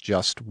Cotillard is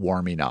just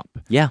warming up.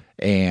 Yeah.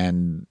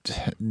 And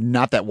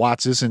not that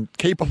Watts isn't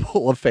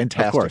capable of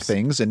fantastic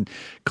things and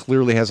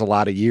clearly has a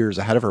lot of years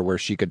ahead of her where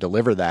she could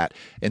deliver that.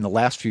 In the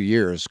last few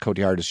years,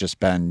 Cotillard has just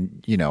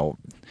been,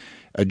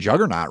 a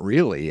juggernaut,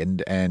 really.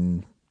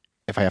 And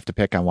if I have to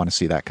pick, I want to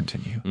see that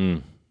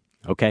continue.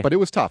 Okay. But it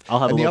was tough. I'll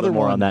have a little bit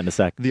more on that in a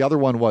sec. The other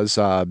one was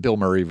Bill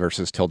Murray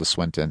versus Tilda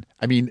Swinton.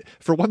 I mean,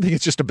 for one thing,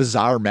 it's just a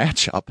bizarre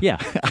matchup. Yeah.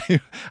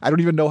 I don't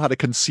even know how to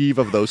conceive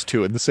of those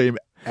two in the same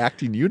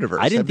acting universe.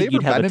 I didn't think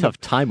you'd have a tough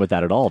time with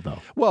that at all, though.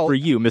 Well, for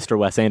you, Mr.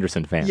 Wes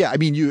Anderson fan. Yeah, I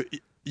mean,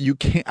 you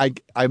can't.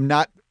 I'm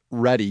not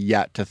ready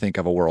yet to think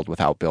of a world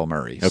without Bill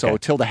Murray. Okay. So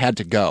Tilda had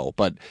to go,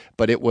 but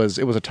it was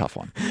a tough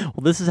one.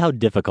 Well, this is how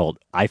difficult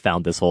I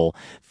found this whole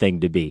thing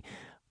to be.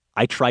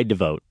 I tried to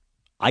vote.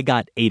 I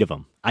got 8 of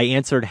them. I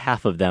answered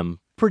half of them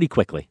pretty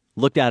quickly.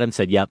 Looked at them,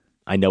 said, yep,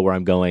 I know where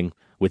I'm going.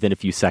 Within a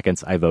few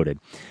seconds, I voted.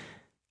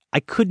 I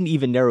couldn't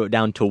even narrow it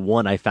down to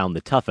one I found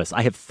the toughest.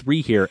 I have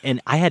 3 here,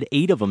 and I had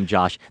 8 of them,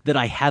 Josh, that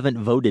I haven't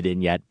voted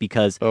in yet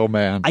because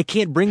I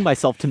can't bring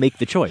myself to make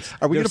the choice.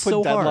 Are we going to put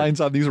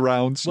deadlines on these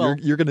rounds? Well,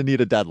 you're going to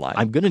need a deadline.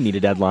 I'm going to need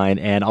a deadline,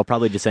 and I'll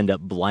probably just end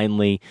up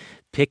blindly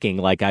picking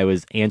like I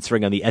was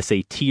answering on the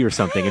SAT or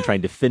something and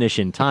trying to finish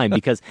in time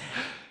because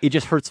it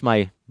just hurts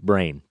my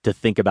brain to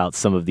think about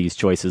some of these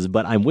choices.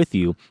 But I'm with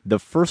you. The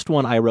first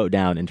one I wrote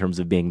down in terms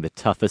of being the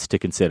toughest to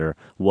consider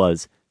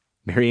was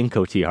Marion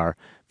Cotillard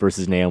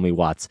versus Naomi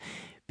Watts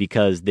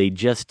because they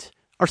just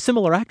are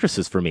similar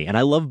actresses for me, and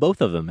I love both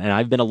of them, and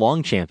I've been a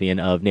long champion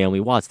of Naomi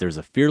Watts. There's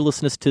a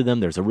fearlessness to them,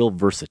 there's a real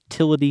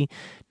versatility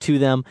to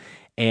them,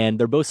 and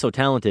they're both so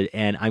talented,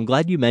 and I'm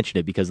glad you mentioned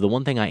it, because the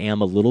one thing I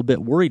am a little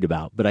bit worried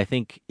about, but I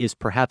think is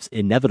perhaps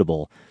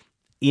inevitable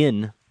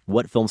in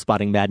what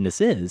Filmspotting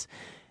Madness is,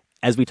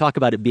 as we talk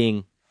about it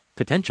being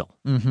potential.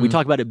 We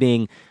talk about it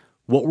being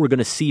what we're going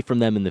to see from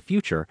them in the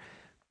future.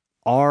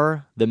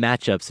 Are the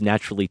matchups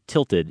naturally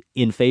tilted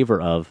in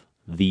favor of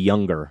the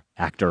younger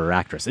actor or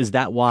actress? Is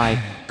that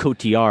why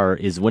Cotillard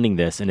is winning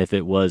this? And if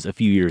it was a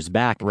few years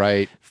back,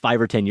 right,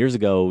 5 or 10 years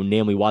ago,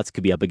 Naomi Watts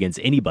could be up against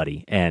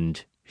anybody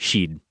and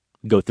she'd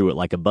go through it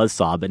like a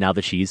buzzsaw. But now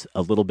that she's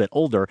a little bit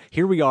older,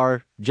 here we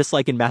are, just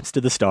like in Maps to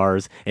the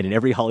Stars and in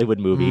every Hollywood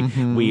movie,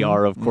 we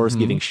are, of course,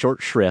 giving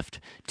short shrift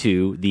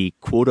to the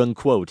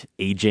quote-unquote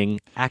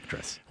aging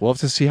actress. We'll have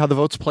to see how the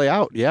votes play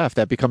out, if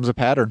that becomes a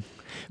pattern.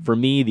 For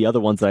me, the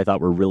other ones that I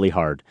thought were really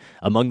hard,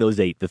 among those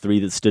 8, the 3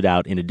 that stood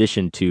out, in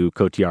addition to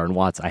Cotillard and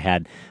Watts, I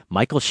had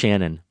Michael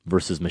Shannon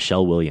versus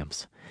Michelle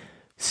Williams.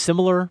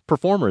 Similar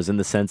performers in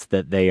the sense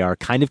that they are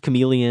kind of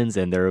chameleons,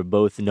 and they're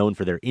both known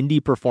for their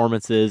indie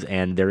performances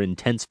and their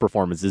intense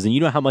performances. And you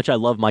know how much I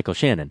love Michael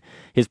Shannon.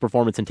 His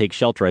performance in Take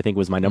Shelter, I think,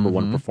 was my number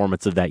one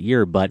performance of that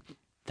year. But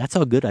that's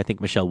how good I think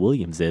Michelle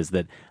Williams is,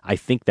 that I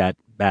think that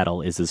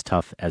battle is as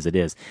tough as it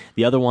is.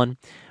 The other one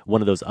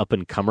of those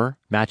up-and-comer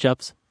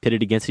matchups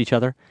pitted against each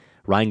other,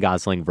 Ryan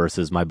Gosling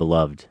versus my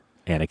beloved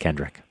Anna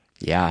Kendrick.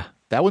 Yeah,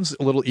 that one's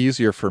a little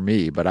easier for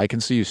me, but I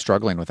can see you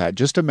struggling with that.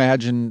 Just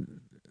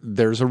imagine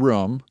there's a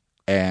room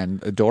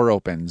and a door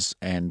opens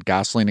and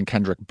Gosling and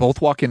Kendrick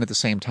both walk in at the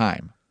same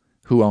time.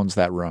 Who owns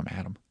that room,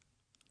 Adam?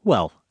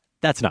 Well,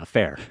 that's not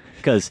fair,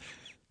 because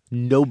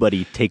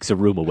nobody takes a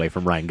room away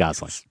from Ryan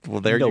Gosling. Well,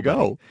 there you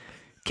go.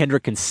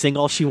 Kendrick can sing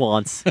all she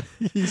wants.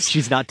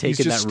 She's not taking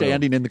that room. He's just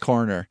standing in the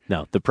corner.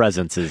 No, the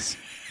presence is...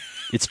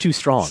 It's too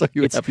strong. So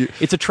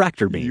it's a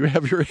tractor beam. You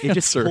have your answer. It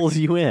just pulls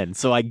you in.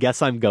 So I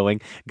guess I'm going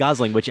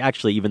Gosling, which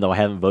actually, even though I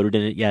haven't voted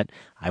in it yet,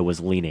 I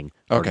was leaning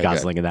for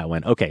Gosling in that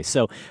one. Okay,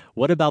 so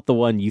what about the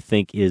one you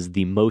think is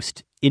the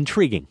most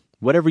intriguing?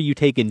 Whatever you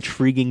take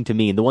intriguing to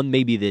mean, the one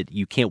maybe that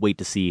you can't wait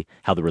to see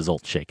how the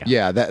results shake out.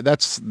 Yeah,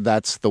 that's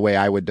the way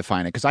I would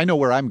define it, because I know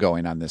where I'm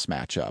going on this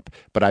matchup,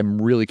 but I'm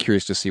really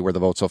curious to see where the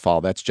votes will fall.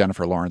 That's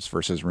Jennifer Lawrence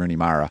versus Rooney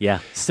Mara. Yeah,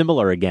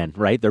 similar again,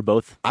 right? They're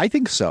both, I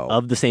think so,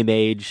 of the same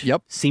age.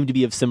 Yep. Seem to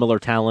be of similar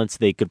talents.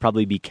 They could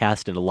probably be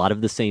cast in a lot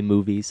of the same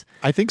movies.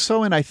 I think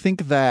so, and I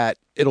think that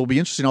it'll be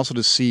interesting also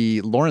to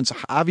see Lawrence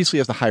obviously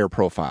has the higher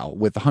profile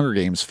with the Hunger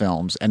Games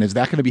films, and is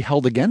that going to be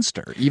held against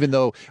her? Even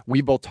though we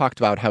both talked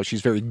about how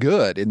she's very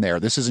good in there,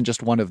 this isn't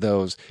just one of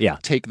those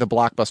take the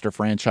blockbuster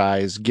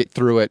franchise, get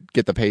through it,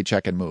 get the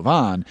paycheck, and move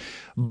on.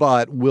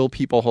 But will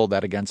people hold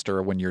that against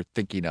her when you're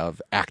thinking of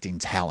acting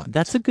talent?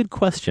 That's a good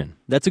question.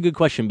 That's a good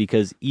question,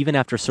 because even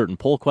after certain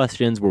poll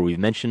questions where we've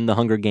mentioned the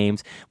Hunger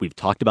Games, we've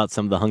talked about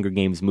some of the Hunger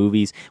Games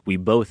movies, we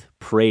both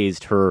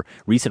praised her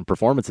recent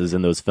performances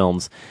in those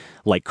films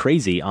like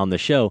crazy on the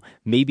show.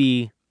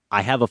 Maybe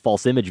I have a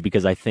false image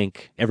because I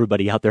think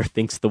everybody out there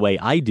thinks the way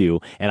I do,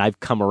 and I've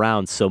come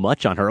around so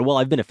much on her. Well,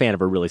 I've been a fan of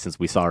her really since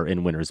we saw her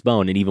in Winter's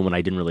Bone, and even when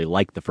I didn't really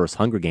like the first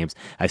Hunger Games,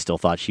 I still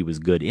thought she was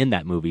good in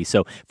that movie.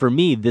 So for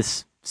me,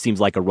 this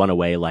seems like a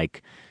runaway,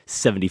 like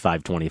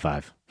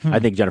 75-25. I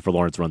think Jennifer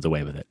Lawrence runs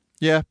away with it.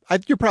 Yeah,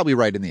 you're probably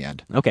right in the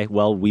end. Okay,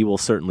 well, we will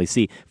certainly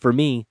see. For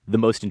me, the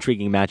most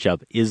intriguing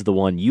matchup is the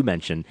one you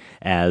mentioned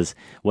as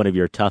one of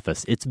your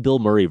toughest. It's Bill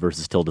Murray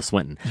versus Tilda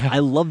Swinton. Yeah. I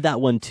love that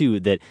one, too,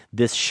 that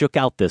this shook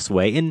out this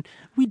way. And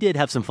we did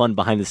have some fun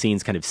behind the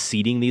scenes kind of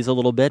seeding these a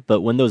little bit,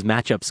 but when those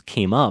matchups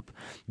came up,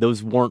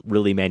 those weren't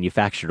really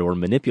manufactured or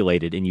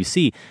manipulated. And you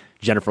see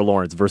Jennifer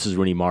Lawrence versus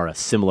Rooney Mara,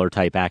 similar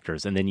type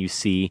actors. And then you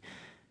see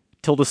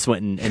Tilda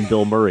Swinton and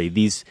Bill Murray,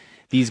 these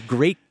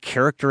great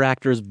character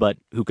actors, but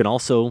who can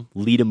also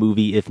lead a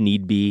movie if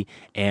need be,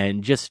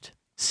 and just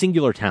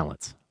singular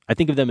talents. I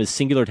think of them as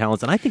singular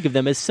talents, and I think of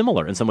them as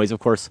similar in some ways. Of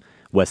course,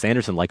 Wes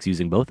Anderson likes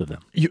using both of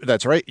them.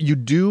 That's right. You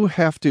do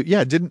have to.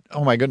 Yeah. Didn't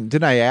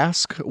I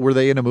ask? Were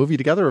they in a movie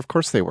together? Of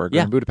course they were.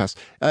 Yeah. In Budapest.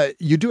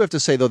 You do have to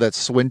say though that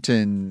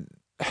Swinton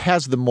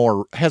has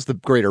the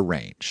greater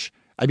range.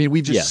 I mean,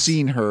 we've just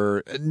seen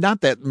her,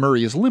 not that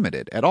Murray is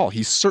limited at all.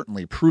 He's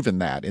certainly proven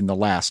that in the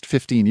last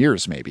 15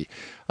 years, maybe,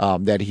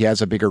 that he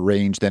has a bigger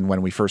range than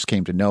when we first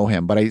came to know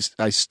him. But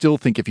I still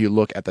think if you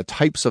look at the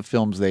types of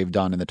films they've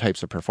done and the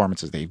types of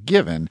performances they've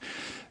given,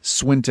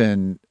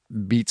 Swinton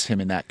beats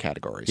him in that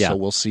category. Yeah. So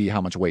we'll see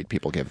how much weight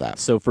people give that.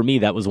 So for me,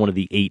 that was one of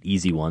the 8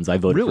 easy ones. I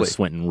voted for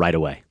Swinton right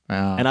away.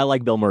 And I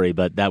like Bill Murray,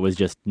 but that was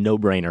just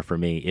no-brainer for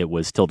me. It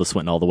was Tilda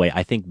Swinton all the way.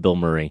 I think Bill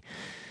Murray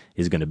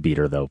is going to beat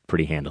her, though,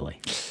 pretty handily.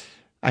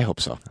 I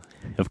hope so.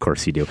 Of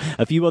course you do.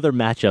 A few other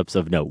matchups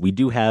of note. We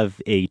do have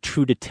a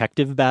True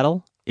Detective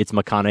battle. It's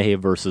McConaughey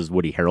versus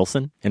Woody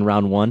Harrelson in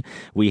round 1.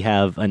 We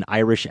have an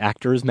Irish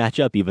actors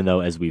matchup, even though,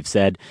 as we've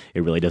said,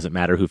 it really doesn't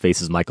matter who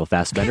faces Michael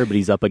Fassbender, but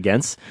he's up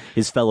against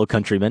his fellow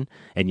countrymen.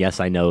 And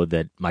yes, I know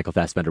that Michael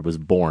Fassbender was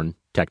born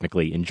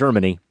technically in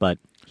Germany, but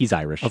he's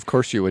Irish. Of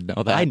course you would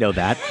know that. I know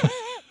that.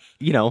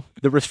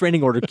 the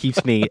restraining order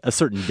keeps me a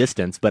certain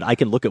distance, but I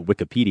can look at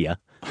Wikipedia.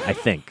 I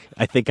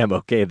think I'm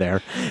okay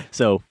there.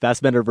 So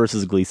Fassbender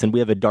versus Gleason. We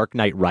have a Dark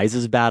Knight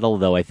Rises battle,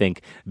 though I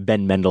think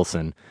Ben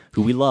Mendelsohn,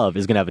 who we love,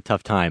 is going to have a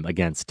tough time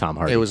against Tom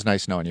Hardy. It was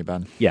nice knowing you,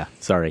 Ben. Yeah,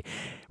 sorry.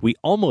 We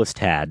almost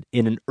had,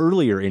 in an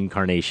earlier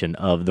incarnation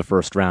of the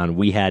first round,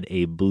 we had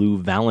a Blue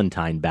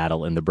Valentine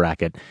battle in the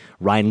bracket.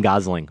 Ryan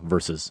Gosling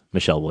versus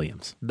Michelle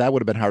Williams. That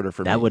would have been harder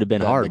for me. That would have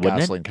been hard, wouldn't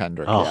it?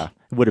 Gosling-Kendrick, Oh, yeah.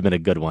 it would have been a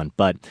good one,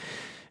 but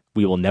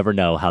we will never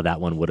know how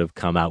that one would have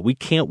come out. We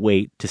can't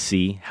wait to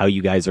see how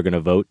you guys are going to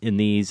vote in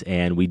these,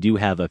 and we do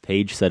have a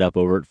page set up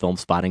over at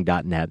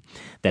filmspotting.net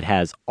that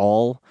has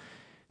all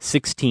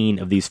 16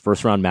 of these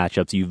first-round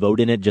matchups. You vote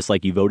in it just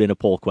like you vote in a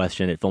poll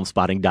question at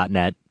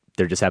filmspotting.net.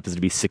 There just happens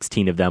to be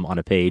 16 of them on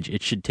a page.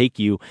 It should take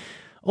you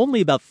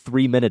only about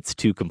 3 minutes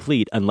to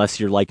complete, unless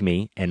you're like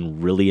me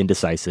and really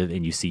indecisive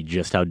and you see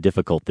just how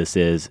difficult this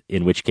is,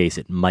 in which case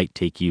it might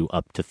take you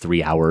up to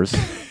 3 hours,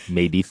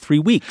 maybe 3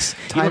 weeks.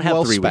 Time you don't have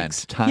well 3 spent.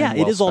 weeks. Time yeah,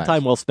 well it is all spent.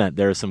 time well spent.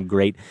 There are some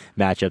great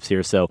matchups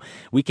here, so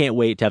we can't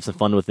wait to have some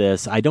fun with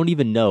this. I don't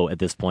even know at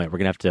this point. We're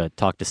going to have to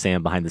talk to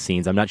Sam behind the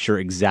scenes. I'm not sure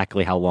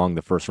exactly how long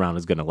the first round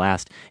is going to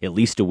last, at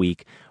least a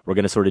week. We're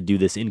going to sort of do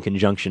this in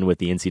conjunction with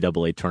the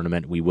NCAA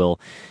tournament. We will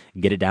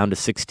get it down to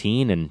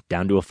 16 and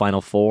down to a Final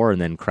Four and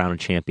then crown a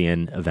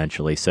champion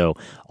eventually. So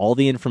all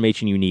the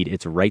information you need,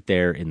 it's right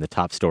there in the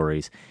top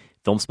stories.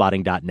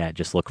 Filmspotting.net.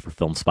 Just look for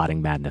Filmspotting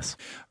Madness.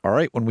 All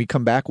right, when we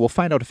come back, we'll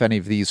find out if any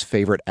of these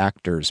favorite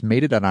actors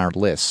made it on our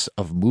lists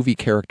of movie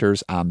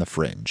characters on the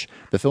Fringe.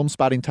 The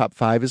Filmspotting Top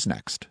 5 is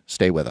next.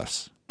 Stay with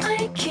us.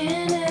 I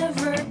can't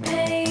ever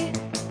pay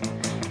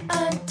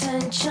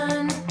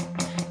attention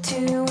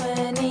to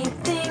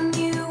anything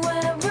you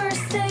ever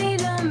say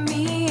to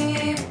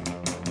me.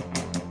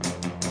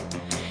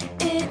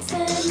 It's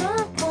an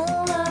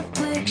awful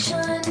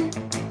affliction.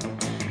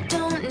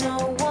 Don't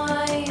know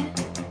why.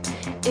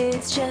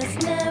 It's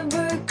just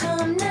never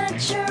come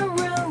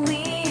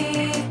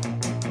naturally.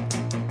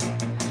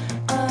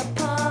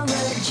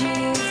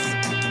 Apologies.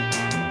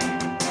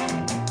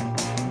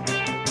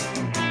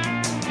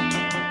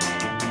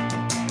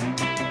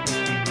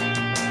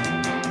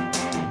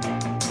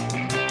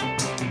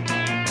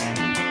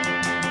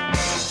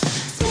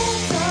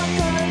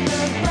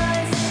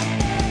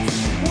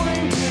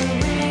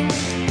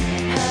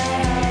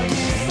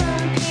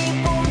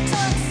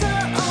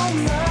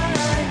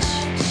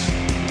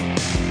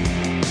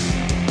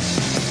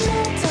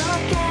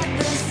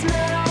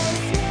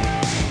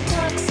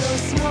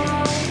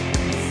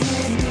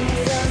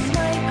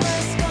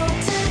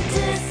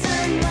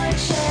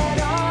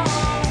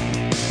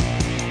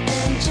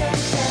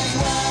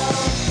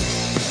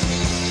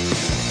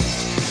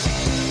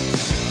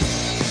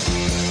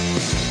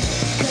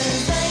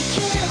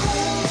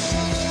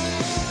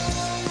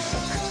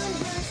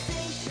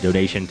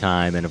 Donation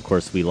time, and of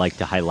course we like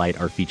to highlight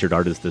our featured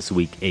artist this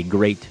week. A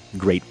great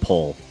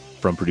poll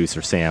from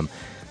producer Sam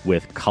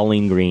with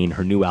Colleen Green,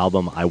 her new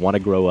album I Want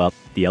to Grow Up.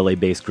 The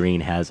LA-based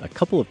Green has a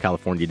couple of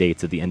California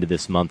dates at the end of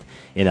this month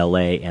in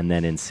LA and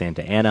then in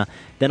Santa Ana,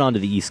 then on to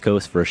the East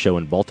Coast for a show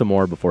in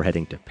Baltimore before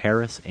heading to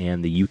Paris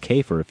and the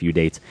UK for a few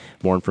dates.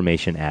 More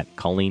information at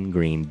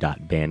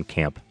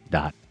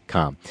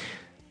colleengreen.bandcamp.com.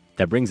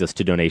 That brings us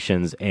to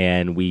donations,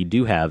 and we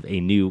do have a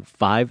new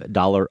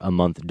 $5 a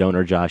month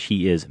donor, Josh.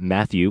 He is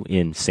Matthew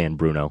in San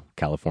Bruno,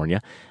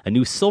 California. A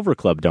new Silver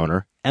Club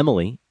donor,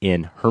 Emily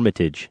in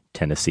Hermitage,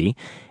 Tennessee.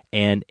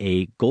 And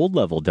a gold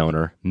level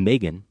donor,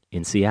 Megan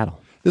in Seattle.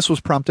 This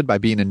was prompted by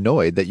being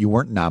annoyed that you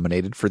weren't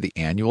nominated for the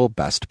annual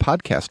Best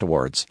Podcast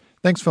Awards.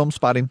 Thanks,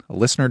 Filmspotting, a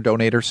listener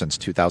donator since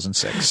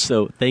 2006.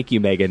 So thank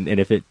you, Megan. And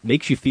if it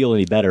makes you feel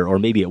any better, or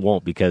maybe it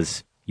won't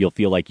because you'll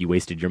feel like you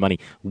wasted your money,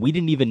 we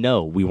didn't even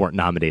know we weren't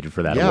nominated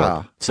for that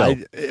award. So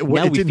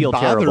now we feel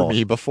terrible.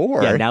 Me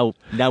before. Yeah,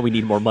 now we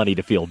need more money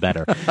to feel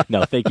better.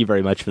 No, thank you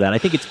very much for that. I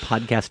think it's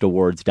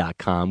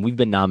podcastawards.com. We've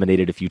been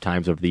nominated a few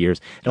times over the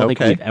years. I don't think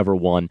we've ever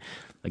won.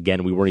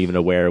 Again, we weren't even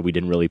aware. We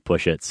didn't really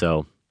push it,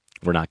 so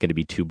we're not going to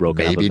be too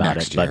broken up about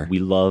it. Year. But we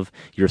love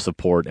your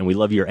support, and we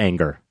love your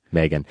anger,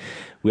 Megan.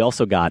 We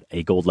also got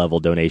a gold level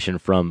donation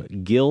from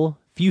Gil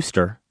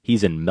Fuster.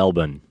 He's in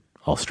Melbourne,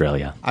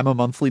 Australia. I'm a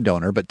monthly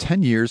donor, but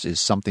 10 years is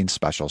something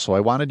special, so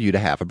I wanted you to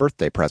have a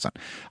birthday present.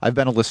 I've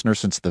been a listener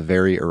since the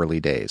very early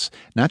days.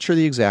 Not sure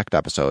the exact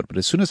episode, but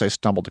as soon as I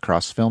stumbled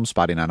across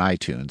Filmspotting on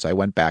iTunes, I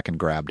went back and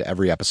grabbed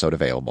every episode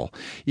available.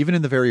 Even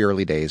in the very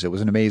early days, it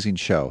was an amazing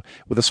show,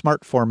 with a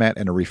smart format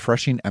and a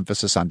refreshing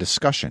emphasis on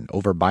discussion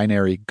over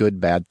binary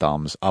good, bad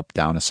thumbs, up,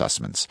 down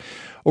assessments.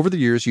 Over the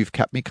years, you've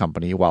kept me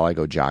company while I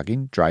go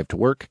jogging, drive to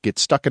work, get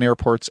stuck in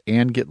airports,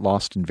 and get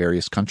lost in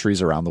various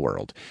countries around the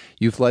world.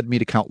 You've led me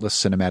to countless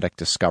cinematic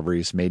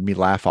discoveries, made me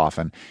laugh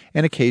often,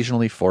 and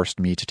occasionally forced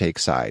me to take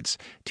sides.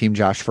 Team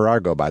Josh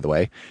Farrago, by the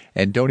way.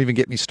 And don't even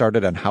get me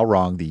started on how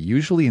wrong the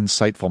usually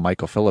insightful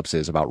Michael Phillips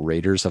is about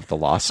Raiders of the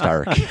Lost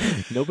Ark.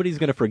 Nobody's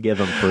going to forgive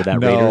him for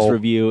that Raiders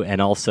review, and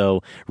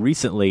also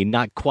recently,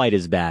 not quite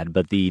as bad,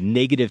 but the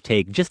negative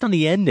take just on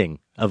the ending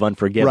of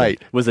Unforgiven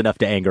was enough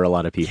to anger a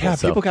lot of people. Yeah,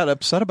 so people got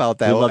upset about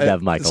that. We love to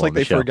have Michael It's like on the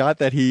they show. forgot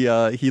that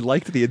he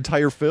liked the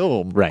entire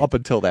film up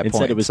until that and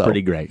point. said it was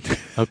pretty great.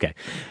 Okay.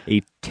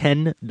 A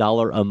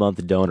 $10 a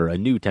month donor, a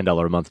new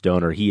 $10 a month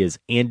donor. He is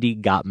Andy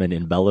Gottman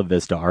in Bella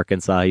Vista,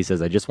 Arkansas. He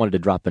says, I just wanted to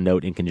drop a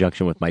note in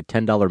conjunction with my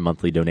 $10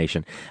 monthly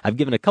donation. I've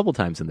given a couple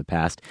times in the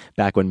past,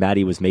 back when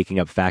Maddie was making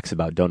up facts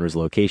about donors'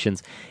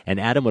 locations, and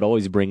Adam would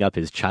always bring up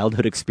his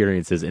childhood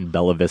experiences in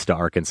Bella Vista,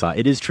 Arkansas.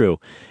 It is true.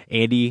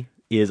 Andy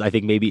is, I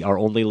think, maybe our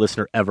only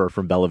listener ever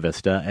from Bella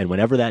Vista, and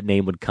whenever that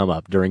name would come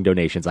up during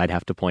donations, I'd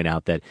have to point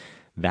out that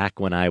back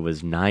when I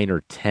was 9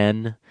 or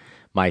 10,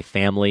 my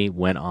family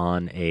went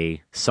on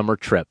a summer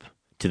trip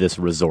to this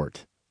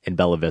resort in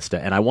Bella Vista,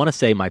 and I want to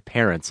say my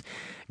parents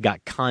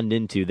got conned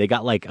into, they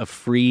got like a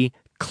free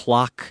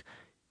clock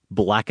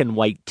black and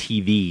white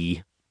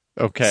TV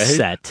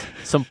set,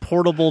 some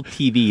portable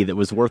TV that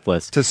was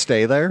worthless. To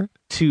stay there?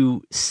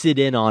 To sit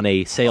in on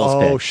a sales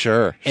pitch. Oh,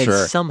 sure. And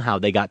somehow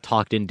they got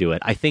talked into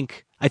it. I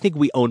think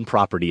we own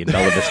property in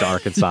Bella Vista,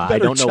 Arkansas. I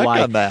don't know check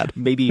why. on that.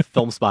 Maybe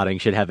Filmspotting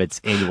should have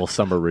its annual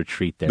summer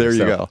retreat there. There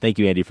you go. Thank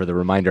you, Andy, for the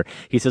reminder.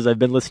 He says, I've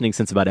been listening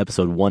since about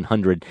episode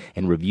 100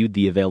 and reviewed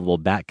the available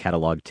back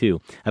catalog too.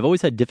 I've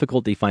always had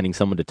difficulty finding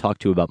someone to talk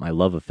to about my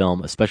love of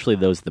film, especially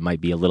those that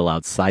might be a little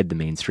outside the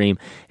mainstream.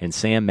 And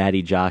Sam,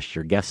 Maddie, Josh,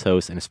 your guest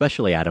hosts, and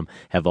especially Adam,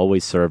 have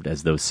always served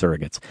as those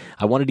surrogates.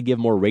 I wanted to give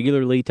more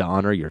regularly to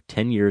honor your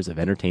 10 years of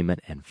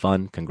entertainment and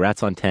fun.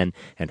 Congrats on 10,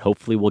 and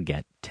hopefully we'll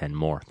get 10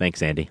 more.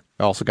 Thanks, Andy.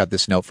 I also got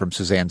this note from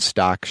Suzanne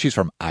Stock. She's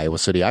from Iowa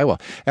City, Iowa.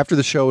 After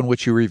the show in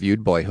which you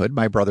reviewed Boyhood,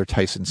 my brother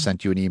Tyson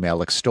sent you an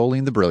email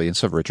extolling the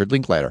brilliance of Richard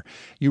Linklater.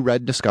 You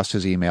read and discussed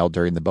his email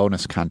during the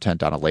bonus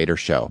content on a later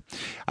show.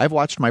 I've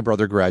watched my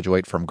brother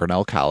graduate from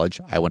Grinnell College.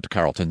 I went to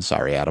Carleton,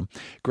 sorry, Adam.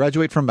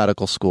 Graduate from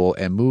medical school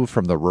and move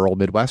from the rural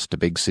Midwest to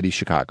big city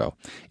Chicago.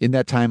 In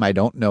that time, I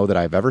don't know that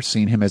I've ever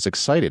seen him as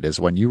excited as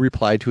when you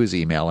replied to his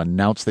email and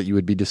announced that you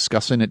would be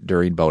discussing it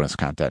during bonus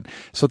content.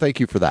 So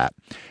thank you for that.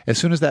 As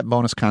soon as that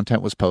bonus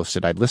content was posted,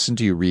 I'd listened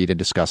to you read and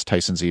discuss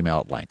Tyson's email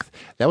at length.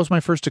 That was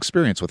my first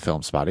experience with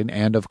Filmspotting,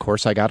 and of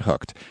course I got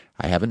hooked.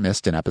 I haven't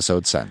missed an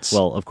episode since.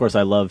 Well, of course,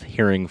 I love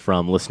hearing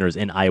from listeners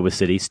in Iowa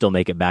City. Still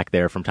make it back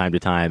there from time to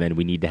time, and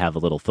we need to have a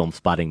little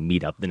Filmspotting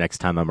meetup the next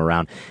time I'm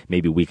around.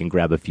 Maybe we can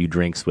grab a few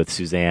drinks with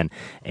Suzanne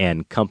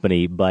and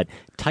company. But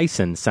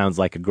Tyson sounds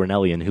like a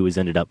Grinnellian who has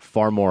ended up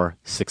far more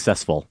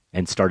successful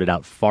and started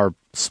out far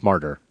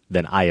smarter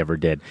than I ever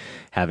did,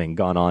 having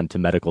gone on to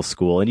medical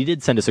school. And he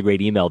did send us a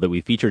great email that we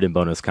featured in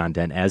bonus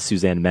content, as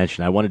Suzanne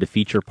mentioned. I wanted to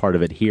feature part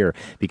of it here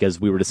because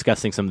we were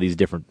discussing some of these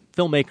different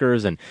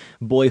filmmakers and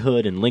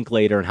Boyhood and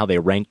Linklater and how they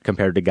rank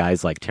compared to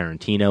guys like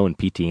Tarantino and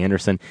P.T.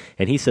 Anderson.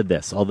 And he said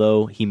this,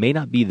 although he may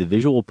not be the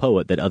visual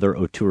poet that other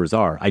auteurs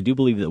are, I do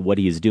believe that what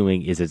he is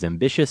doing is as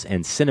ambitious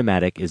and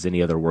cinematic as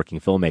any other working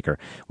filmmaker,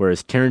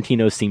 whereas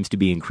Tarantino seems to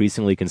be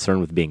increasingly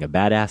concerned with being a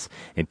badass,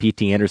 and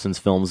P.T. Anderson's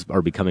films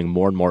are becoming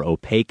more and more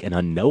opaque and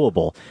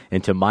unknowable,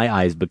 and to my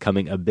eyes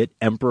becoming a bit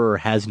Emperor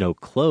Has No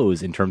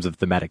Clothes in terms of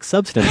thematic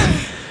substance.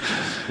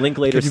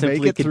 Linklater Can you simply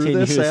make it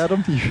continues. through this,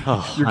 Adam?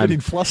 You're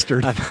getting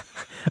flustered.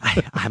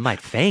 I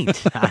might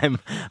faint. I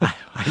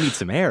need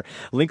some air.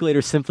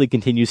 Linklater simply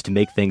continues to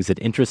make things that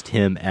interest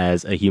him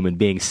as a human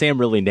being. Sam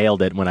really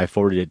nailed it when I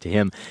forwarded it to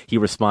him. He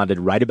responded,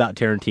 right about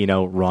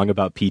Tarantino, wrong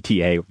about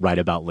PTA, right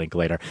about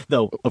Linklater.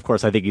 Though, of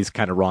course, I think he's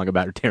kind of wrong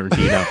about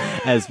Tarantino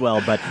as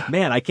well. But,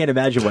 man, I can't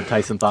imagine what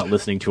Tyson thought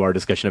listening to our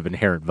discussion of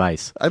Inherent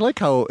Vice. I like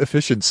how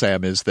efficient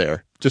Sam is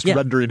there. Just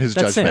rendering his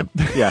judgment.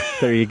 Yeah,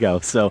 there you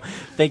go. So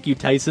thank you,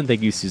 Tyson.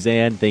 Thank you,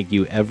 Suzanne. Thank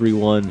you,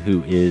 everyone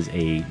who is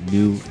a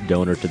new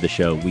donor to the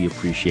show. We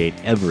appreciate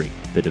every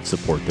bit of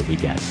support that we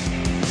get.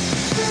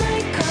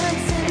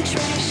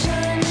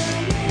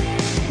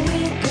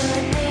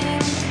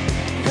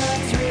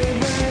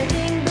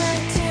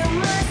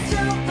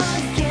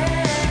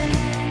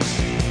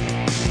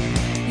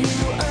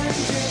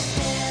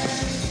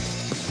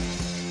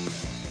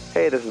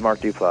 Hey, this is Mark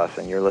Duplass,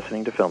 and you're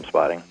listening to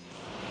Filmspotting.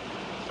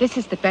 This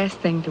is the best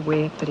thing to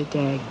wear for the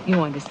day.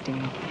 You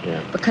understand?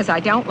 Yeah. Because I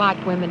don't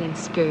like women in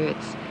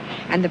skirts.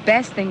 And the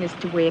best thing is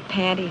to wear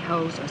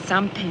pantyhose or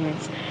some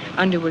pants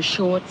under a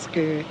short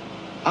skirt,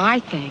 I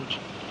think.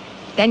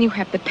 Then you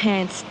have the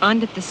pants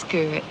under the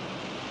skirt.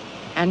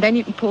 And then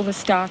you can pull the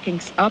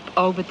stockings up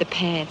over the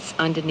pants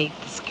underneath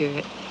the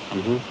skirt.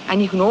 Mm-hmm.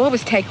 And you can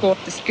always take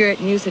off the skirt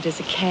and use it as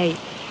a cape.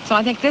 So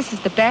I think this is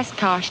the best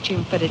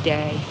costume for the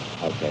day.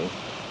 Okay.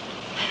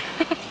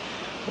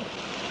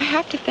 I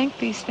have to think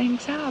these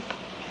things up,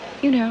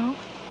 you know.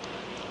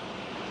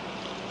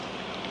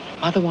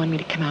 Mother wanted me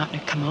to come out in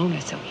a kimono,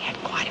 so we had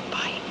quite a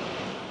fight.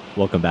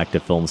 Welcome back to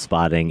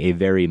Filmspotting. A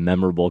very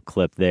memorable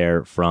clip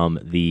there from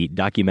the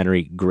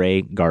documentary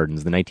Grey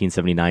Gardens, the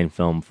 1979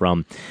 film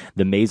from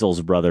the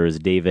Maysles brothers,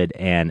 David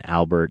and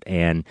Albert.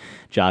 And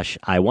Josh,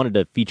 I wanted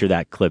to feature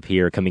that clip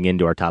here coming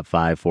into our top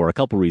five for a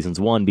couple reasons.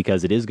 One,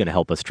 because it is going to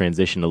help us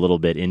transition a little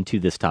bit into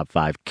this top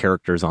five,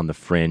 characters on the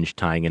fringe,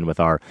 tying in with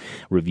our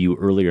review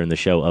earlier in the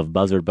show of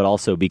Buzzard, but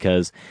also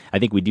because I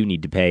think we do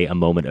need to pay a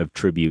moment of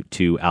tribute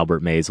to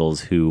Albert Maysles,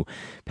 who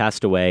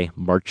passed away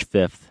March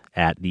 5th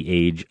at the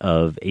age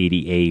of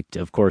 88.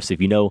 Of course, if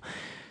you know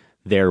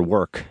their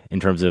work in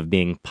terms of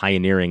being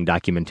pioneering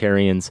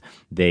documentarians,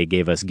 they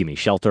gave us Gimme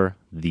Shelter,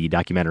 the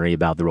documentary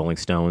about the Rolling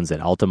Stones at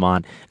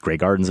Altamont, Grey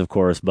Gardens, of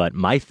course, but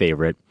my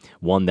favorite,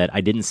 one that I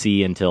didn't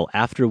see until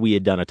after we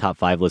had done a top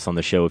five list on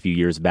the show a few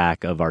years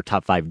back of our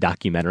top five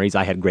documentaries.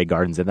 I had Grey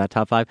Gardens in that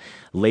top five.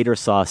 Later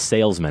saw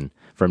Salesman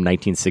from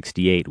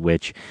 1968,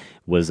 which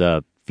was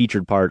a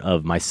featured part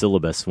of my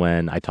syllabus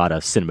when I taught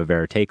a cinema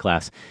verite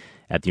class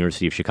at the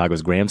University of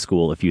Chicago's Graham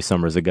School a few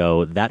summers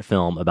ago. That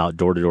film about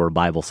door-to-door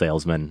Bible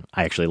salesmen,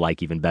 I actually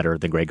like even better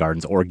than Grey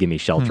Gardens or Gimme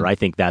Shelter. I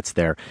think that's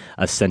their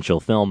essential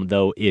film,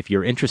 though if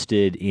you're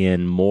interested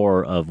in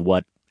more of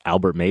what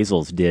Albert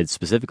Maysles did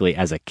specifically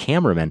as a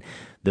cameraman,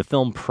 the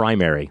film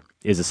Primary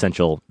is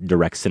essential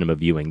direct cinema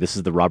viewing. This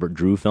is the Robert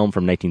Drew film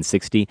from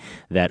 1960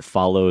 that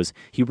follows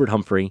Hubert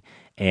Humphrey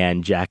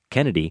and Jack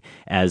Kennedy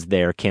as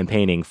they're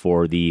campaigning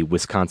for the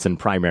Wisconsin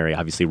primary,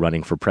 obviously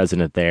running for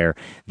president there.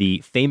 The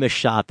famous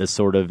shot that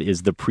sort of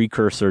is the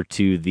precursor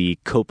to the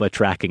Copa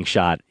tracking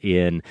shot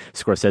in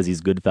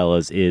Scorsese's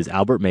Goodfellas is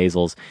Albert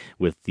Maysles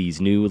with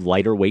these new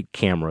lighter weight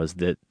cameras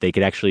that they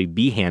could actually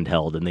be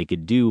handheld and they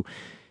could do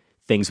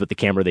things with the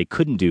camera they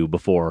couldn't do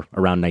before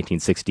around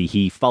 1960.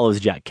 He follows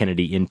Jack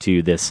Kennedy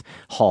into this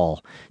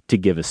hall to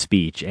give a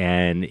speech,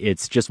 and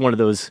it's just one of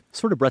those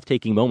sort of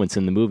breathtaking moments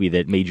in the movie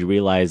that made you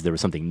realize there was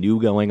something new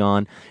going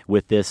on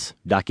with this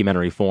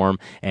documentary form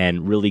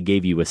and really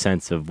gave you a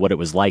sense of what it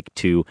was like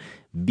to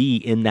be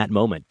in that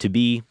moment, to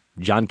be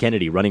John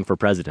Kennedy running for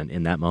president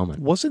in that moment.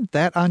 Wasn't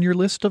that on your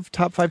list of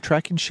top five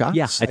tracking shots?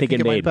 Yeah, I think it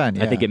made. Might have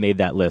been, yeah. I think it made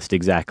that list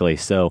exactly.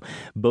 So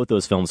both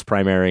those films,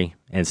 Primary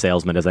and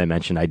Salesman, as I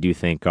mentioned, I do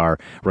think are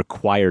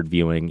required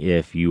viewing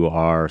if you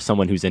are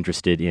someone who's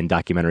interested in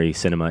documentary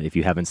cinema. If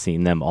you haven't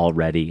seen them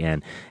already,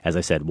 and as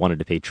I said, wanted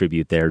to pay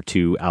tribute there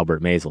to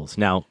Albert Maysles.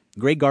 Now,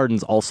 Grey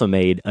Gardens also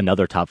made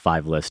another top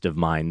five list of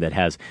mine that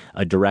has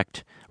a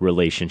direct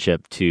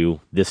relationship to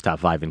this top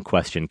five in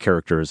question,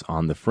 characters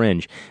on the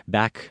fringe.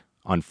 Back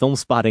on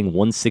Filmspotting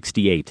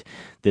 168,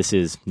 this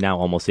is now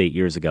almost 8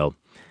 years ago,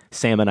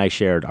 Sam and I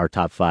shared our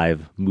top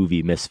five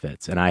movie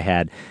misfits, and I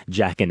had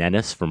Jack and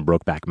Ennis from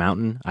Brokeback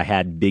Mountain. I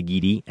had Big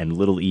Edie and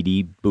Little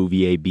Edie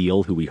Bouvier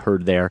Beale, who we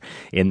heard there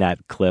in that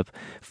clip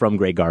from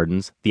Grey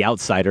Gardens. The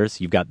Outsiders,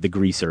 you've got the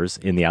Greasers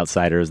in The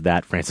Outsiders,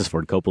 that Francis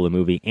Ford Coppola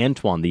movie.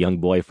 Antoine, the young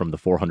boy from The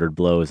 400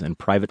 Blows, and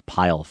Private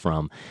Pile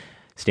from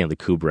Stanley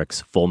Kubrick's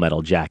Full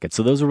Metal Jacket.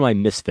 So those were my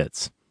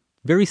misfits.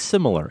 Very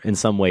similar in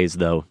some ways,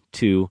 though,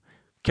 to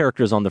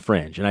characters on the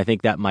fringe, and I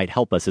think that might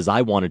help us as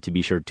I wanted to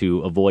be sure to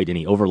avoid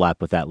any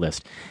overlap with that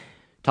list.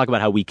 Talk about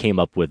how we came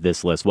up with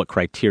this list, what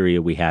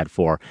criteria we had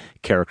for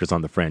characters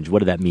on the fringe. What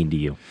did that mean to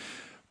you?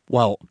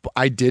 Well,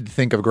 I did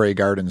think of Grey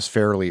Gardens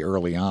fairly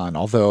early on,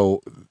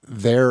 although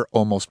they're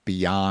almost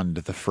beyond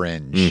the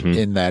fringe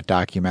in that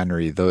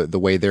documentary, the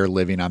way they're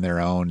living on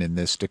their own in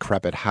this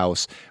decrepit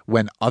house.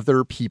 When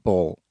other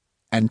people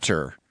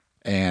enter,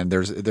 and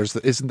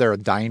isn't there a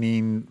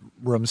dining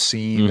room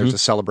scene? There's a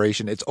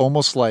celebration. It's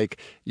almost like,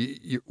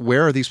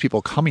 where are these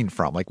people coming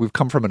from? Like, we've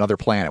come from another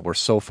planet. We're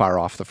so far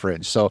off the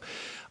fringe. So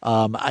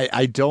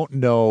I don't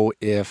know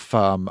if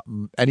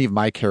any of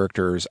my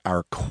characters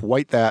are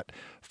quite that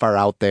far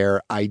out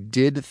there. I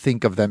did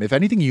think of them. If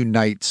anything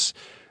unites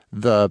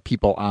the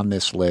people on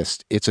this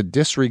list, it's a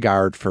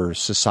disregard for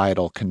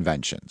societal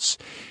conventions.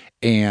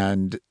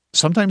 And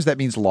sometimes that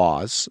means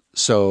laws.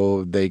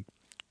 So they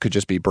could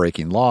just be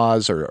breaking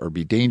laws or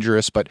be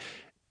dangerous, but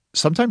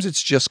sometimes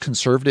it's just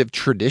conservative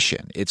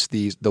tradition. It's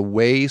the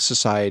way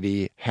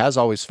society has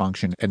always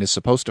functioned and is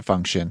supposed to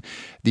function.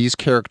 These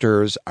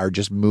characters are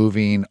just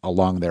moving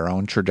along their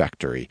own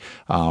trajectory.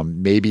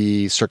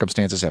 Maybe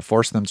circumstances have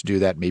forced them to do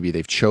that. Maybe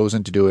they've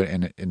chosen to do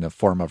it in a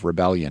form of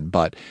rebellion,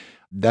 but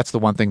that's the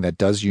one thing that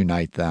does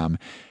unite them.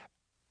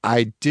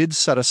 I did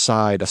set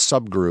aside a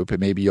subgroup, and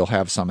maybe you'll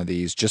have some of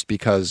these, just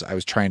because I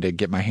was trying to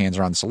get my hands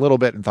around this a little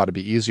bit and thought it'd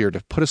be easier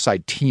to put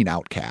aside teen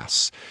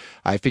outcasts.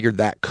 I figured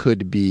that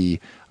could be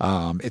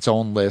its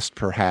own list,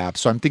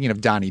 perhaps. So I'm thinking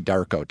of Donnie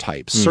Darko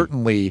types.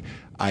 Certainly,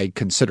 I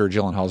consider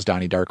Gyllenhaal's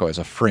Donnie Darko as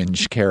a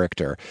fringe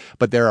character,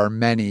 but there are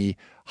many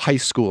high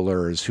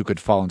schoolers who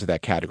could fall into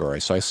that category.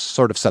 So I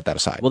sort of set that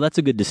aside. Well, that's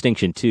a good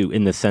distinction, too,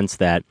 in the sense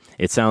that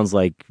it sounds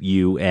like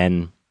you,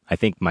 and I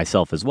think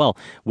myself as well,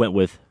 went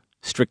with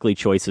strictly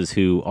choices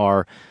who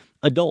are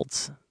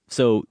adults.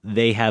 So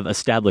they have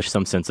established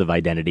some sense of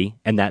identity,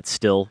 and that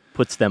still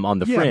puts them on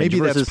the fringe. Maybe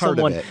versus that's part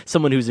of it.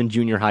 Someone who's in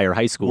junior high or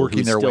high school working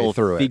who's their still way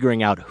through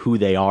figuring out who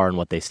they are and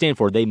what they stand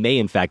for. They may,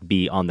 in fact,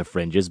 be on the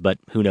fringes, but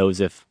who knows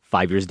if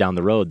 5 years down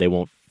the road they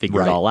won't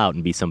figure it all out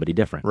and be somebody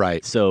different.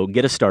 Right. So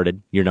get us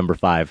started. Your number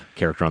 5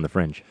 character on The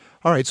Fringe.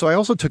 All right, so I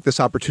also took this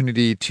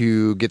opportunity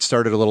to get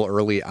started a little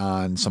early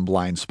on some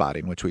blind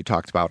spotting, which we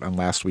talked about on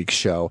last week's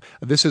show.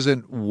 This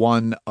isn't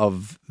one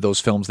of those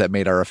films that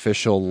made our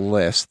official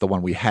list, the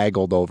one we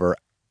haggled over.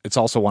 It's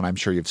also one I'm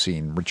sure you've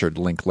seen, Richard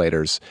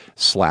Linklater's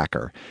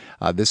Slacker.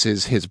 This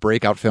is his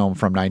breakout film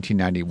from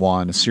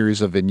 1991, a series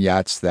of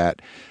vignettes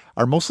that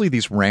are mostly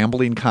these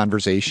rambling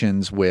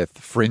conversations with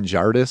fringe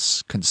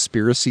artists,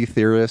 conspiracy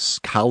theorists,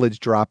 college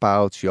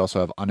dropouts. You also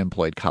have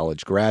unemployed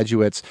college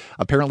graduates.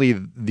 Apparently,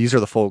 these are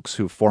the folks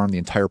who form the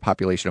entire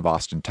population of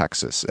Austin,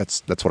 Texas.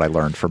 That's what I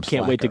learned from Slacker.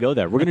 Can't wait to go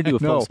there. We're going to do a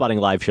Film Spotting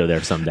live show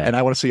there someday. And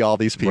I want to see all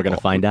these people. We're going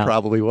to find out.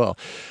 Probably will.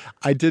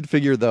 I did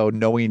figure, though,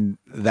 knowing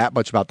that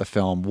much about the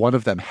film, one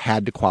of them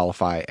had to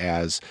qualify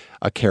as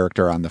a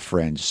character on The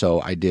Fringe.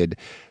 So I did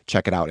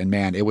check it out. And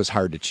man, it was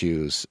hard to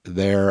choose.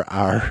 There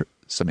are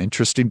some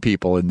interesting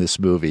people in this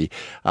movie,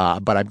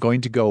 but I'm going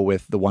to go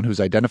with the one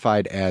who's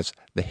identified as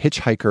the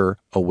hitchhiker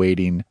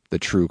awaiting the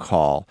true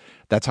call.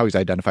 That's how he's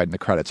identified in the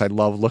credits. I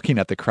love looking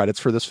at the credits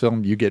for this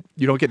film. You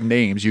don't get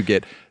names, you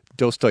get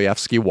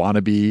Dostoevsky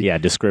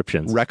wannabe,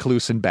 descriptions,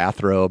 recluse in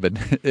bathrobe,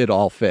 and it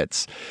all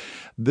fits.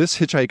 This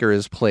hitchhiker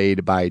is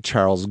played by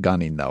Charles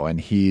Gunning, though, and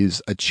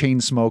he's a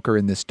chain smoker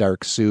in this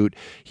dark suit.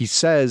 He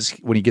says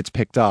when he gets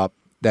picked up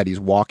that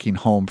he's walking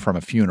home from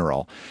a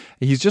funeral.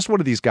 He's just one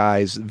of these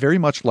guys, very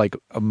much like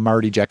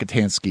Marty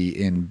Jacketansky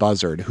in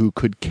Buzzard, who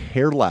could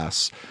care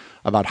less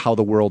about how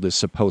the world is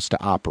supposed to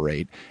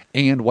operate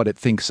and what it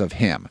thinks of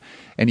him.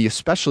 And he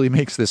especially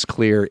makes this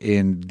clear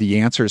in the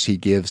answers he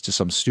gives to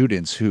some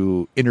students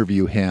who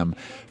interview him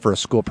for a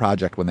school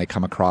project when they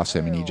come across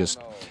him, and he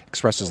just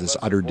expresses this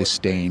utter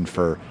disdain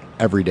for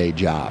everyday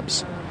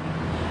jobs.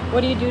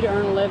 What do you do to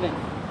earn a living?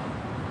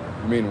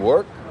 You mean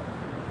work?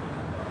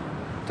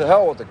 To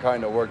hell with the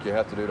kind of work you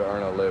have to do to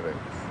earn a living.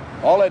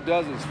 All it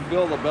does is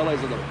fill the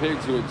bellies of the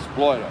pigs who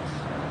exploit us.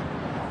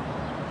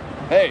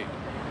 Hey,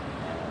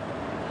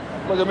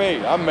 look at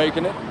me, I'm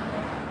making it.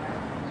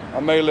 I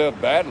may live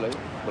badly,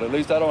 but at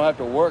least I don't have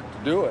to work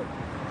to do it.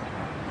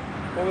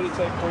 What would it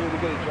take for you to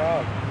get a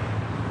job?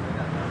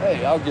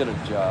 Hey, I'll get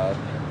a job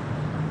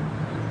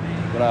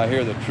when I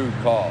hear the true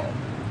call.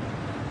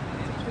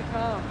 What's the true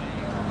call?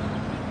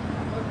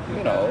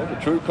 You know,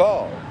 the true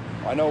call.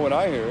 I know when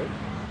I hear it.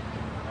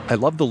 I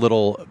love the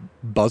little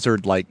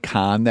Buzzard-like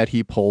con that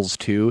he pulls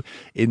too.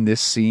 In this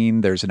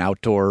scene, there's an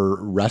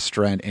outdoor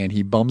restaurant, and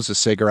he bums a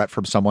cigarette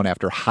from someone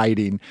after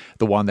hiding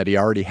the one that he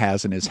already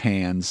has in his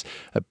hands,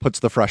 puts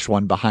the fresh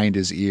one behind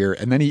his ear,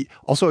 and then he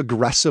also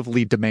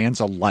aggressively demands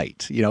a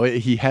light. You know,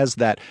 he has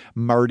that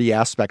Marty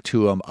aspect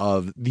to him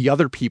of the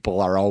other people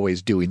are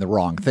always doing the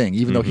wrong thing,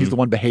 even though he's the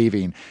one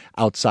behaving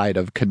outside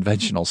of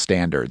conventional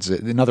standards.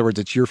 In other words,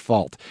 it's your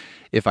fault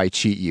if I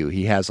cheat you.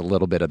 He has a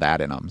little bit of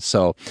that in him.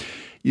 So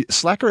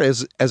Slacker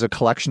as a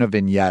collection of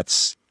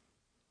vignettes,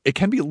 it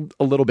can be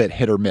a little bit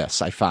hit or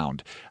miss, I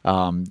found.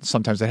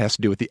 Sometimes that has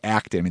to do with the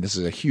acting. I mean, this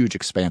is a huge,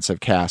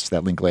 expansive cast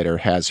that Linklater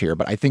has here,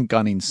 but I think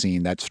Gunning's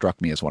scene, that struck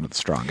me as one of the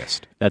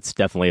strongest. That's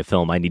definitely a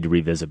film I need to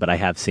revisit, but I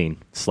have seen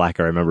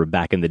Slacker. I remember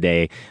back in the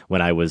day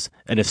when I was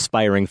an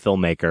aspiring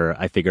filmmaker,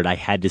 I figured I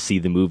had to see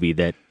the movie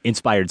that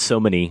inspired so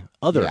many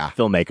other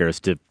filmmakers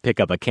to pick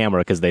up a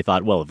camera because they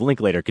thought, well, if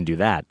Linklater can do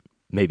that,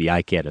 maybe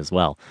I can as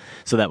well.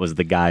 So that was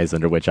the guise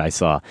under which I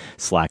saw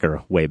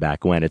Slacker way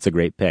back when. It's a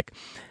great pick.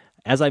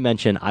 As I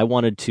mentioned, I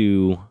wanted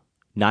to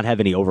not have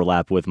any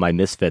overlap with my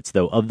misfits,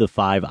 though of the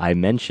 5 I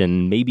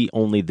mentioned, maybe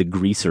only the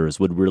greasers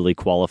would really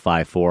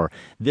qualify for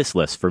this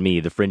list for me,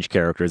 the Fringe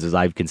characters as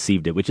I've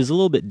conceived it, which is a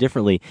little bit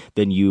differently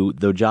than you,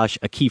 though, Josh,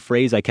 a key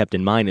phrase I kept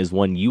in mind is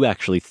one you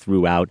actually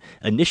threw out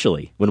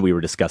initially when we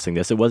were discussing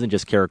this. It wasn't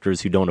just characters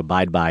who don't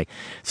abide by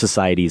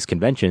society's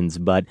conventions,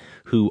 but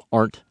who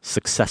aren't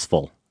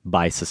successful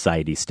by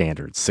society's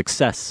standards.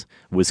 Success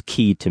was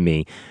key to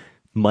me.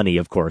 Money,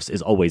 of course,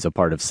 is always a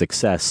part of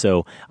success.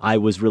 So I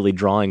was really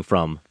drawing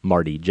from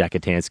Marty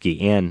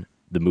Jacketansky and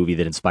the movie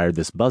that inspired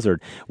this,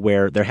 Buzzard,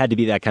 where there had to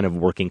be that kind of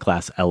working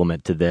class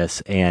element to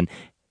this. And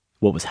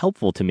what was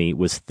helpful to me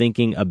was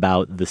thinking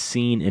about the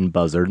scene in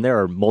Buzzard, and there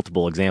are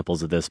multiple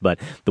examples of this, but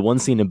the one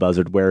scene in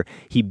Buzzard where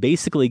he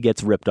basically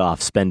gets ripped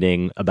off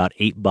spending about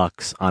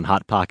 $8 on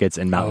Hot Pockets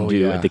and Mountain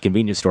Dew at the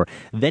convenience store.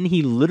 Then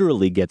he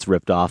literally gets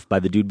ripped off by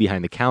the dude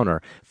behind the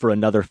counter for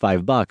another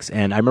 $5.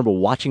 And I remember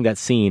watching that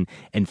scene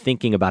and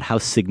thinking about how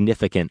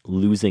significant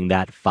losing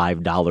that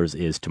 $5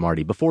 is to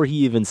Marty. Before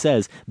he even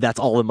says,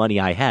 that's all the money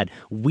I had,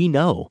 we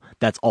know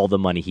that's all the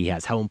money he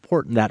has, how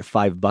important that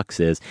 $5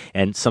 is,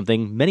 and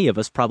something many of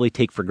us probably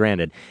take for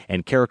granted,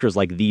 and characters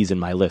like these in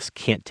my list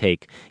can't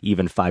take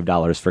even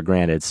 $5 for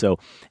granted. So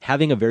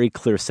having a very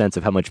clear sense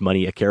of how much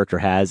money a character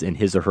has in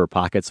his or her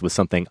pockets was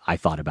something I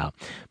thought about.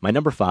 My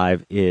number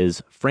 5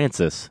 is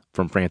Francis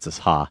from Francis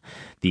Ha,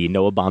 the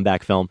Noah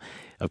Baumbach film,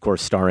 of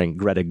course, starring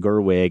Greta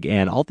Gerwig.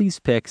 And all these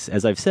picks,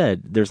 as I've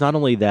said, there's not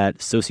only that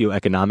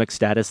socioeconomic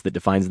status that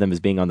defines them as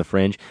being on the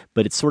fringe,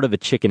 but it's sort of a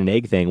chicken and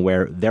egg thing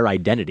where their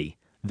identity,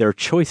 their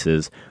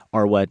choices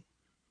are what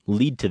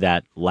lead to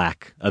that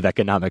lack of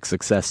economic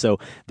success. So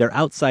they're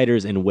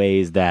outsiders in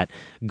ways that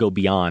go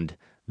beyond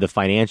the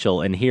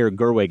financial. And here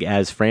Gerwig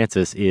as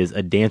Frances is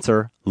a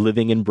dancer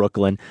living in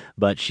Brooklyn,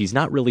 but she's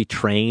not really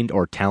trained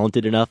or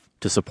talented enough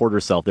to support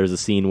herself. There's a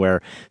scene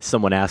where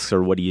someone asks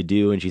her, what do you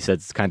do? And she says,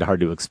 it's kind of hard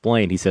to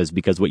explain. He says,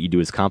 because what you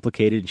do is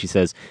complicated. And she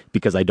says,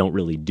 because I don't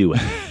really do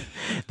it.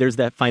 There's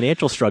that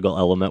financial struggle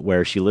element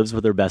where she lives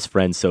with her best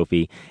friend,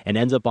 Sophie, and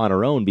ends up on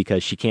her own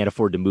because she can't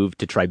afford to move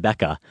to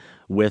Tribeca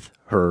with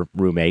her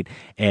roommate.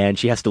 And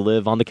she has to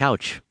live on the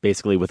couch,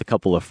 basically with a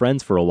couple of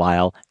friends for a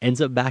while, ends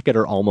up back at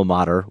her alma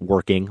mater,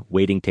 working,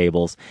 waiting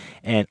tables.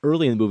 And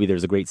early in the movie,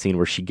 there's a great scene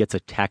where she gets a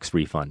tax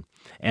refund.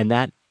 And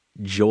that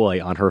joy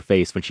on her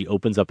face when she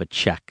opens up a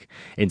check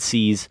and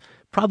sees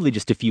probably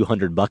just a few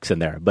 $100 in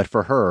there. But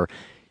for her,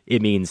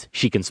 it means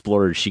she can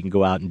splurge. She can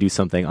go out and do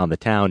something on the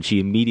town. She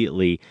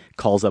immediately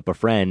calls up a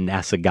friend,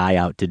 asks a guy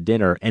out to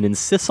dinner, and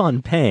insists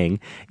on paying,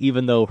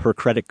 even though her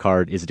credit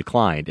card is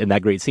declined. And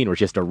that great scene where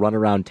she has to run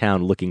around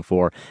town looking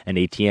for an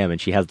ATM,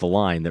 and she has the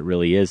line that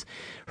really is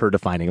her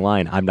defining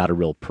line, I'm not a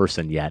real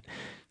person yet.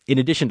 In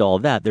addition to all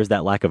of that, there's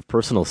that lack of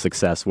personal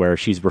success where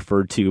she's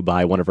referred to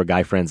by one of her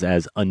guy friends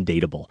as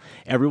undateable.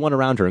 Everyone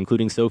around her,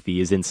 including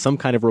Sophie, is in some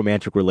kind of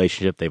romantic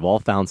relationship. They've all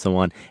found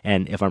someone.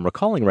 And if I'm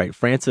recalling right,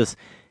 Frances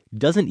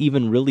doesn't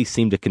even really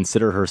seem to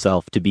consider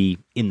herself to be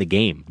in the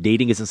game.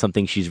 Dating isn't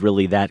something she's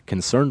really that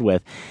concerned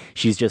with.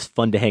 She's just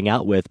fun to hang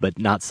out with, but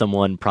not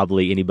someone,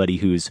 probably anybody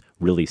who's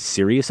really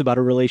serious about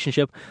a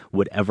relationship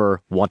would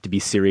ever want to be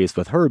serious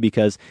with her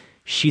because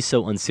she's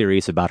so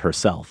unserious about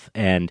herself.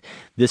 And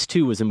this,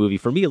 too, was a movie,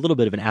 for me, a little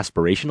bit of an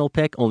aspirational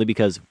pick, only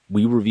because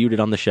we reviewed it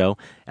on the show.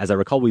 As I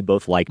recall, we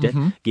both liked it,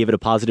 gave it a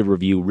positive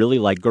review, really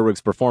liked Gerwig's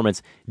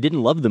performance,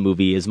 didn't love the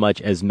movie as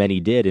much as many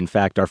did. In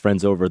fact, our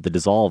friends over at The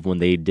Dissolve, when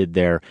they did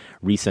their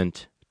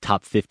recent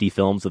top 50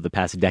 films of the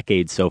past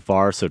decade so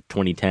far, so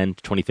 2010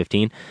 to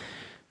 2015,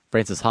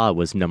 Frances Ha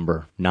was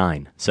number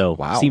 9. So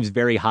seems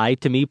very high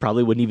to me,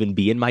 probably wouldn't even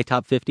be in my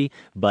top 50,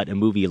 but a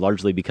movie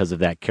largely because of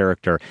that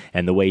character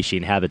and the way she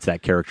inhabits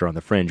that character on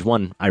the Fringe.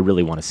 One I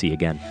really want to see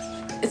again.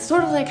 It's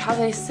sort of like how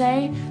they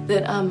say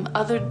that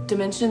other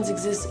dimensions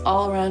exist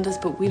all around us,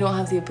 but we don't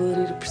have the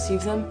ability to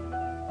perceive them.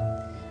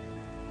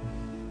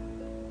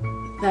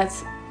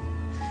 That's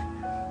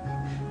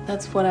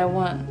what I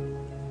want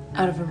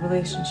out of a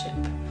relationship.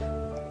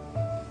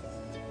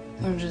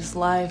 Or just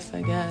life,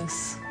 I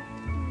guess.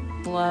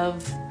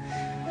 Love.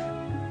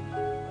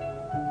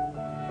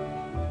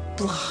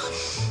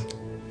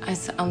 I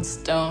sound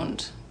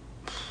stoned.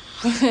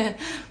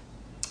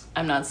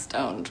 I'm not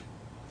stoned.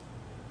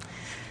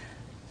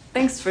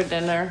 Thanks for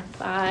dinner.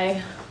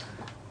 Bye.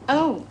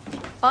 Oh,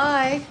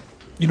 bye.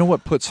 You know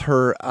what puts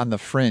her on the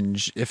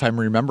Fringe, if I'm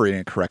remembering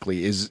it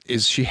correctly, is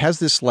she has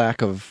this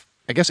lack of,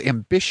 I guess,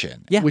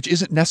 ambition, which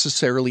isn't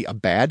necessarily a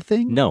bad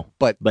thing. No,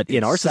 but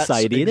in our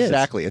society, it is.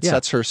 Exactly. It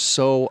sets her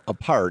so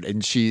apart.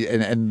 And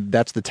and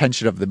that's the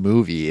tension of the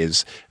movie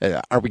is,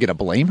 are we going to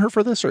blame her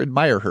for this or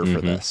admire her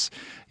for this?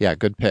 Yeah,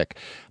 good pick.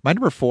 My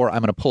number 4, I'm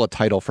going to pull a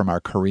title from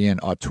our Korean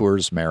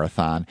auteurs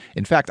marathon.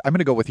 In fact, I'm going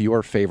to go with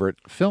your favorite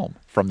film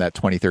from that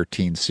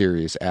 2013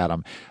 series,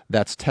 Adam.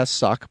 That's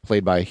Tae-suk,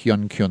 played by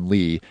Hyun Kyun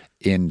Lee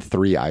in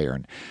 3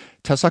 Iron.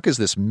 Tae-suk is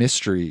this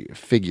mystery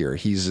figure.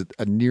 He's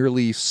a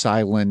nearly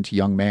silent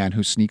young man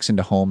who sneaks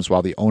into homes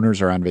while the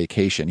owners are on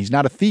vacation. He's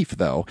not a thief,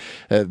 though.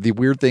 The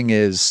weird thing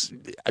is,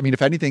 I mean,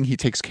 if anything, he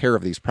takes care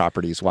of these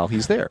properties while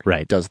he's there. Right.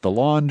 He does the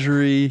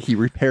laundry. He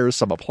repairs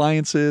some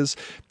appliances.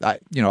 I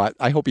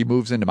hope he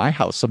moves into my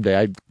house someday.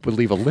 I would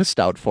leave a list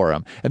out for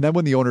him. And then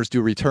when the owners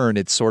do return,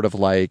 it's sort of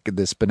like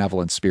this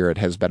benevolent spirit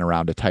has been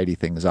around to tidy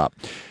things up.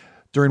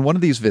 During one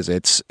of these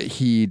visits,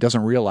 he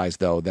doesn't realize,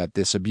 though, that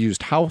this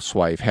abused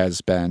housewife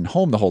has been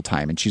home the whole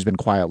time, and she's been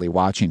quietly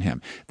watching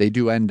him. They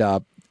do end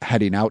up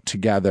heading out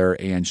together,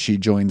 and she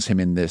joins him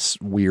in this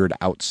weird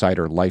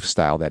outsider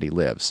lifestyle that he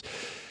lives.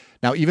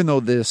 Now, even though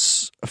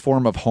this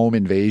form of home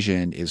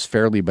invasion is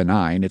fairly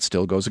benign, it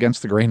still goes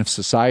against the grain of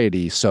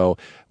society. So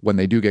when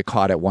they do get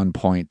caught at one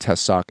point,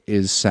 Tae-suk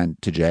is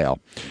sent to jail.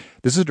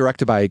 This is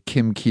directed by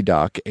Kim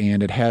Ki-duk,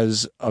 and it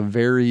has a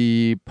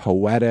very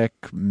poetic,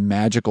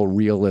 magical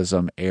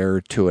realism air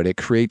to it. It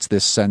creates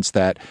this sense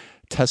that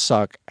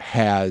Tae-suk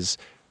has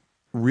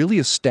really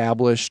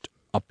established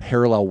a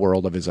parallel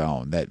world of his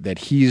own, that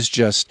he's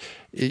just,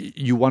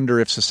 you wonder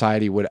if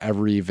society would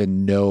ever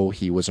even know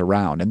he was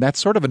around. And that's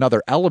sort of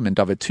another element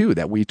of it, too,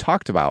 that we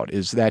talked about,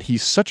 is that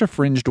he's such a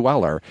fringe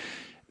dweller.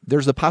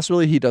 There's the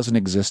possibility he doesn't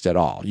exist at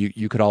all.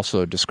 You could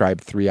also describe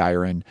 3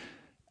 Iron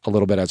a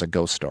little bit as a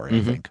ghost story,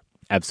 I think.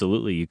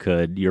 Absolutely, you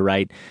could. You're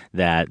right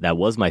that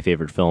was my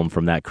favorite film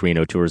from that Korean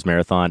Auteurs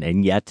Marathon,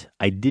 and yet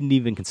I didn't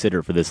even consider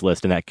it for this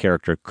list, and that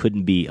character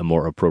couldn't be a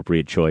more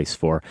appropriate choice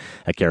for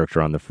a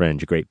character on the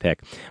Fringe. A great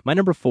pick. My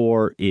number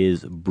 4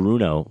 is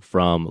Bruno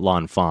from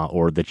L'Enfant,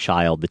 or The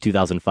Child, the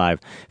 2005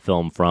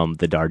 film from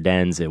the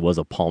Dardennes. It was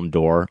a Palme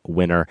d'Or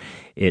winner.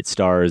 It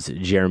stars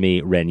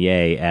Jeremy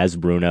Renier as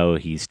Bruno.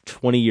 He's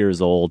 20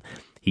 years old.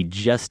 He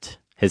just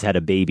has had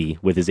a baby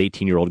with his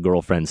 18-year-old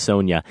girlfriend,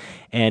 Sonia.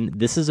 And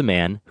this is a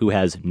man who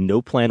has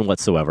no plan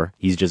whatsoever.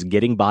 He's just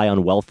getting by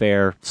on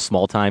welfare,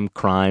 small-time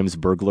crimes,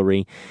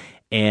 burglary.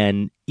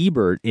 And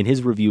Ebert, in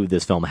his review of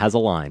this film, has a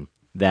line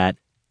that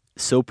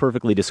so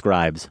perfectly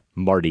describes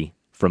Marty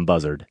from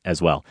Buzzard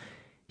as well.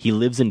 He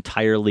lives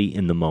entirely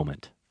in the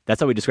moment. That's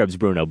how he describes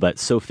Bruno, but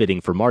so fitting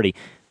for Marty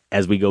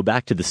as we go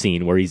back to the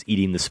scene where he's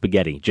eating the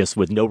spaghetti, just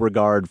with no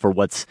regard for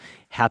what's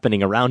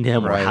happening around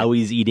him or how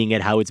he's eating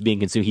it, how it's being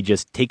consumed. He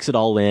just takes it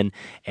all in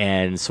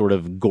and sort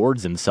of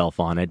gourds himself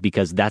on it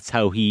because that's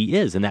how he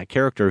is. And that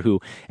character who,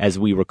 as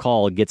we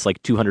recall, gets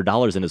like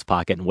 $200 in his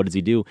pocket. And what does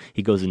he do?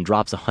 He goes and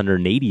drops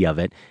 180 of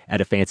it at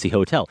a fancy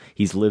hotel.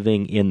 He's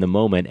living in the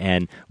moment.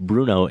 And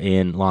Bruno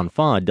in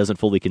L'Enfant doesn't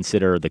fully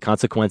consider the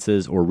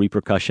consequences or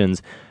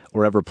repercussions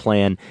or ever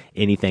plan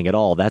anything at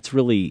all. That's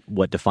really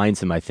what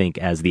defines him, I think,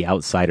 as the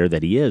outsider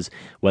that he is,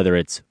 whether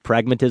it's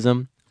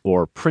pragmatism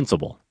or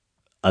principle,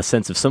 a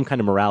sense of some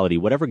kind of morality,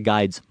 whatever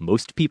guides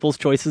most people's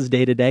choices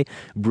day to day.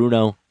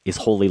 Bruno is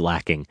wholly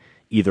lacking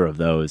either of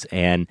those.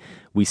 And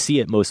we see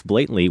it most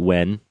blatantly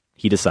when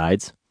he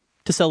decides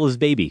to sell his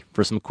baby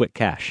for some quick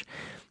cash.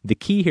 The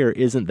key here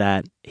isn't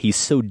that he's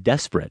so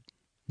desperate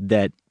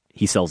that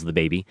he sells the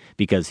baby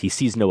because he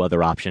sees no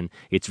other option.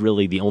 It's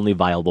really the only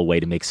viable way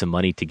to make some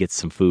money, to get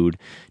some food,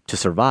 to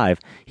survive.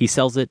 He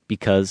sells it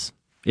because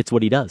it's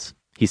what he does.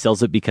 He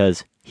sells it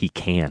because he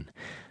can.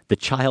 The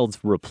child's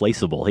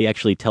replaceable. He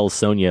actually tells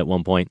Sonia at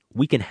one point,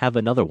 we can have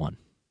another one.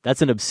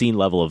 That's an obscene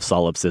level of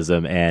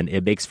solipsism, and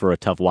it makes for a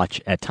tough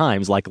watch at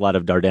times, like a lot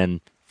of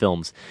Dardenne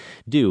films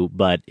do,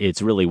 but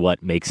it's really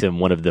what makes him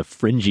one of the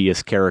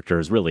fringiest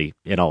characters, really,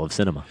 in all of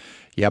cinema.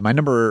 Yeah, my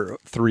number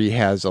 3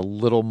 has a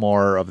little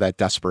more of that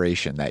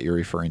desperation that you're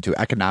referring to,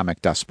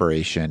 economic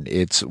desperation.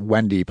 It's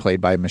Wendy, played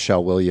by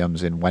Michelle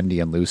Williams in Wendy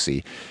and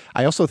Lucy.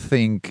 I also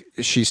think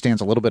she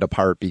stands a little bit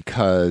apart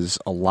because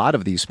a lot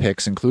of these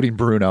picks, including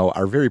Bruno,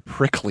 are very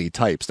prickly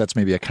types. That's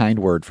maybe a kind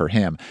word for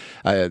him.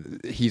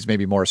 He's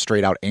maybe more a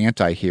straight-out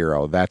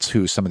anti-hero. That's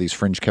who some of these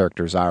fringe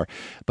characters are.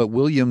 But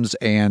Williams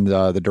and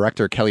the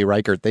director, Kelly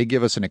Reichardt, they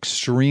give us an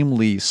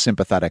extremely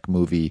sympathetic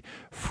movie,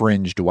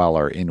 Fringe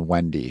Dweller in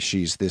Wendy.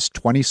 She's this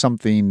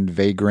 20-something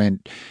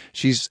vagrant.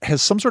 She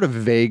has some sort of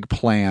vague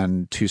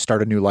plan to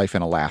start a new life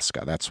in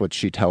Alaska. That's what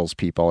she tells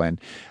people.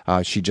 And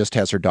she just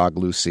has her dog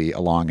Lucy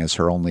along as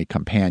her only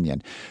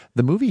companion.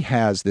 The movie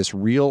has this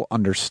real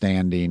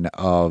understanding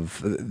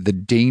of the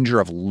danger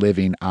of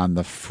living on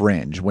the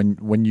fringe.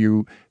 When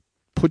you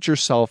put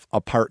yourself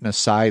apart and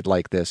aside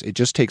like this, it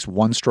just takes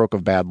one stroke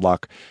of bad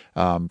luck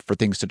for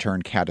things to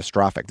turn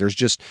catastrophic.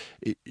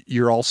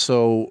 You're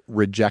also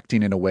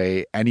rejecting in a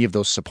way any of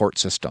those support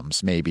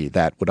systems maybe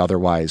that would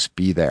otherwise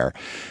be there.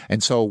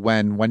 And so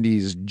when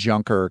Wendy's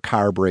junker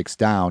car breaks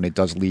down, it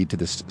does lead to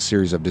this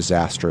series of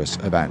disastrous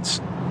events.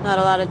 Not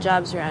a lot of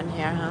jobs around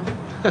here,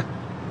 huh?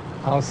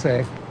 I'll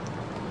say.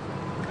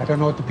 I don't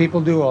know what the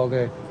people do all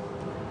day.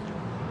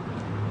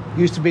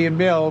 Used to be a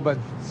mill, but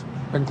it's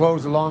been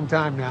closed a long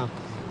time now.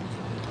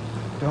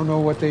 Don't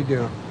know what they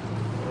do.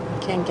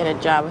 Can't get a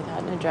job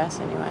without an address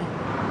anyway.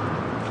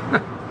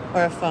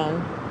 Or a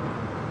phone.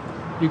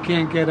 You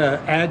can't get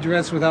an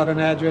address without an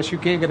address. You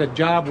can't get a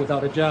job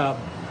without a job.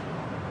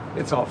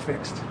 It's all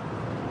fixed.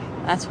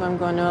 That's why I'm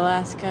going to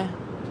Alaska.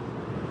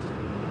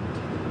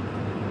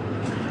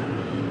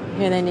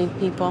 Here they need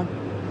people.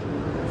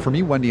 For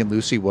me, Wendy and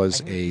Lucy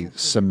was a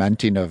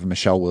cementing of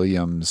Michelle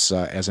Williams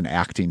as an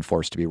acting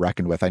force to be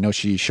reckoned with. I know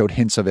she showed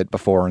hints of it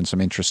before in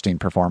some interesting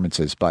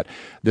performances, but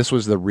this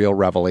was the real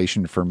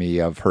revelation for me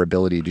of her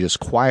ability to just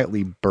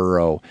quietly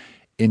burrow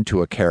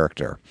into a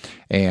character.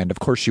 And of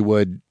course, she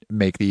would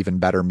make the even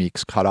better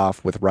Meeks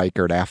cutoff with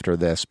Reichardt after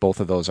this. Both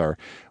of those are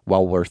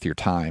well worth your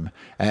time.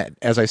 And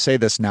as I say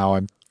this now,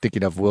 I'm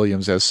thinking of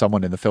Williams as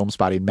someone in the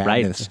Filmspotting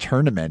Madness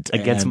tournament.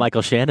 Against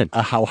Michael Shannon.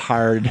 How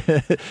hard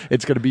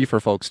it's going to be for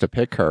folks to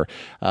pick her.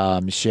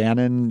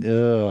 Shannon,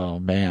 oh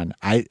man.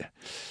 I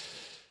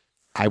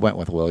went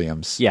with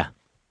Williams. Yeah.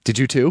 Did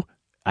you too?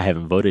 I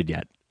haven't voted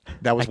yet.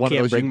 That was one of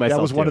those. That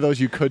was one of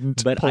those you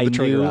couldn't pull the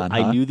trigger on.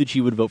 I knew that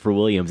you would vote for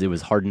Williams. It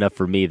was hard enough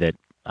for me that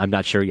I'm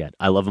not sure yet.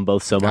 I love them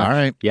both so much. All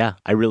right. Yeah,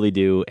 I really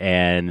do.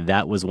 And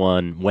that was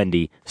one,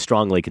 Wendy,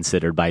 strongly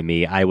considered by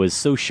me. I was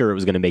so sure it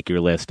was going to make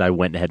your list. I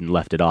went ahead and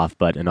left it off,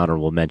 but an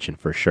honorable mention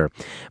for sure.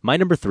 My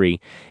number 3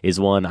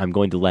 is one I'm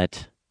going to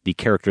let the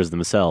characters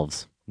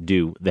themselves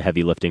do the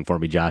heavy lifting for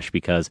me, Josh,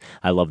 because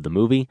I love the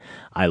movie.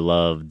 I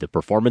love the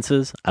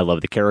performances. I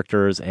love the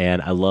characters.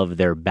 And I love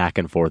their back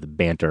and forth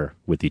banter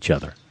with each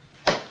other.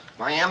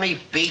 Miami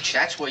Beach,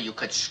 that's where you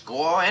could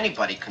score.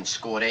 Anybody can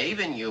score there,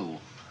 even you.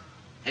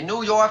 In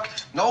New York,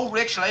 no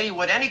rich lady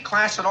with any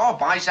class at all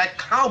buys that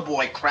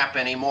cowboy crap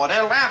anymore.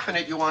 They're laughing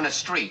at you on the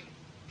street.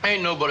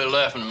 Ain't nobody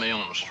laughing at me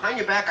on the street. Behind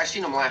your back, I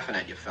seen them laughing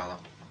at you, fella.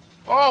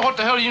 Oh, what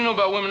the hell do you know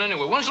about women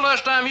anyway? When's the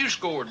last time you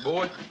scored,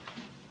 boy?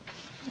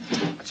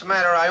 What's the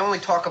matter? I only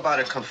talk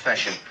about a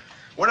confession.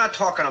 We're not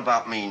talking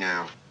about me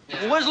now.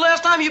 Well, when's the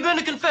last time you been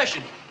to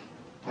confession?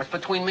 It's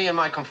between me and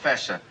my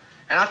confessor.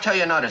 And I'll tell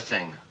you another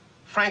thing.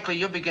 Frankly,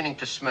 you're beginning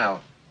to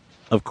smell.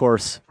 Of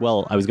course,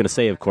 well, I was going to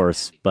say of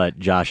course, but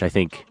Josh, I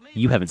think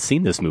you haven't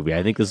seen this movie.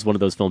 I think this is one of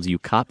those films you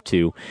copped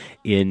to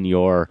in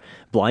your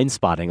blind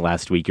spotting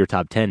last week, your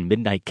top 10,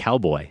 Midnight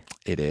Cowboy.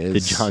 It is.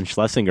 The John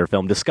Schlesinger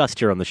film discussed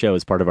here on the show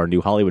as part of our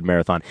new Hollywood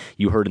Marathon.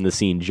 You heard in the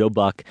scene Joe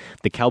Buck,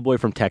 the cowboy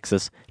from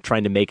Texas,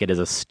 trying to make it as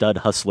a stud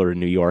hustler in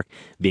New York,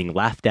 being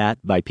laughed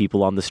at by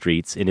people on the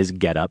streets in his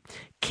getup,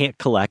 can't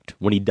collect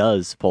when he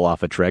does pull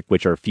off a trick,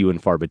 which are few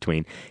and far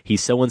between.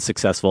 He's so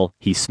unsuccessful,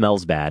 he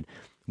smells bad.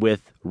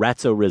 With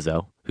Ratso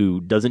Rizzo, who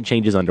doesn't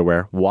change his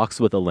underwear, walks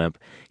with a limp.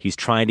 He's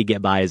trying to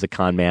get by as a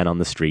con man on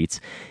the streets,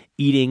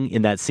 eating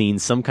in that scene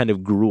some kind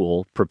of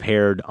gruel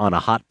prepared on a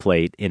hot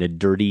plate in a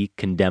dirty,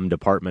 condemned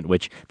apartment,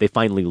 which they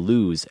finally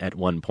lose at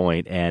one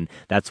point, and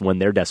that's when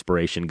their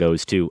desperation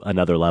goes to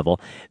another level.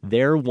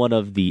 They're one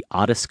of the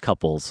oddest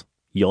couples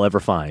you'll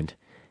ever find,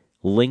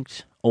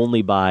 linked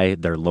only by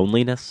their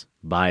loneliness,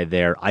 by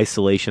their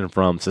isolation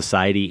from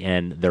society,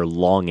 and their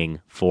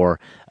longing for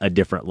a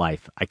different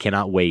life. I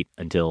cannot wait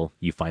until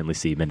you finally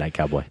see Midnight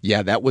Cowboy.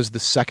 Yeah, that was the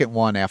second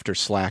one after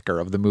Slacker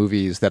of the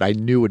movies that I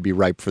knew would be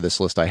ripe for this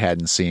list I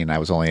hadn't seen. I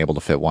was only able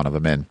to fit one of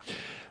them in.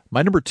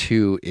 My number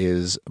 2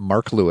 is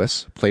Mark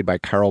Lewis, played by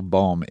Carl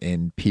Bohm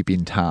in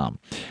Peeping Tom.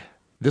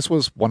 This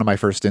was one of my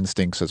first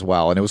instincts as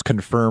well, and it was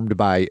confirmed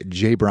by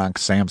J.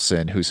 Bronx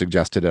Sampson, who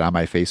suggested it on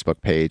my Facebook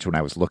page when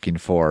I was looking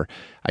for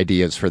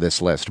ideas for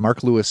this list.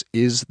 Mark Lewis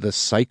is the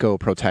psycho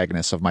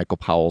protagonist of Michael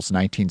Powell's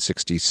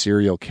 1960s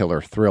serial killer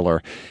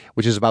thriller,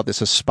 which is about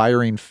this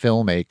aspiring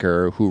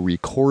filmmaker who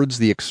records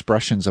the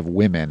expressions of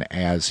women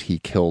as he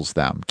kills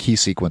them. Key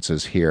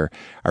sequences here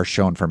are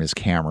shown from his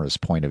camera's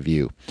point of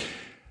view.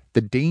 The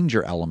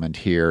danger element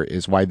here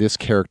is why this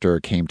character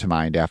came to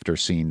mind after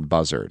seeing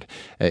Buzzard.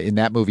 In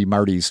that movie,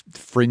 Marty's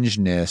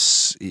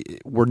fringeness,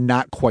 we're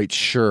not quite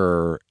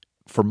sure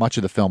for much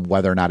of the film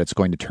whether or not it's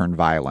going to turn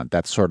violent.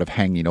 That's sort of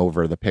hanging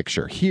over the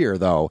picture. Here,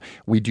 though,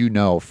 we do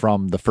know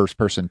from the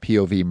first-person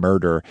POV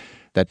murder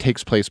that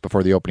takes place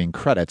before the opening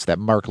credits that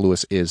Mark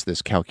Lewis is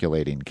this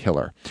calculating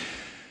killer.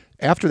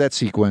 After that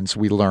sequence,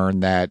 we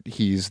learn that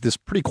he's this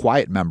pretty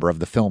quiet member of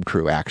the film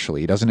crew, actually.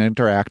 He doesn't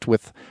interact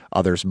with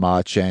others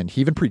much, and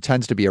he even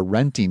pretends to be a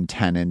renting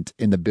tenant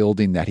in the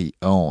building that he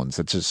owns.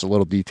 It's just a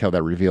little detail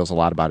that reveals a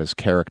lot about his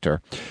character.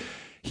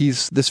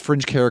 He's this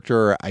fringe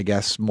character, I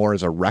guess, more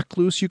as a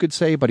recluse, you could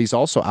say, but he's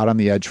also out on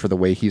the edge for the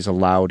way he's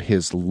allowed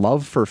his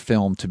love for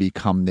film to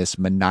become this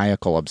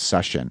maniacal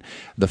obsession.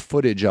 The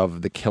footage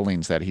of the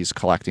killings that he's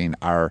collecting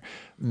are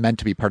meant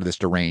to be part of this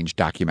deranged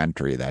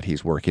documentary that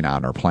he's working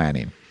on or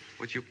planning.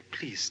 Would you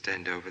please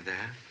stand over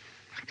there?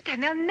 But then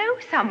they'll know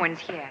someone's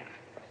here.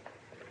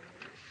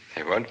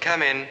 They won't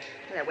come in.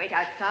 They'll wait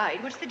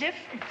outside. What's the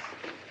difference?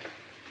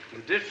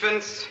 The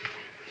difference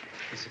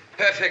is a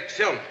perfect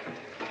film.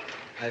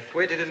 I've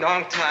waited a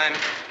long time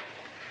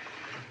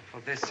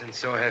for this, and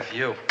so have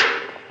you.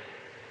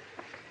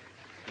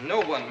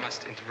 No one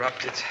must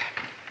interrupt it.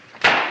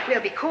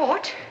 We'll be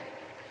caught.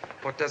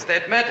 What does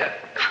that matter?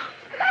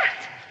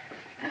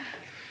 Matt!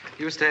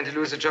 You stand to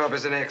lose a job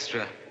as an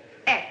extra.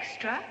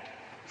 Extra?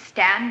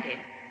 Stand in.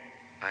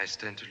 I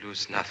stand to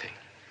lose nothing.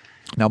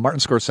 Now, Martin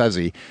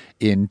Scorsese,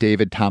 in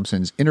David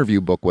Thompson's interview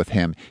book with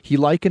him, he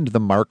likened the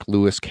Mark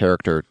Lewis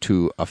character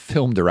to a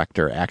film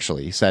director,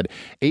 actually. He said,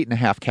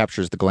 8.5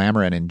 captures the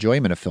glamour and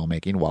enjoyment of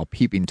filmmaking, while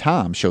Peeping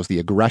Tom shows the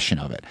aggression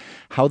of it,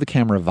 how the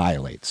camera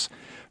violates.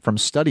 From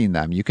studying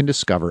them, you can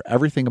discover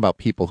everything about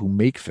people who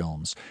make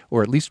films,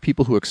 or at least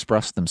people who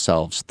express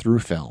themselves through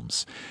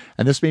films.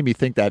 And this made me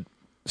think that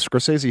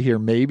Scorsese here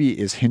maybe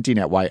is hinting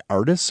at why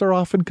artists are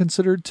often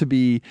considered to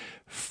be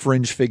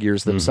fringe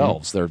figures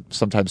themselves. Mm-hmm. They're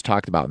sometimes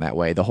talked about in that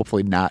way, though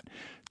hopefully not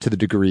to the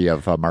degree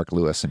of Mark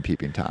Lewis and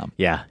Peeping Tom.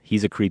 Yeah,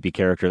 he's a creepy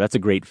character. That's a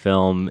great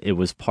film. It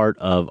was part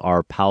of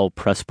our Powell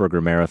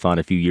Pressburger Marathon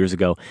a few years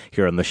ago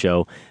here on the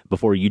show,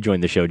 before you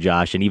joined the show,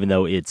 Josh. And even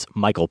though it's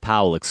Michael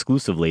Powell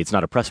exclusively, it's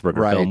not a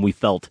Pressburger film, we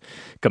felt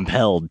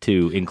compelled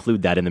to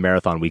include that in the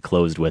marathon. We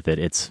closed with it.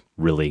 It's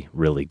really,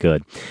 really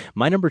good.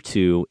 My number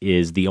 2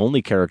 is the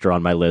only character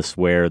on my list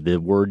where the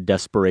word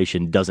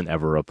desperation doesn't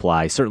ever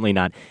apply. Certainly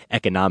not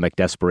economic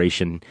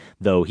desperation,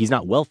 though he's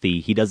not wealthy.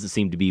 He doesn't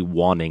seem to be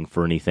wanting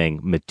for anything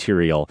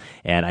material.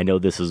 And I know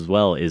this as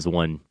well is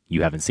one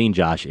you haven't seen,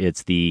 Josh.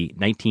 It's the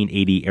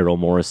 1980 Errol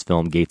Morris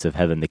film Gates of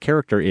Heaven. The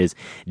character is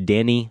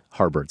Danny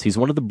Harberts. He's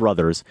one of the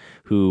brothers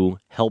who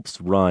helps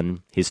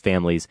run his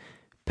family's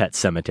pet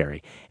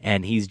cemetery.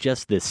 And he's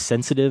just this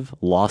sensitive,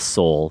 lost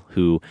soul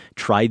who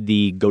tried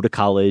the go to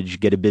college,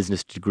 get a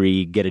business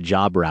degree, get a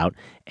job route,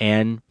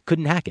 and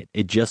couldn't hack it.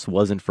 It just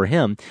wasn't for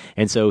him.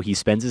 And so he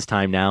spends his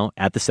time now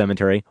at the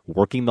cemetery,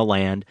 working the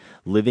land,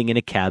 living in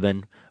a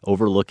cabin,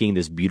 overlooking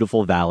this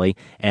beautiful valley,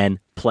 and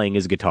playing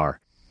his guitar.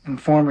 In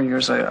former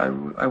years, I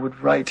would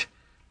write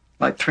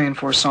like 3 and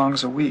 4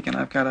 songs a week, and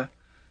I've got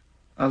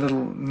a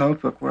little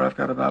notebook where I've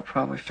got about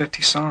probably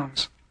 50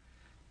 songs.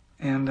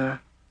 And,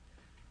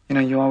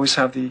 you always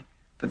have the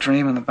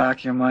dream in the back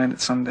of your mind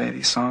that someday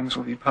these songs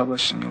will be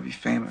published and you'll be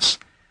famous.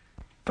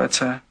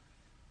 But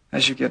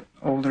as you get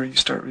older, you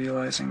start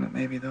realizing that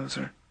maybe those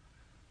are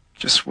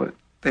just what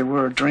they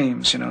were,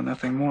 dreams,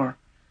 nothing more.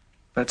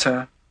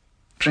 But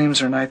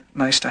dreams are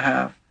nice to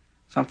have,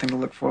 something to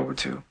look forward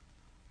to.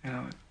 You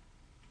know,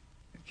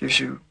 it gives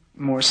you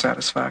more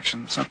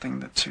satisfaction, something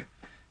that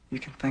you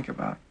can think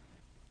about.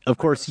 Of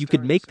course, you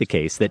could make the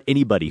case that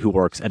anybody who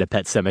works at a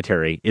pet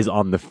cemetery is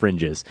on the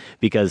fringes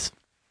because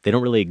they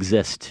don't really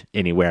exist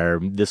anywhere.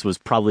 This was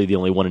probably the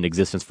only one in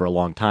existence for a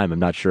long time. I'm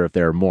not sure if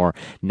there are more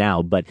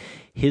now, but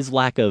his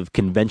lack of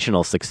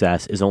conventional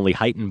success is only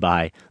heightened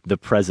by the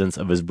presence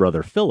of his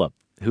brother Philip,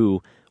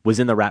 who was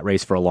in the rat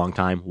race for a long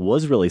time,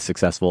 was really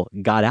successful,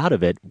 got out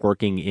of it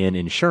working in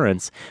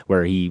insurance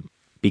where he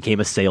became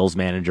a sales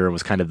manager and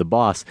was kind of the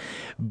boss,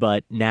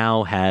 but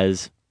now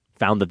has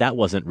found that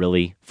wasn't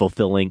really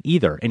fulfilling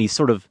either. And he's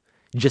sort of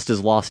just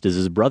as lost as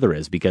his brother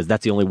is because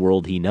that's the only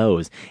world he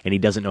knows. And he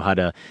doesn't know how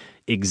to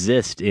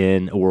exist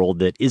in a world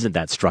that isn't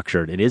that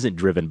structured and isn't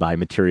driven by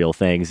material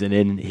things. And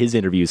in his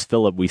interviews,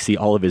 Philip, we see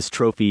all of his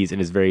trophies and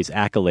his various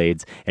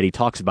accolades. And he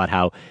talks about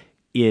how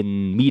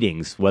in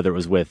meetings, whether it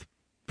was with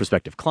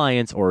prospective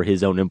clients or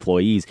his own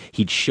employees,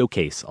 he'd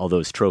showcase all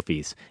those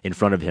trophies in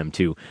front of him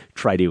to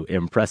try to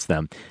impress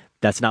them.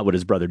 That's not what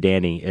his brother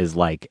Danny is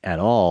like at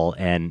all,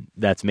 and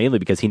that's mainly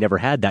because he never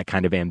had that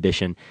kind of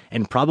ambition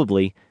and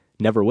probably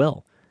never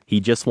will.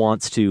 He just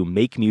wants to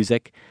make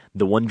music.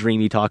 The one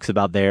dream he talks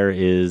about there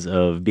is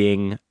of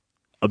being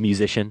a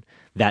musician.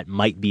 That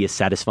might be a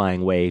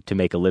satisfying way to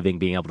make a living,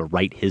 being able to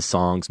write his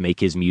songs,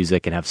 make his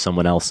music, and have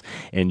someone else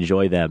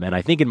enjoy them. And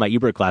I think in my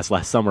Ebert class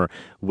last summer,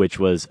 which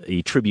was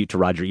a tribute to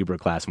Roger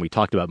Ebert class, and we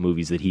talked about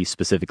movies that he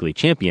specifically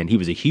championed, he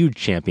was a huge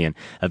champion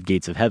of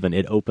Gates of Heaven.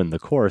 It opened the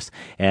course.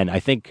 And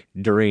I think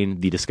during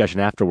the discussion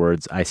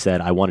afterwards, I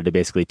said I wanted to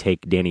basically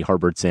take Danny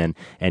Harbertson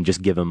and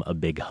just give him a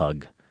big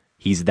hug.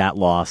 He's that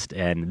lost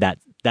and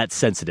that's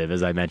sensitive,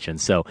 as I mentioned.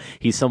 So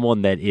he's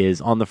someone that is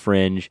on the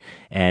fringe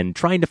and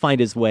trying to find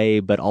his way,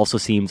 but also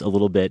seems a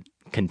little bit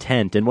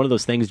content. And one of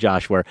those things,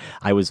 Josh, where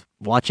I was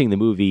watching the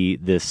movie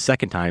this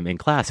second time in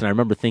class, and I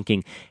remember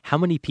thinking how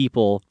many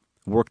people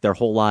work their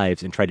whole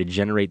lives and try to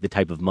generate the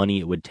type of money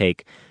it would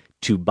take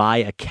to buy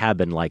a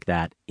cabin like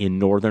that in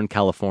Northern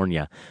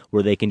California,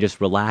 where they can just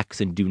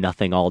relax and do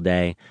nothing all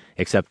day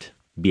except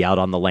be out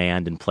on the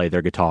land and play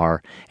their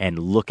guitar and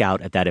look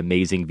out at that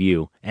amazing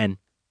view. And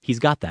he's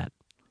got that.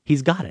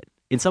 He's got it.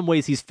 In some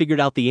ways, he's figured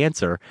out the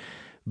answer,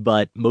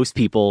 but most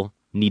people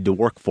need to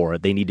work for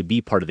it. They need to be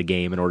part of the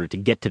game in order to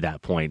get to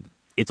that point.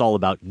 It's all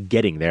about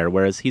getting there,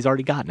 whereas he's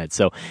already gotten it.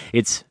 So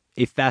it's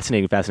a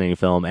fascinating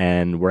film,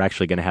 and we're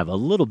actually going to have a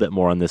little bit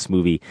more on this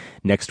movie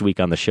next week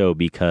on the show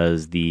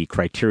because the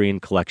Criterion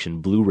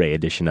Collection Blu-ray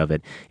edition of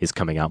it is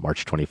coming out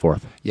March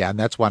 24th. Yeah, and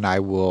that's one I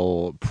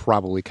will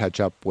probably catch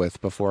up with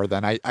before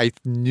then. I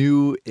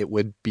knew it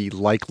would be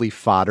likely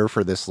fodder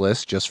for this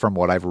list just from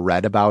what I've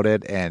read about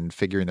it and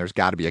figuring there's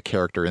got to be a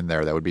character in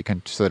there that would be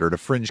considered a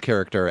fringe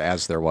character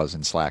as there was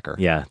in Slacker.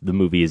 Yeah, the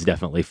movie is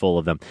definitely full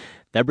of them.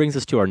 That brings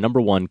us to our number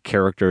one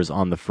characters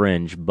on the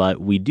fringe, but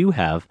we do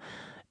have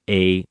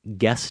a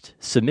guest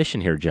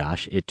submission here,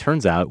 Josh. It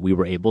turns out we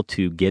were able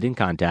to get in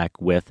contact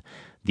with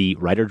the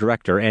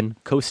writer-director and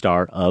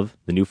co-star of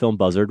the new film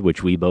Buzzard,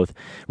 which we both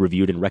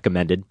reviewed and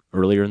recommended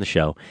earlier in the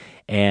show.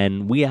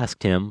 And we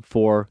asked him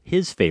for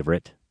his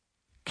favorite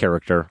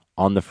character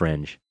on the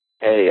fringe.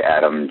 Hey,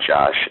 Adam,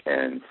 Josh,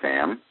 and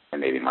Sam,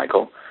 and maybe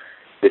Michael.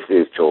 This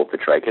is Joel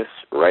Petrikis,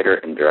 writer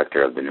and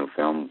director of the new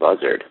film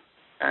Buzzard,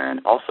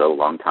 and also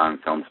longtime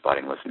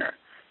Filmspotting listener.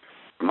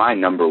 For my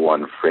number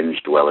one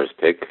Fringe Dwellers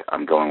pick,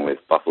 I'm going with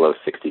Buffalo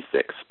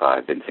 66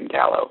 by Vincent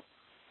Gallo.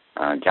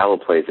 Gallo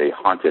plays a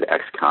haunted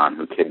ex-con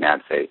who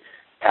kidnaps a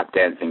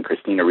tap-dancing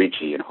Christina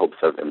Ricci in hopes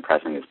of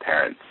impressing his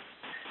parents.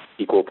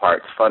 Equal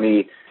parts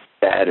funny,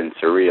 sad, and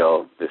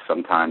surreal, this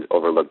sometimes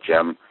overlooked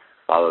gem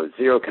follows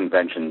zero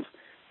conventions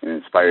and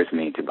inspires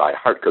me to buy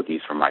heart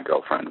cookies for my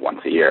girlfriend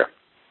once a year.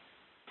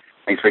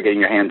 Thanks for getting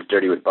your hands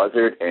dirty with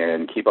Buzzard,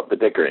 and keep up the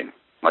bickering.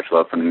 Much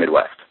love from the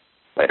Midwest.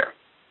 Later.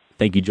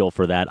 Thank you, Joel,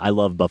 for that. I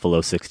love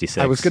Buffalo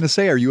 66. I was going to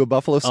say, are you a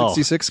Buffalo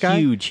 66 guy?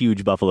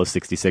 Huge Buffalo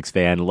 66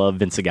 fan. Love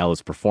Vincent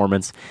Gallo's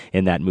performance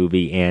in that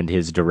movie and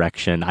his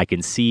direction. I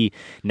can see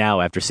now,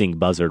 after seeing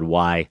Buzzard,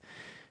 why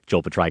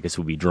Joel Petrikis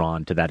would be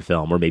drawn to that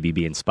film or maybe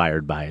be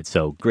inspired by it.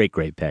 So great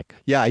pick.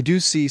 Yeah, I do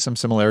see some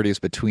similarities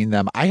between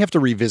them. I have to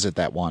revisit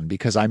that one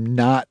because I'm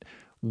not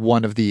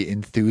one of the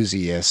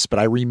enthusiasts, but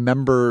I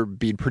remember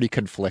being pretty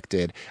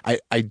conflicted.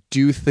 I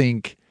do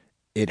think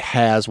it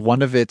has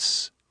one of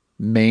its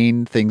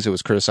main things it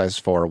was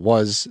criticized for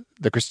was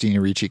the Christina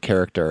Ricci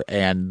character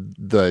and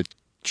the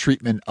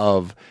treatment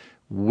of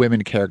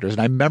women characters.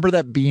 And I remember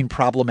that being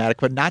problematic,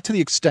 but not to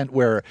the extent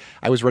where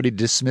I was ready to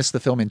dismiss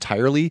the film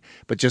entirely,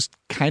 but just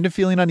kind of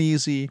feeling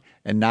uneasy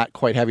and not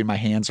quite having my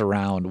hands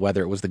around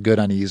whether it was the good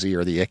uneasy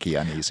or the icky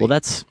uneasy. Well,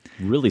 that's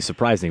really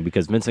surprising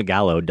because Vincent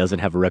Gallo doesn't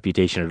have a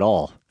reputation at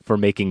all for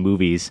making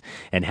movies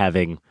and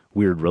having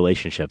weird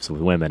relationships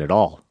with women at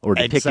all, or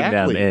depicting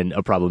them in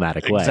a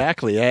problematic way.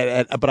 Exactly.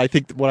 But I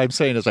think what I'm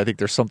saying is I think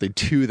there's something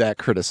to that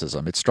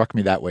criticism. It struck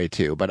me that way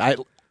too. But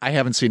I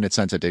haven't seen it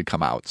since it did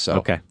come out,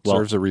 so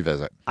serves a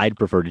revisit. I'd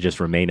prefer to just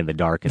remain in the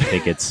dark and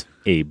think it's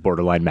a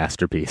borderline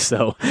masterpiece.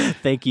 So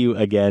thank you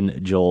again,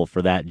 Joel,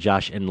 for that.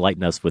 Josh,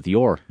 enlighten us with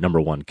your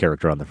number one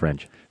character on The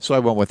Fringe. So I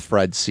went with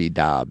Fred C.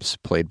 Dobbs,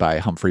 played by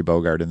Humphrey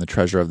Bogart in The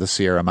Treasure of the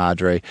Sierra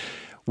Madre.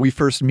 We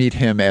first meet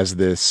him as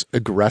this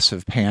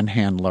aggressive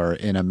panhandler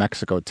in a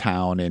Mexico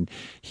town, and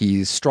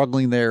he's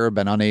struggling there,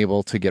 been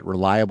unable to get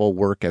reliable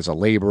work as a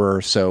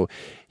laborer. So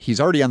he's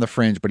already on the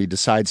fringe, but he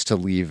decides to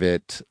leave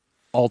it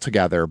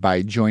altogether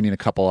by joining a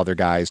couple other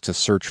guys to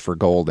search for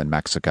gold in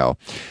Mexico.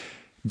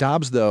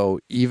 Dobbs, though,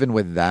 even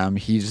with them,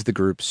 he's the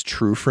group's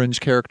true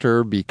fringe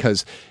character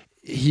because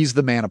he's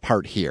the man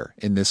apart here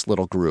in this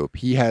little group.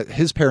 He has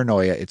his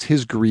paranoia, it's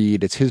his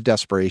greed, it's his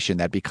desperation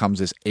that becomes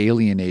this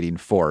alienating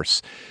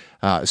force.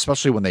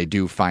 Especially when they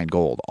do find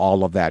gold,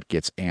 all of that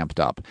gets amped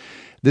up.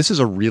 This is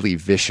a really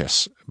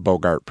vicious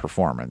Bogart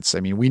performance. I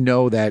mean, we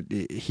know that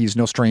he's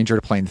no stranger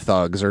to playing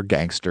thugs or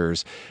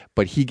gangsters,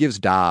 but he gives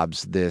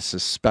Dobbs this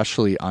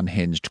especially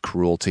unhinged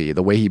cruelty.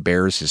 The way he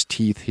bares his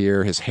teeth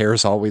here, his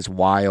hair's always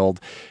wild.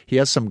 He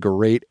has some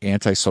great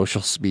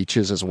antisocial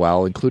speeches as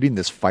well, including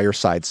this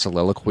fireside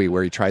soliloquy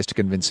where he tries to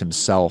convince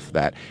himself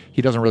that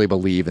he doesn't really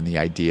believe in the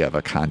idea of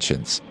a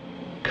conscience.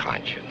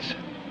 Conscience.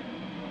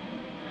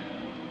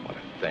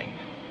 Thing.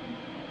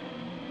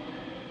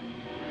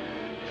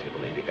 If you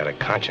believe you got a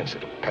conscience,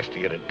 it'll pester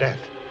you to death.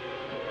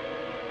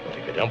 But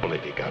if you don't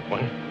believe you got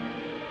one,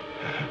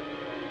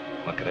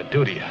 what can it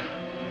do to you?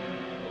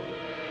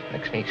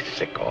 Makes me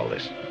sick, all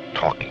this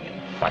talking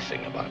and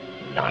fussing about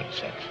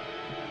nonsense.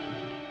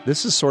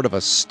 This is sort of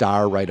a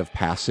star rite of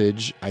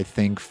passage, I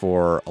think,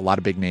 for a lot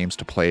of big names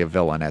to play a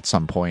villain at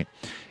some point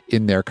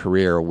in their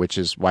career, which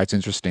is why it's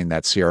interesting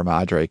that Sierra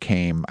Madre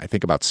came, I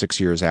think, about 6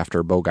 years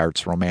after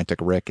Bogart's Romantic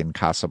Rick in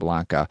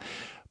Casablanca.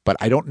 But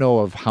I don't know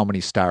of how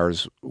many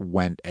stars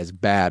went as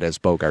bad as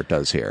Bogart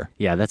does here.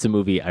 Yeah, that's a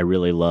movie I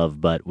really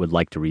love, but would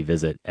like to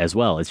revisit as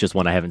well. It's just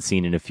one I haven't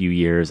seen in a few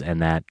years, and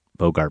that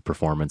Bogart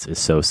performance is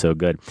so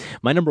good.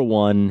 My number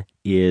one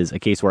is a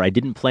case where I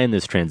didn't plan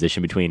this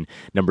transition between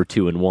number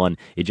 2 and 1.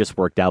 It just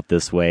worked out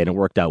this way, and it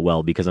worked out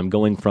well because I'm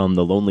going from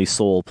the lonely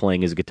soul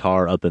playing his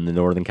guitar up in the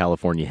Northern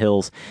California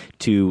hills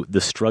to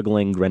the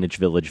struggling Greenwich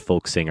Village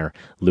folk singer,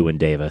 Llewyn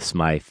Davis.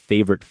 My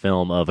favorite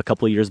film of a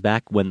couple of years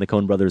back when the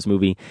Coen Brothers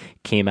movie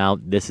came out.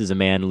 This is a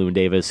man, Llewyn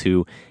Davis,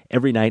 who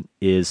every night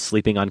is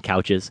sleeping on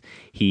couches.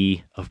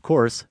 He, of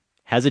course,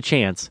 has a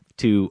chance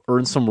to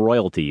earn some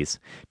royalties,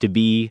 to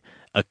be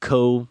a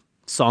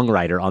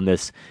co-songwriter on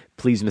this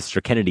Please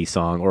Mr. Kennedy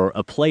song, or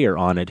a player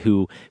on it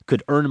who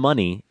could earn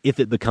money if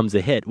it becomes a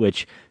hit,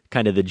 which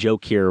kind of the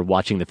joke here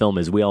watching the film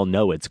is we all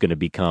know it's going to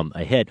become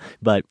a hit,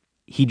 but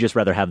he'd just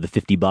rather have the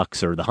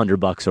 $50 or the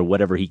 $100 or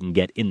whatever he can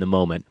get in the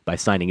moment by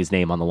signing his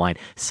name on the line,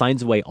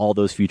 signs away all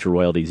those future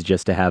royalties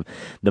just to have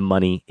the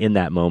money in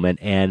that moment.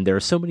 And there are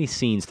so many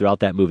scenes throughout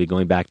that movie,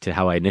 going back to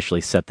how I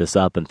initially set this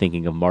up and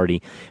thinking of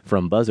Marty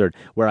from Buzzard,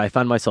 where I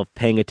found myself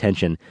paying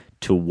attention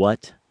to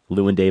what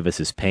Llewyn Davis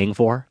is paying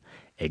for,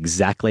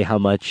 exactly how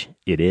much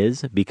it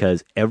is,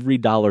 because every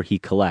dollar he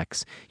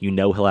collects, you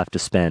know he'll have to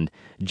spend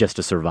just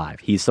to survive.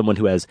 He's someone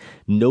who has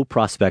no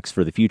prospects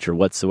for the future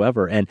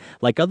whatsoever. And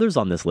like others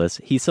on this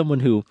list, he's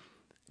someone who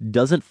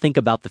doesn't think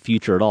about the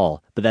future at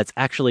all, but that's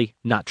actually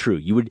not true.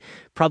 You would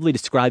probably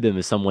describe him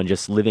as someone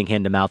just living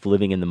hand to mouth,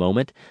 living in the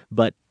moment.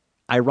 But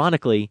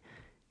ironically,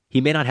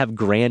 he may not have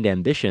grand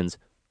ambitions,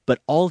 but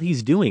all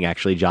he's doing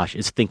actually, Josh,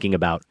 is thinking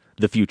about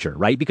the future,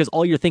 right? Because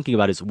all you're thinking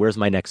about is, where's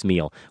my next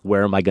meal?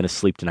 Where am I going to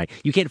sleep tonight?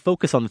 You can't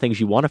focus on the things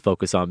you want to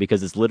focus on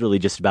because it's literally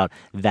just about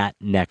that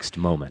next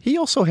moment. He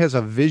also has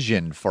a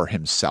vision for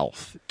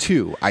himself,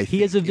 too.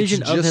 He has a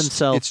vision of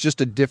himself. It's just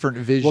a different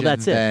vision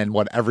than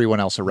what everyone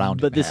else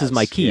around him But this has. is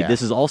my key. Yeah.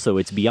 This is also,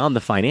 it's beyond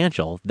the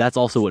financial. That's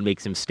also what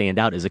makes him stand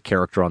out as a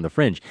character on The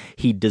Fringe.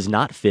 He does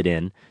not fit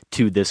in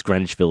to this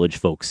Greenwich Village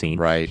folk scene.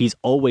 Right. He's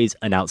always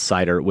an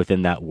outsider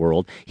within that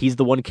world. He's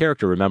the one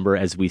character, remember,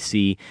 as we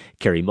see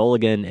Carey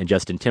Mulligan and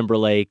Justin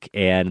Timberlake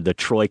and the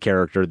Troy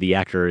character, the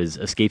actor is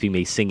escaping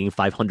me, singing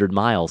 500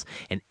 Miles,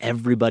 and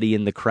everybody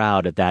in the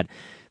crowd at that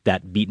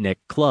beatnik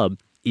club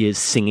is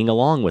singing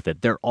along with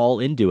it. They're all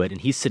into it, and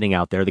he's sitting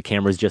out there. The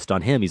camera's just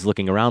on him. He's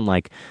looking around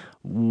like,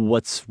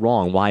 what's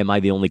wrong? Why am I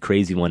the only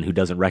crazy one who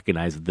doesn't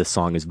recognize that this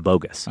song is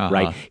bogus,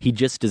 right? He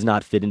just does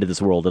not fit into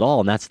this world at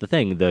all, and that's the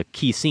thing, the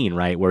key scene,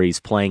 right, where he's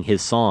playing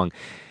his song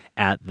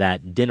at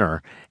that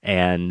dinner,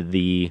 and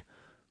the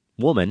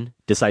woman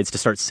decides to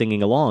start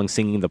singing along,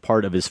 singing the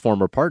part of his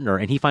former partner,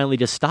 and he finally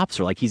just stops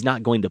her. Like, he's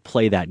not going to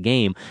play that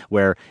game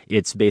where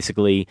it's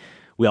basically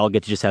we all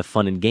get to just have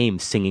fun and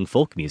games singing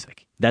folk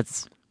music.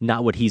 That's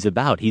not what he's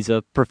about. He's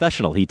a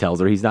professional, he tells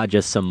her. He's not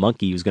just some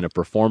monkey who's going to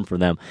perform for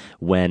them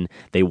when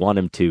they want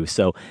him to.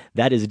 So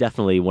that is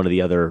definitely one of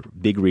the other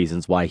big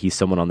reasons why he's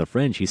someone on the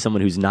fringe. He's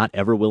someone who's not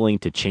ever willing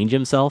to change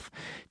himself,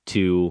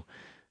 to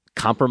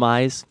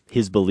compromise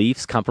his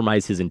beliefs,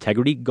 compromise his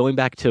integrity. Going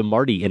back to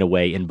Marty in a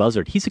way in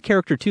Buzzard, he's a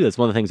character too. That's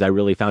one of the things I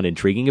really found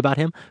intriguing about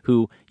him,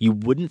 who you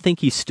wouldn't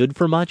think he stood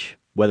for much,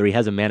 whether he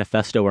has a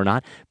manifesto or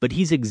not, but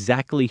he's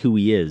exactly who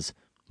he is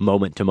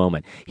moment to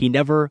moment. He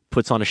never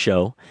puts on a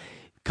show.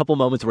 A couple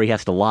moments where he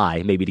has to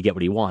lie, maybe to get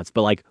what he wants.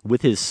 But like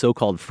with his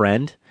so-called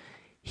friend,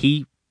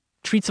 he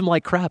treats him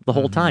like crap the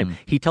whole time.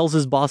 He tells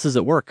his bosses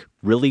at work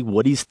really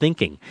what he's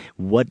thinking,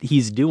 what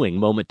he's doing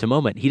moment to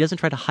moment. He doesn't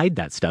try to hide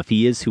that stuff.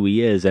 He is who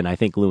he is. And I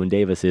think Llewyn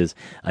Davis is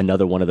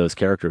another one of those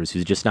characters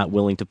who's just not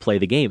willing to play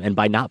the game. And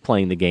by not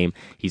playing the game,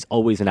 he's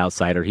always an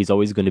outsider. He's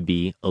always going to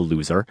be a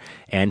loser.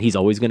 And he's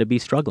always going to be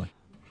struggling.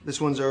 This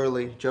one's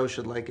early. Joe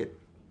should like it.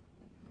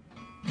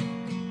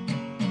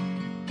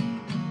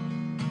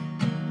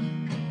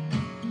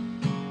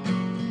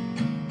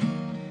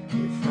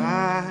 If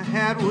I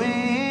had wings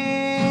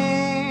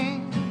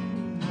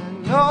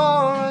or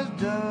a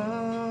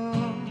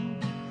dove,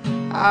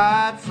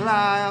 I'd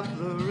fly up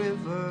the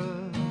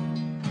river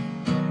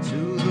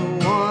to the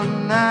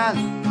one I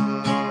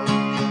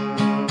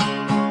love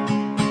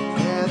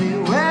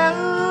very well.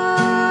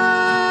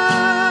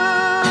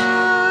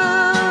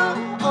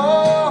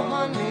 Oh,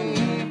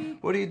 honey,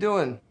 what are you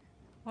doing?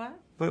 What?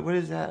 What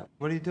is that?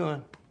 What are you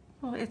doing?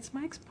 Well, it's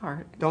Mike's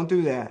part. Don't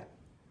do that.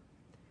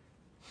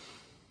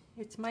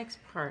 It's Mike's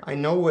part. I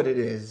know what it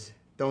is.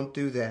 Don't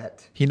do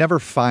that. He never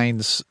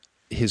finds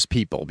his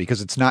people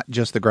because it's not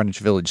just the Greenwich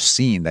Village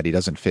scene that he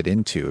doesn't fit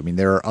into. I mean,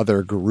 there are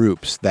other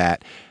groups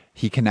that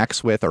he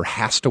connects with or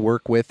has to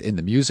work with in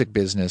the music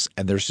business,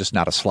 and there's just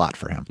not a slot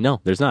for him. No,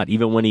 there's not.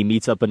 Even when he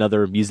meets up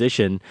another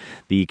musician,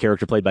 the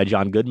character played by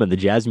John Goodman, the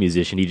jazz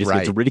musician, he just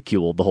gets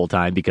ridiculed the whole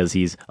time because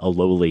he's a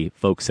lowly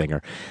folk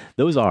singer.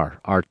 Those are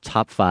our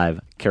top 5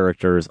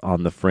 characters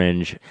on The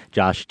Fringe.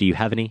 Josh, do you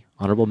have any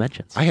honorable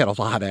mentions? I had a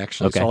lot,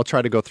 actually, so I'll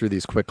try to go through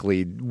these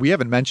quickly. We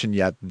haven't mentioned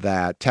yet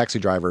that Taxi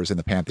Driver is in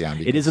the Pantheon.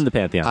 It is in the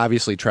Pantheon.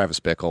 Obviously,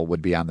 Travis Bickle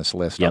would be on this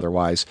list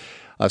otherwise.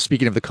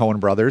 Speaking of the Coen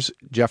brothers,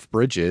 Jeff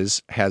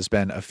Bridges has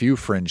been a few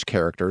Fringe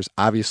characters,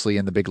 obviously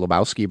in The Big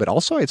Lebowski, but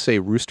also I'd say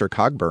Rooster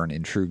Cogburn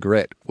in True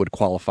Grit would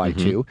qualify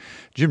too.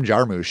 Jim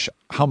Jarmusch,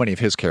 how many of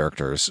his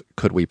characters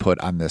could we put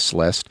on this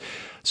list?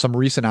 Some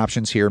recent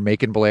options here,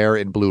 Macon Blair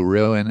in Blue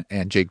Ruin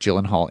and Jake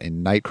Gyllenhaal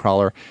in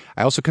Nightcrawler.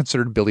 I also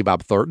considered Billy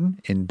Bob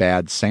Thornton in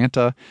Bad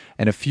Santa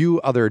and a few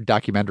other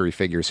documentary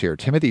figures here.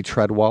 Timothy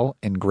Treadwell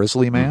in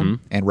Grizzly Man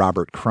and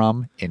Robert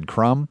Crumb in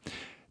Crumb.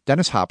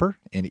 Dennis Hopper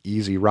in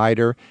Easy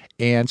Rider.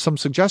 And some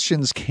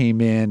suggestions came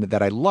in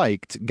that I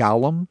liked.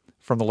 Gollum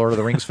from the Lord of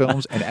the Rings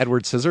films and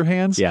Edward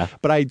Scissorhands. Yeah.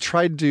 But I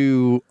tried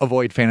to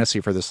avoid fantasy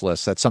for this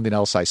list. That's something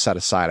else I set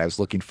aside. I was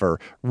looking for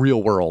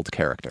real-world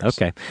characters.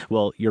 Okay.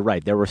 Well, you're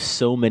right. There were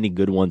so many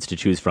good ones to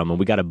choose from, and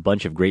we got a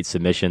bunch of great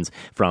submissions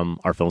from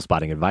our Film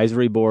Spotting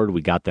Advisory Board.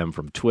 We got them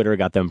from Twitter,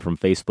 got them from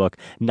Facebook.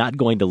 Not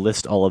going to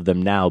list all of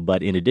them now,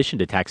 but in addition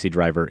to Taxi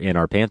Driver in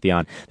our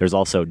Pantheon, there's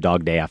also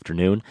Dog Day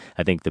Afternoon.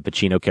 I think the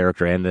Pacino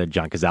character and the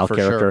John Cazale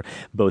character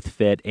both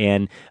fit,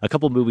 and a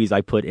couple movies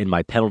I put in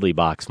my penalty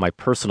box, my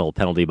personal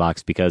penalty box,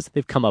 because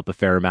they've come up a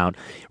fair amount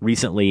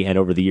recently and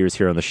over the years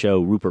here on the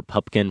show. Rupert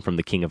Pupkin from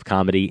The King of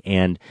Comedy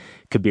and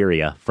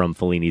Cabiria from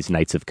Fellini's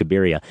Knights of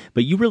Cabiria.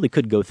 But you really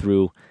could go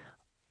through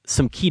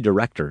some key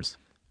directors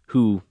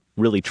who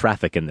really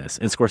traffic in this.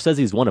 And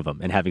Scorsese's one of them,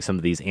 and having some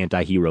of these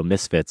anti-hero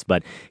misfits.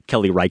 But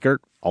Kelly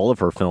Reichardt, all of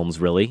her films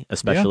really,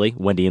 especially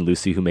Wendy and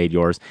Lucy, Who Made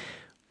Yours.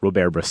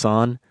 Robert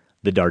Bresson,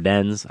 The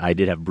Dardennes. I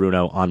did have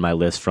Bruno on my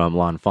list from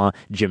L'Enfant.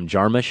 Jim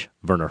Jarmusch,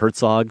 Werner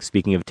Herzog.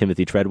 Speaking of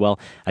Timothy Treadwell,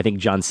 I think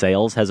John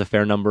Sayles has a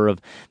fair number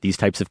of these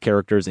types of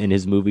characters in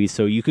his movies.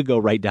 So you could go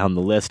right down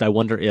the list. I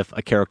wonder if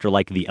a character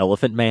like the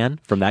Elephant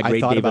Man from that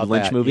great David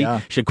Lynch movie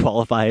should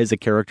qualify as a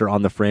character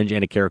on The Fringe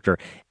and a character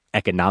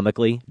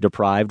economically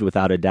deprived,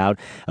 without a doubt.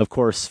 Of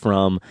course,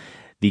 from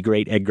the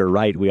great Edgar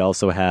Wright, we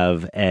also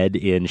have Ed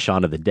in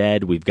Shaun of the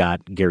Dead. We've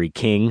got Gary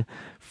King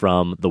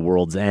from The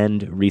World's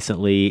End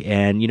recently.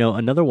 And, you know,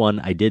 another one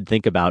I did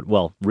think about,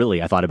 well,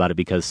 really, I thought about it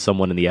because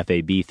someone in the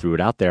FAB threw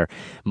it out there,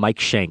 Mike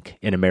Schenk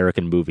in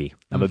American Movie.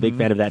 I'm a big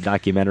fan of that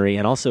documentary.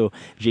 And also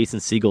Jason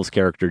Segel's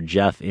character,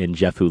 Jeff, in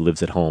Jeff Who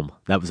Lives at Home.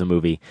 That was a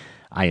movie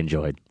I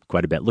enjoyed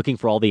quite a bit. Looking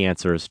for all the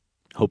answers,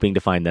 hoping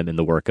to find them in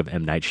the work of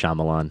M. Night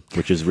Shyamalan,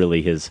 which is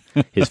really his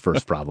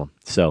first problem.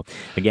 So,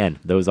 again,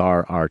 those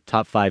are our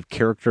top 5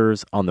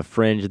 characters on The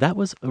Fringe. That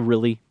was a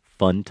really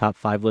fun top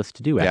 5 list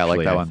to do, actually, I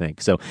like that one.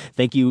 think. So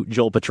thank you,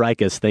 Joel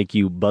Petrikis. Thank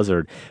you,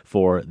 Buzzard,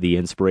 for the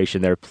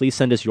inspiration there. Please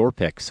send us your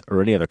picks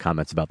or any other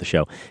comments about the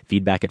show.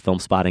 Feedback at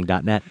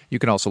filmspotting.net. You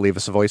can also leave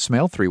us a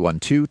voicemail,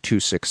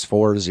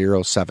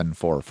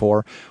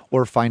 312-264-0744,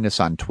 or find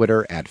us on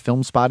Twitter at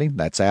Filmspotting.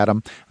 That's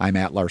Adam. I'm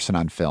at Larson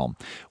on Film.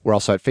 We're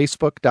also at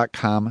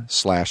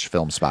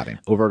Facebook.com/Filmspotting.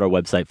 Over at our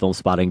website,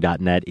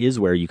 filmspotting.net, is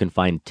where you can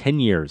find 10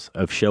 years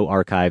of show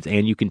archives,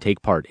 and you can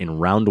take part in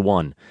round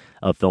 1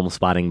 of Film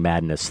Spotting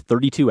Madness.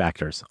 32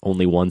 actors.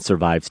 Only one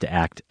survives to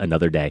act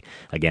another day.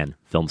 Again,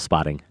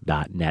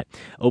 filmspotting.net.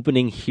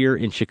 Opening here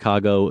in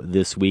Chicago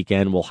this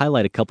weekend, we'll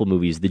highlight a couple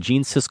movies. The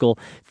Gene Siskel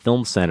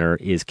Film Center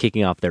is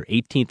kicking off their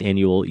 18th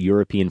annual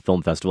European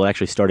Film Festival. It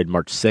actually started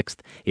March 6th.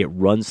 It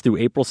runs through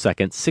April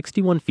 2nd.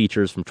 61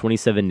 features from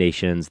 27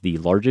 nations, the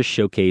largest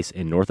showcase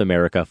in North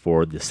America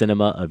for the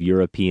cinema of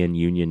European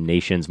Union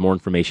nations. More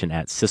information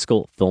at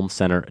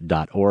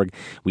siskelfilmcenter.org.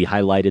 We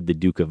highlighted the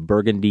Duke of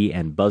Burgundy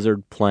and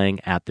Buzzard playing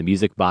at the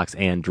Music Box,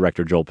 and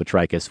director Joel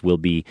Petrikis will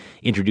be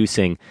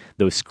introducing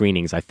those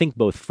screenings, I think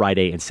both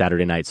Friday and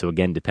Saturday night. So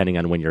again, depending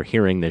on when you're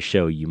hearing this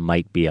show, you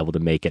might be able to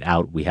make it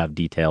out. We have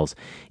details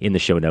in the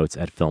show notes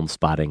at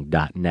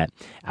filmspotting.net.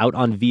 Out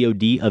on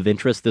VOD of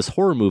interest, this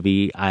horror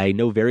movie I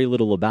know very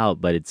little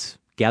about, but it's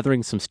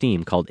gathering some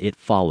steam, called It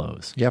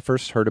Follows. Yeah,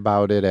 first heard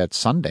about it at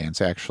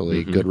Sundance,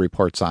 actually. Good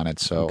reports on it,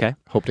 so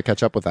hope to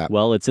catch up with that.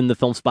 Well, it's in the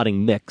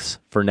Filmspotting mix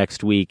for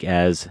next week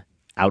as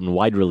out in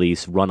wide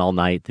release, Run All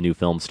Night, the new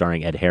film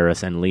starring Ed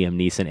Harris and Liam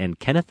Neeson, and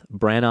Kenneth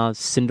Branagh's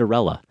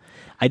Cinderella.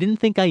 I didn't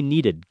think I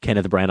needed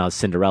Kenneth Branagh's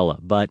Cinderella,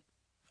 but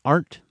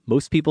aren't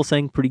most people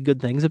saying pretty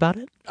good things about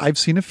it? I've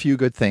seen a few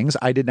good things.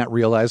 I did not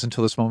realize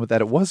until this moment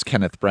that it was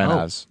Kenneth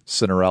Branagh's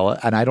Cinderella,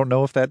 and I don't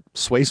know if that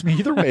sways me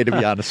either way, to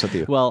be honest with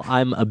you. Well,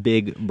 I'm a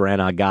big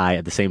Branagh guy.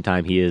 At the same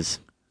time, he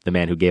is the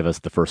man who gave us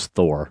the first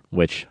Thor,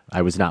 which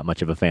I was not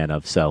much of a fan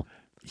of, so...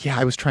 Yeah,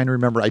 I was trying to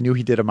remember. I knew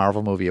he did a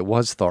Marvel movie. It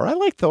was Thor. I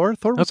like Thor.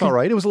 Thor was all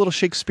right. It was a little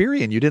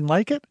Shakespearean. You didn't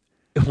like it?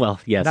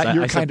 Well, yes,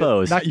 I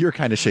suppose. Not your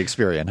kind of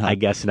Shakespearean, huh? I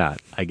guess not.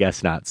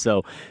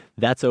 So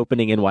that's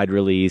opening in wide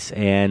release,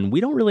 and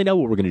we don't really know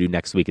what we're going to do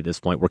next week at this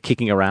point. We're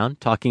kicking around,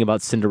 talking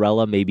about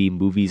Cinderella, maybe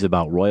movies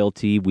about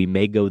royalty. We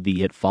may go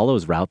the It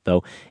Follows route,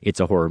 though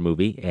it's a horror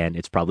movie, and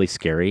it's probably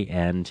scary,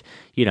 and,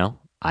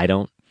 I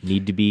don't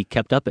need to be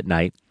kept up at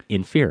night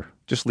in fear.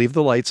 Just leave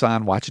the lights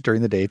on, watch it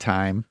during the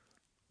daytime.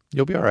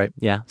 You'll be all right.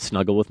 Yeah,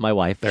 snuggle with my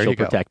wife. There She'll you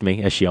go. protect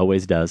me, as she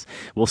always does.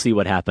 We'll see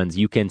what happens.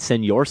 You can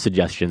send your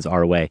suggestions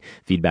our way.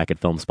 Feedback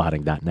at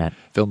filmspotting.net.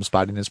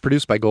 Filmspotting is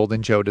produced by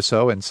Golden Joe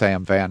Dassault and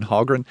Sam Van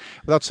Hallgren.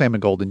 Without Sam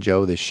and Golden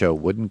Joe, this show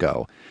wouldn't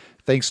go.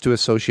 Thanks to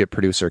associate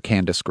producer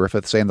Candace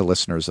Griffiths and the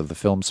listeners of the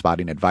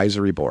Filmspotting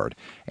Advisory Board.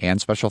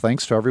 And special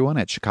thanks to everyone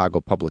at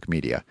Chicago Public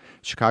Media.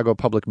 Chicago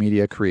Public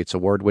Media creates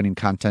award-winning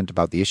content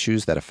about the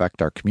issues that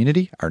affect our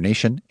community, our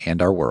nation, and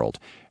our world.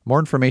 More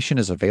information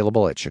is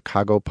available at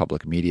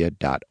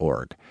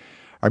chicagopublicmedia.org.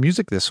 Our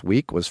music this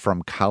week was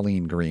from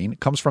Colleen Green. It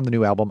comes from the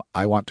new album,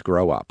 I Want to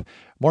Grow Up.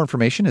 More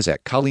information is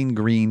at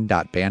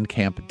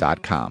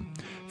colleengreen.bandcamp.com.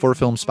 For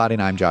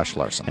Filmspotting, I'm Josh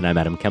Larson. And I'm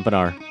Adam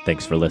Kempenaar.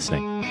 Thanks for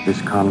listening.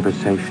 This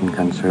conversation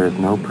can serve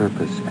no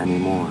purpose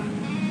anymore.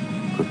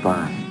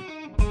 Goodbye.